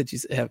 I like that you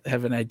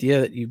have an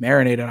idea that you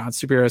marinated on.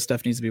 Superhero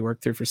stuff needs to be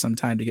worked through for some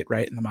time to get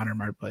right in the modern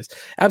marketplace.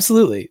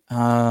 Absolutely.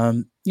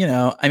 And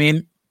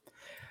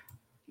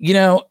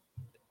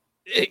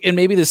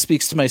maybe this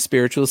speaks to my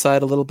spiritual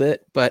side a little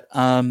bit, but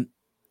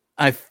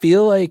I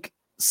feel like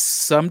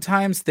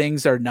sometimes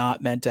things are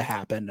not meant to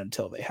happen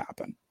until they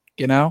happen.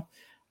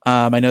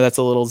 I know that's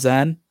a little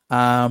Zen,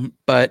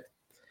 but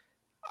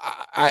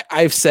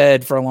I've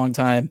said for a long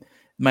time,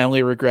 my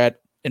only regret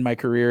in my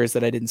career is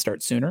that I didn't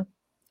start sooner.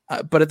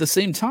 But at the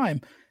same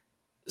time,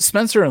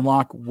 Spencer and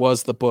Locke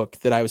was the book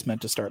that I was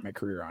meant to start my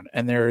career on.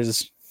 And there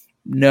is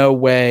no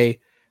way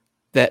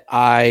that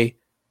I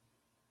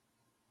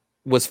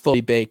was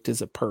fully baked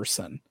as a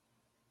person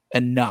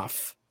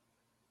enough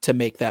to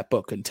make that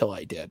book until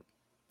I did.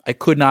 I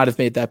could not have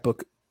made that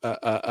book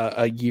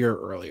a year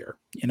earlier,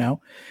 and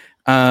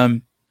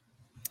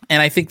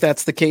I think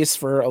that's the case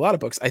for a lot of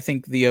books. I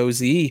think the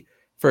OZ,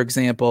 for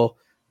example,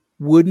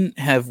 wouldn't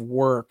have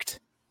worked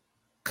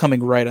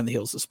coming right on the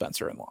heels of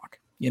Spencer and Locke.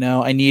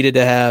 I needed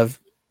to have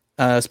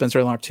Spencer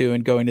and Locke 2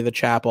 and Going to the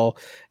Chapel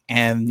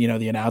and,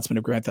 the announcement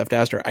of Grand Theft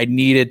Auto. I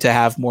needed to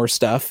have more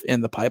stuff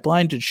in the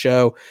pipeline to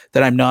show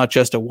that I'm not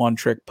just a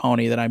one-trick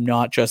pony, that I'm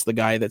not just the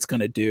guy that's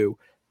going to do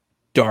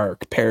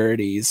dark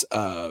parodies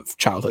of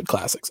childhood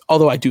classics,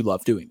 although I do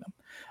love doing them.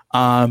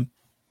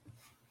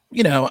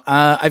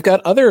 I've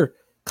got other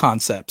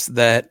concepts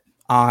that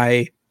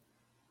I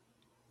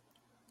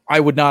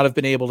would not have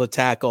been able to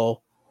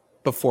tackle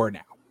before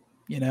now,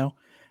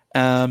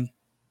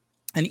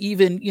 and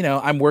even,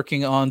 I'm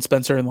working on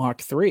Spencer and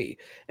Locke 3,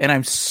 and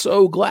I'm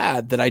so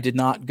glad that I did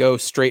not go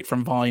straight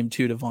from volume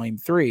 2 to volume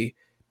 3,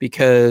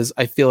 because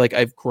I feel like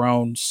I've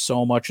grown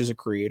so much as a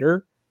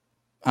creator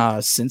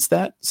since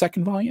that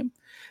second volume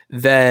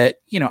that,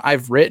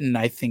 I've written,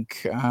 I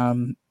think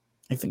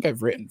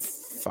I've written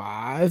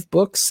 5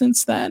 books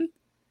since then.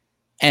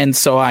 And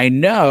so I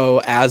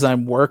know as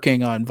I'm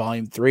working on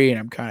volume 3 and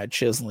I'm kind of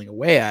chiseling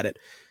away at it,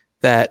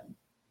 that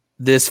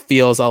this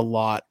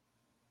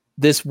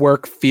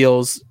work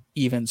feels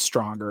even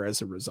stronger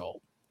as a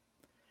result.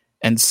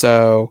 And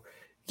so,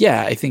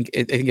 yeah, I think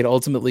it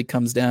ultimately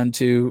comes down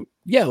to,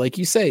 yeah, like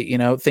you say,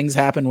 things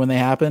happen when they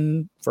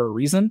happen for a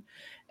reason.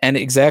 And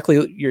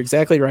you're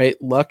exactly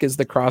right. Luck is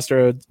the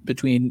crossroads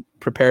between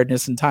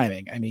preparedness and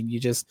timing. I mean, you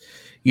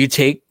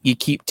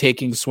keep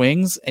taking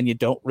swings and you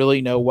don't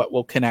really know what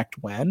will connect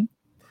when.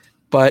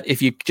 But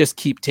if you just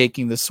keep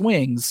taking the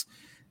swings,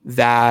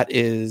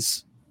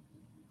 that's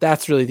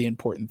really the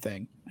important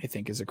thing, I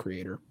think, as a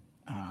creator.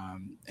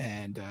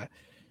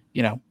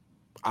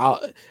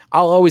 I'll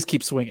always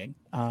keep swinging.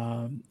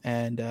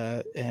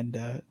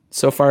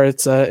 So far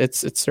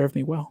it's served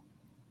me well.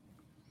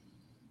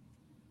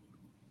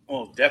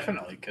 Well,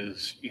 definitely,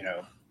 because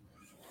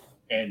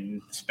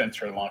and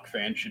Spencer and Locke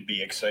fans should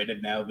be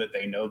excited now that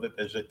they know that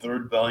there's a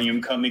third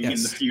volume coming in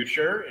the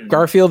future. And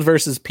Garfield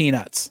versus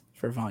Peanuts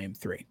for volume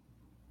 3.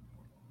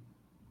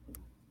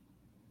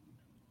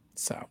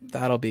 So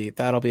that'll be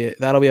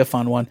a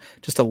fun one.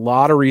 Just a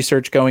lot of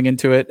research going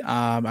into it.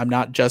 I'm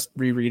not just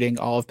rereading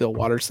all of Bill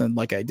Watterson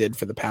like I did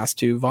for the past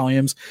 2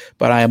 volumes,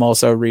 but I am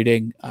also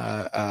reading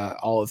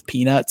all of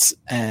Peanuts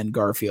and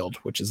Garfield,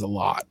 which is a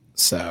lot.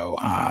 So,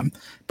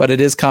 but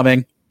it is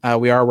coming.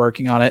 We are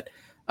working on it.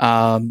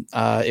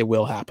 It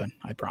will happen.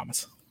 I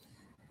promise.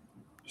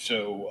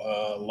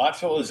 So,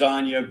 lots of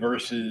lasagna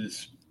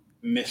versus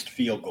missed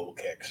field goal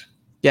kicks.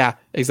 Yeah,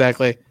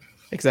 exactly.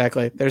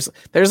 There's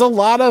a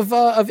lot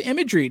of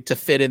imagery to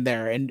fit in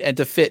there and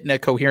to fit in a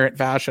coherent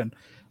fashion.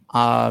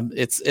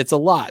 It's a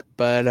lot,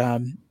 but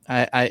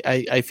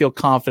I feel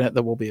confident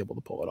that we'll be able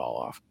to pull it all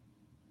off.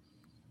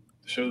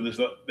 So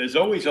there's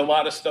always a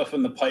lot of stuff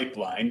in the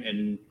pipeline,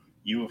 and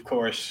you, of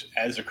course,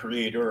 as a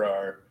creator,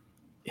 are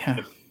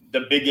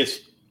the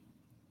biggest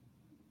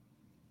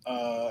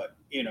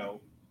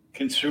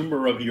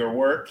consumer of your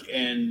work,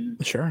 and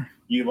sure,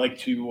 you like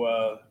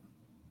to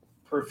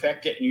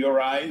perfect it in your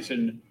eyes,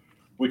 and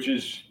which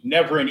is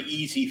never an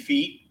easy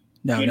feat.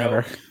 No,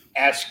 never.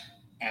 Ask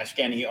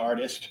any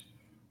artist,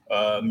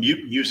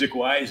 music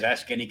wise.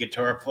 Ask any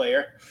guitar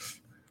player.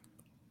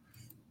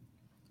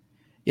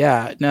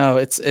 Yeah, no,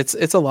 it's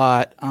a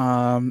lot.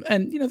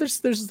 And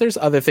there's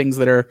other things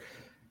that are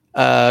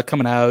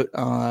coming out.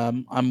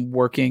 I'm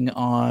working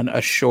on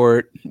a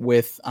short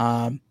with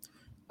my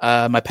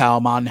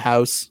pal Mon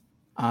House,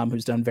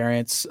 who's done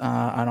variants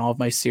on all of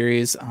my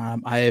series.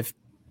 I've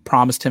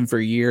promised him for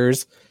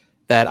years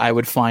that I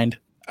would find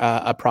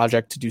a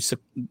project to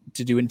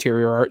do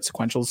interior art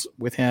sequentials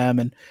with him,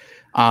 and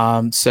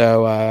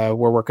so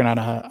we're working on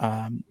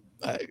a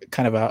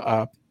kind of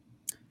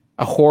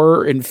a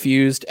horror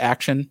infused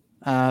action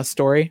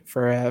story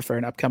for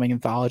an upcoming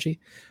anthology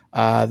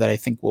that I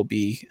think will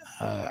be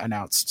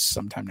announced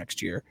sometime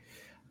next year.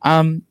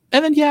 And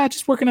then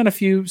just working on a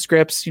few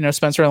scripts.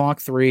 Spencer and Locke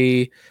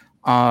 3.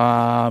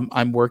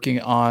 I'm working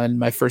on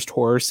my first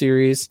horror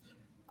series.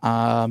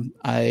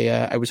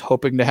 I was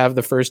hoping to have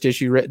the first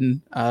issue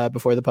written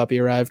before the puppy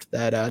arrived.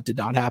 That did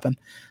not happen.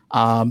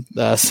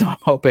 So I'm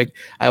hoping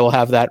I will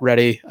have that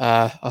ready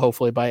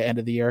hopefully by end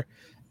of the year.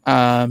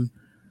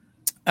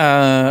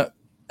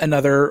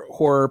 Another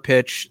horror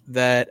pitch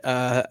that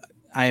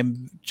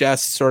I'm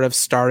just sort of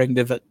starting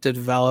to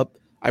develop.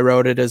 I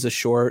wrote it as a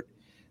short,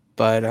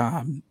 but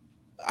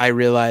I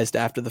realized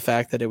after the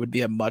fact that it would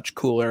be a much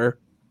cooler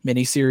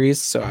miniseries.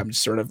 So I'm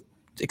just sort of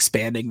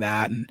expanding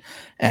that,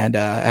 and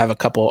I have a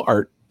couple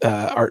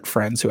art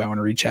friends who I want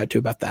to reach out to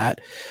about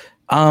that.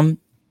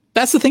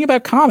 That's the thing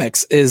about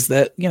comics is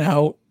that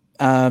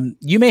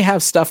you may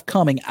have stuff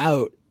coming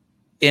out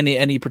in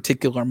any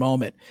particular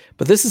moment,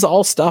 but this is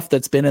all stuff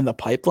that's been in the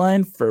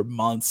pipeline for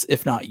months,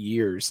 if not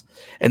years,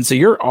 and so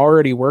you're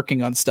already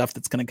working on stuff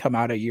that's going to come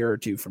out a year or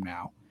 2 from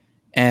now,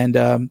 and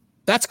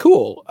that's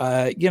cool.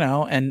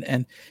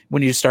 And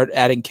when you start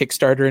adding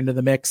Kickstarter into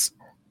the mix,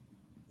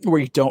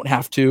 where you don't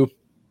have to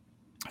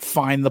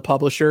find the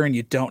publisher and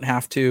you don't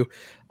have to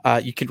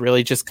you can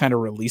really just kind of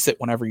release it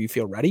whenever you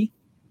feel ready.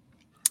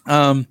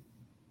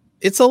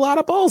 It's a lot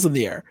of balls in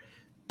the air,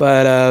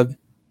 but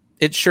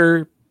it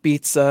sure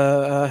beats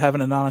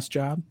having an honest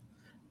job.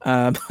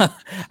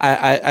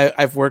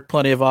 I've worked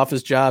plenty of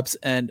office jobs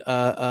and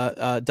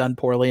done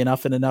poorly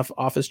enough in enough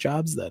office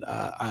jobs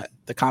that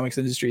the comics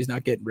industry is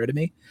not getting rid of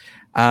me.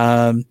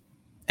 I'm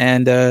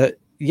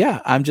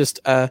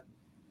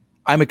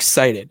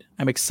excited.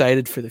 I'm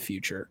excited for the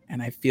future.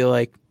 And I feel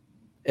like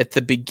at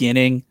the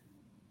beginning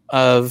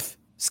of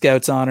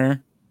Scout's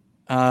Honor,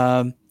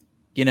 the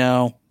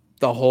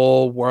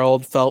whole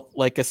world felt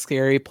like a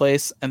scary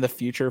place and the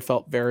future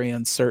felt very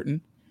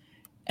uncertain.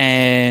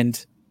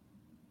 And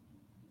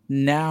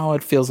now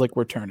it feels like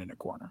we're turning a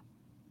corner.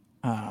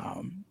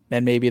 And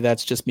maybe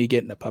that's just me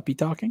getting a puppy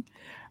talking.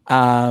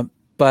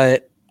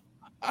 But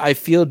I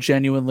feel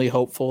genuinely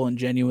hopeful and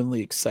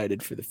genuinely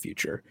excited for the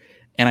future.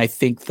 And I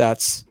think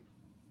that's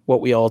what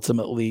we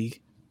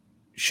ultimately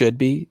should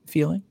be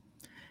feeling.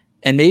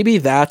 And maybe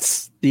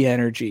that's the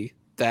energy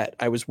that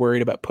I was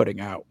worried about putting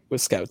out with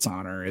Scout's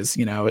Honor is,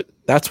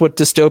 that's what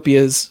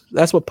dystopias,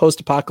 that's what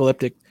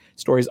post-apocalyptic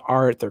stories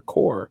are at their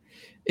core,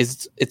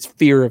 is it's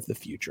fear of the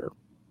future.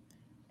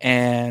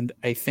 And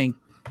I think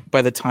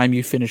by the time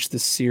you finish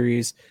this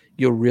series,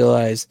 you'll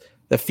realize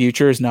the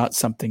future is not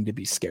something to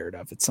be scared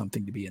of. It's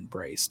something to be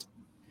embraced.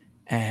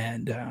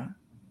 And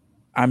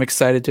I'm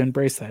excited to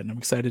embrace that. And I'm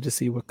excited to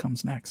see what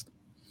comes next.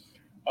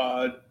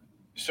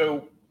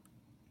 So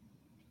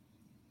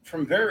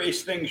from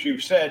various things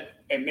you've said,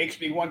 it makes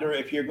me wonder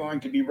if you're going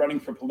to be running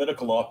for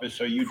political office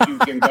so you two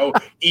can go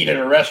eat at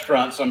a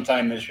restaurant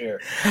sometime this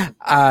year.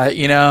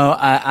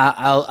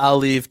 I'll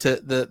leave to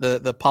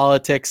the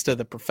politics to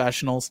the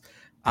professionals.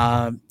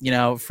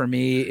 For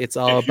me, it's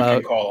all if you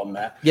about can call them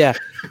that. Yeah,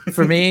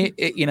 for me,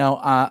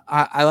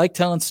 I like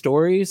telling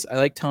stories. I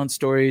like telling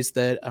stories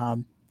that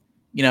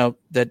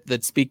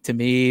that speak to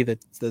me,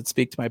 that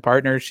speak to my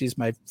partner. She's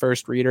my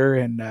first reader,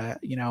 and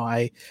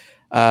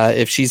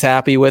if she's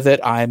happy with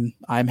it, I'm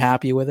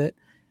happy with it.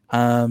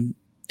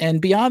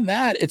 And beyond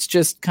that, it's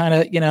just kind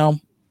of,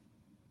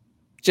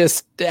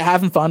 just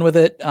having fun with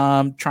it,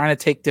 trying to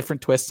take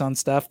different twists on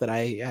stuff that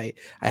I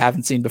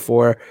haven't seen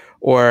before,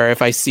 or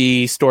if I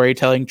see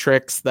storytelling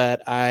tricks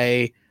that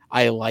I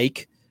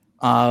like,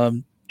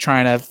 trying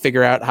to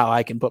figure out how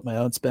I can put my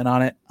own spin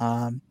on it.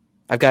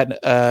 I've got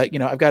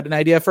an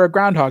idea for a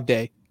Groundhog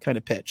Day kind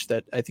of pitch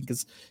that I think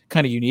is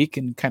kind of unique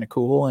and kind of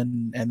cool,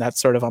 and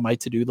that's sort of on my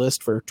to-do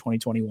list for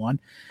 2021.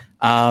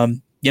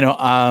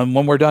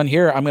 When we're done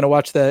here, I'm going to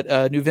watch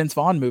that new Vince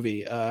Vaughn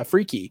movie,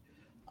 Freaky,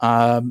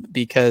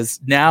 because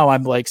now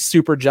I'm like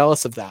super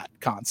jealous of that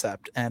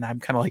concept, and I'm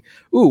kind of like,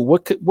 ooh,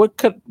 what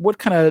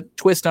kind of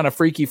twist on a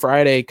Freaky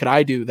Friday could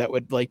I do that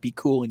would like be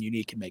cool and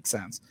unique and make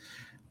sense?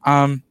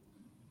 But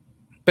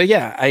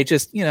yeah, I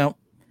just,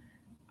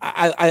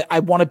 I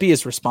want to be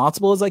as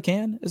responsible as I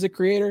can as a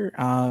creator.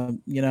 I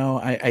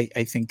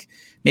think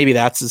maybe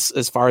that's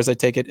as far as I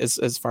take it,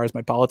 as far as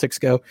my politics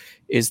go,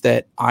 is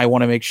that I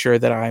want to make sure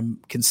that I'm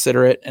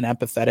considerate and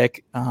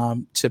empathetic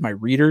to my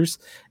readers,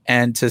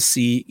 and to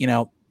see,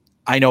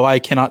 I know I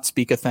cannot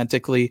speak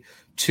authentically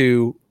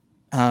to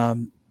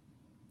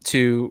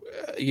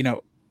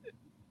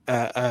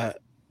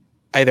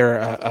either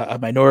a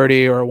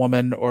minority or a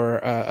woman or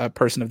a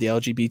person of the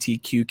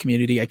LGBTQ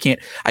community. I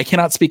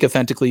cannot speak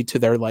authentically to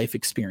their life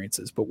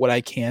experiences, but what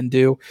I can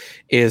do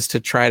is to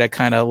try to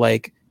kind of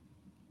like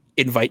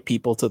invite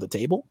people to the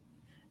table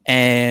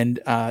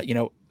and,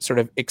 sort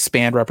of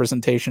expand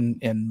representation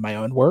in my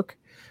own work.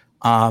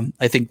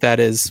 I think that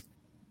is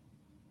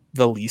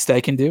the least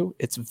I can do.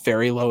 It's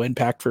very low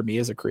impact for me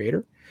as a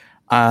creator.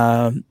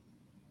 And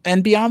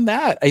beyond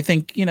that, I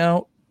think,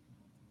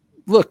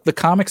 look, the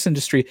comics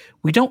industry,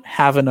 we don't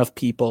have enough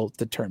people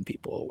to turn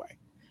people away.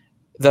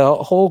 The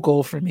whole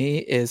goal for me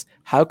is,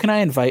 how can I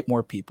invite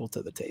more people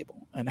to the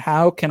table? And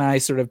how can I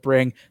sort of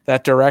bring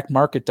that direct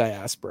market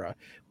diaspora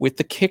with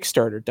the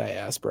Kickstarter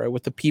diaspora,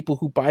 with the people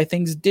who buy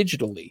things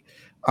digitally,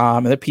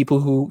 and the people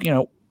who,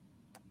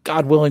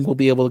 God willing, will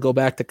be able to go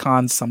back to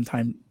cons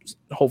sometime,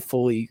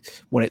 hopefully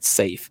when it's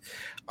safe.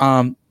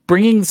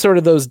 Bringing sort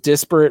of those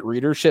disparate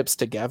readerships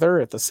together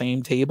at the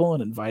same table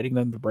and inviting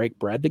them to break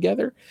bread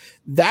together,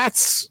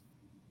 that's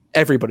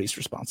everybody's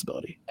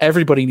responsibility.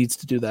 Everybody needs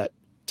to do that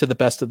to the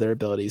best of their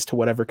abilities, to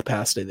whatever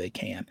capacity they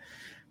can.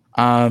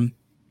 The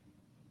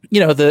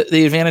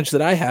advantage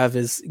that I have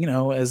is,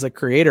 as a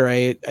creator,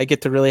 I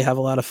get to really have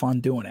a lot of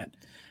fun doing it.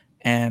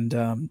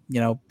 And,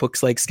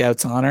 books like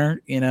Scout's Honor,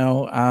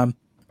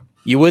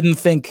 you wouldn't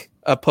think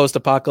a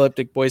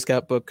post-apocalyptic Boy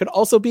Scout book could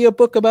also be a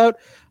book about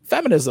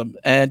feminism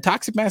and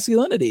toxic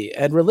masculinity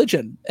and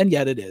religion, and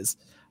yet it is.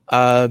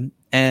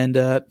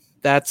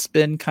 That's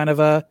been kind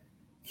of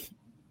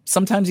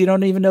sometimes you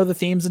don't even know the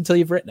themes until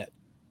you've written it.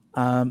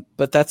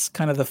 But that's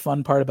kind of the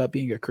fun part about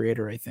being a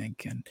creator, I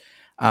think.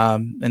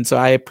 And so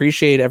I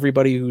appreciate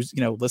everybody who's,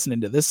 listening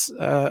to this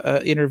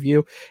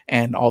interview,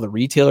 and all the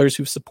retailers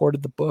who've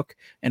supported the book,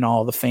 and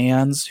all the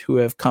fans who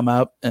have come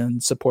out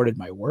and supported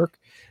my work.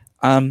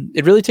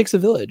 It really takes a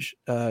village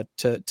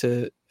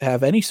to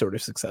have any sort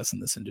of success in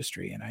this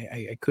industry. And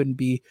I couldn't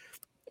be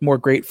more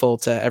grateful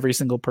to every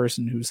single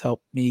person who's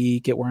helped me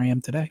get where I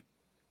am today.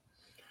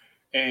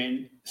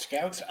 And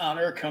Scout's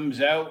Honor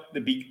comes out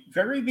the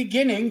very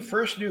beginning,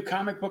 first new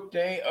comic book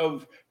day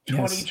of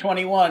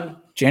 2021. Yes.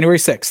 January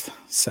 6th.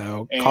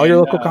 So call your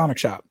local comic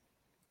shop.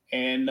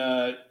 And,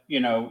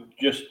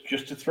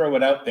 just to throw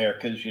it out there,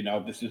 because,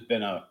 this has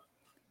been a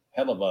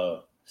hell of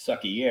a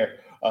sucky year.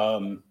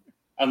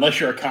 Unless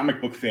you're a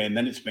comic book fan,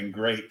 then it's been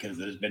great, because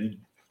there's been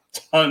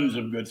tons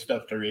of good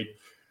stuff to read.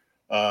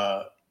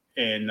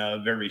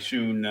 And very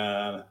soon,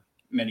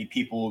 many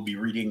people will be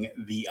reading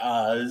The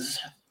Oz.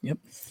 Yep.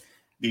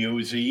 The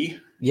OZ.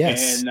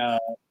 Yes. And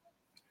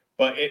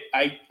but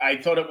I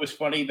thought it was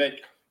funny that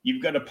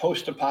you've got a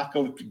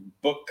post-apocalyptic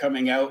book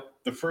coming out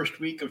the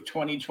first week of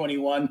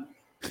 2021,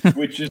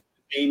 which is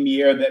the same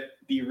year that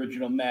the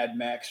original Mad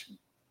Max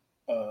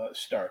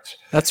starts.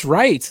 That's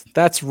right.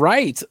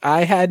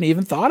 I hadn't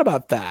even thought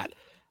about that.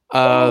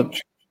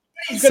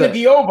 He's going to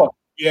be over.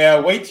 Yeah,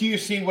 wait till you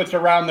see what's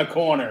around the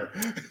corner.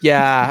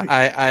 Yeah,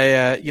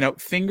 I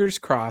fingers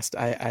crossed.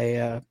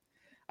 I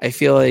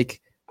feel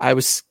like I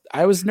was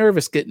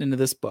nervous getting into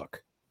this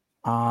book.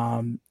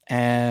 And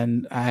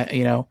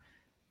I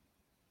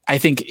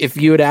think if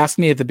you had asked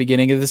me at the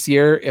beginning of this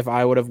year if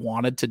I would have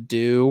wanted to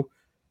do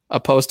a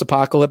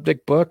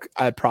post-apocalyptic book,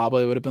 I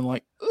probably would have been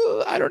like,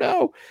 I don't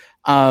know.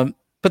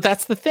 But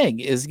that's the thing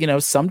is,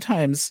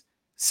 sometimes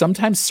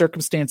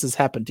circumstances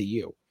happen to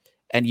you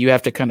and you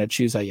have to kind of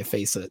choose how you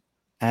face it.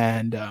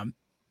 And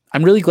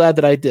I'm really glad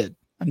that I did.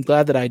 I'm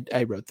glad that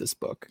I wrote this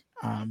book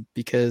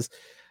because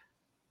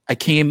I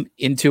came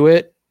into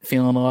it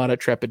feeling a lot of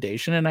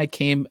trepidation and I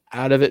came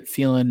out of it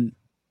feeling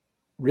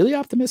really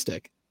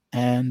optimistic.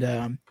 And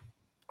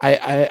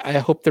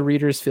I hope the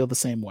readers feel the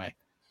same way.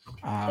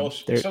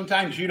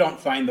 Sometimes you don't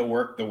find the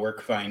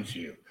work finds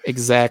you.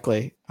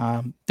 Exactly.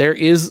 There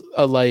is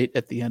a light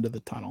at the end of the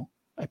tunnel,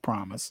 I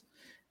promise.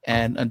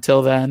 And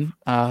until then,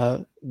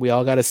 we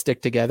all got to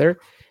stick together.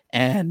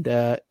 And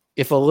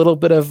if a little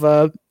bit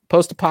of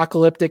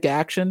post-apocalyptic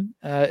action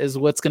is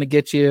what's going to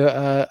get you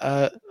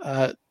to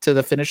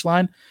the finish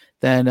line,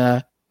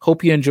 then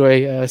hope you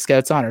enjoy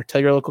Scout's Honor.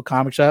 Tell your local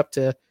comic shop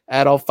to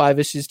add all 5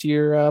 issues to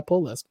your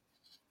pull list.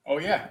 Oh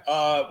yeah.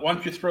 Why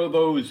don't you throw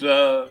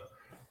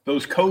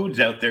those codes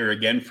out there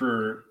again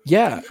for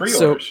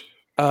pre-orders?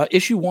 So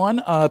issue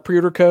 1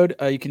 pre-order code,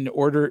 you can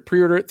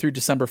pre-order it through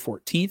December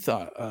 14th,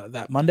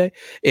 that Monday.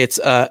 It's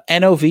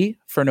NOV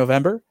for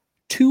November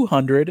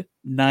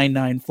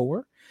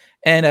 200,994,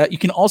 and you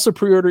can also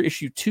pre-order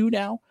issue 2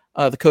 now.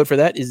 The code for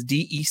that is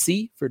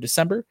DEC for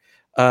December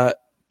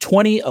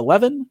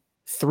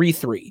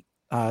 2011-33.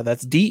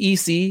 That's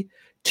DEC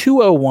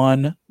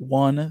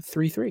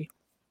 201133.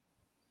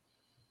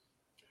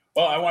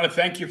 Well, I want to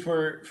thank you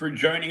for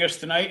joining us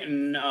tonight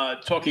and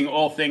talking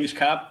all things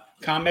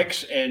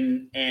comics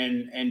and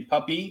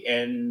puppy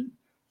and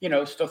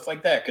stuff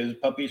like that, because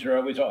puppies are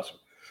always awesome.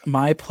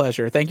 My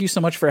pleasure. Thank you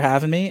so much for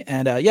having me.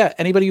 And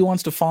anybody who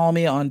wants to follow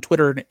me on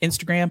Twitter and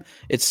Instagram,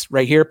 it's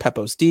right here,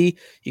 Pepose D.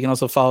 You can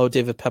also follow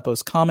David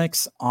Pepose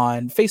Comics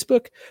on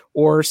Facebook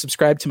or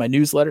subscribe to my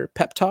newsletter,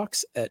 Pep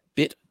Talks, at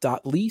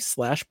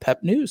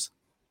bit.ly/Pep News.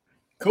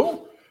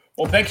 Cool.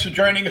 Well, thanks for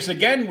joining us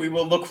again. We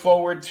will look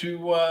forward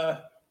to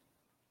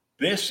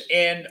this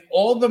and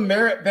all the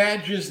merit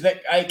badges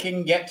that I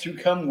can get to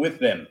come with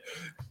them.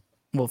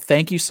 Well,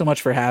 thank you so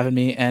much for having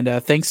me. And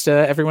thanks to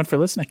everyone for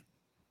listening.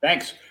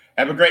 Thanks.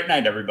 Have a great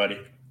night, everybody.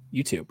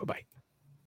 You too. Bye-bye.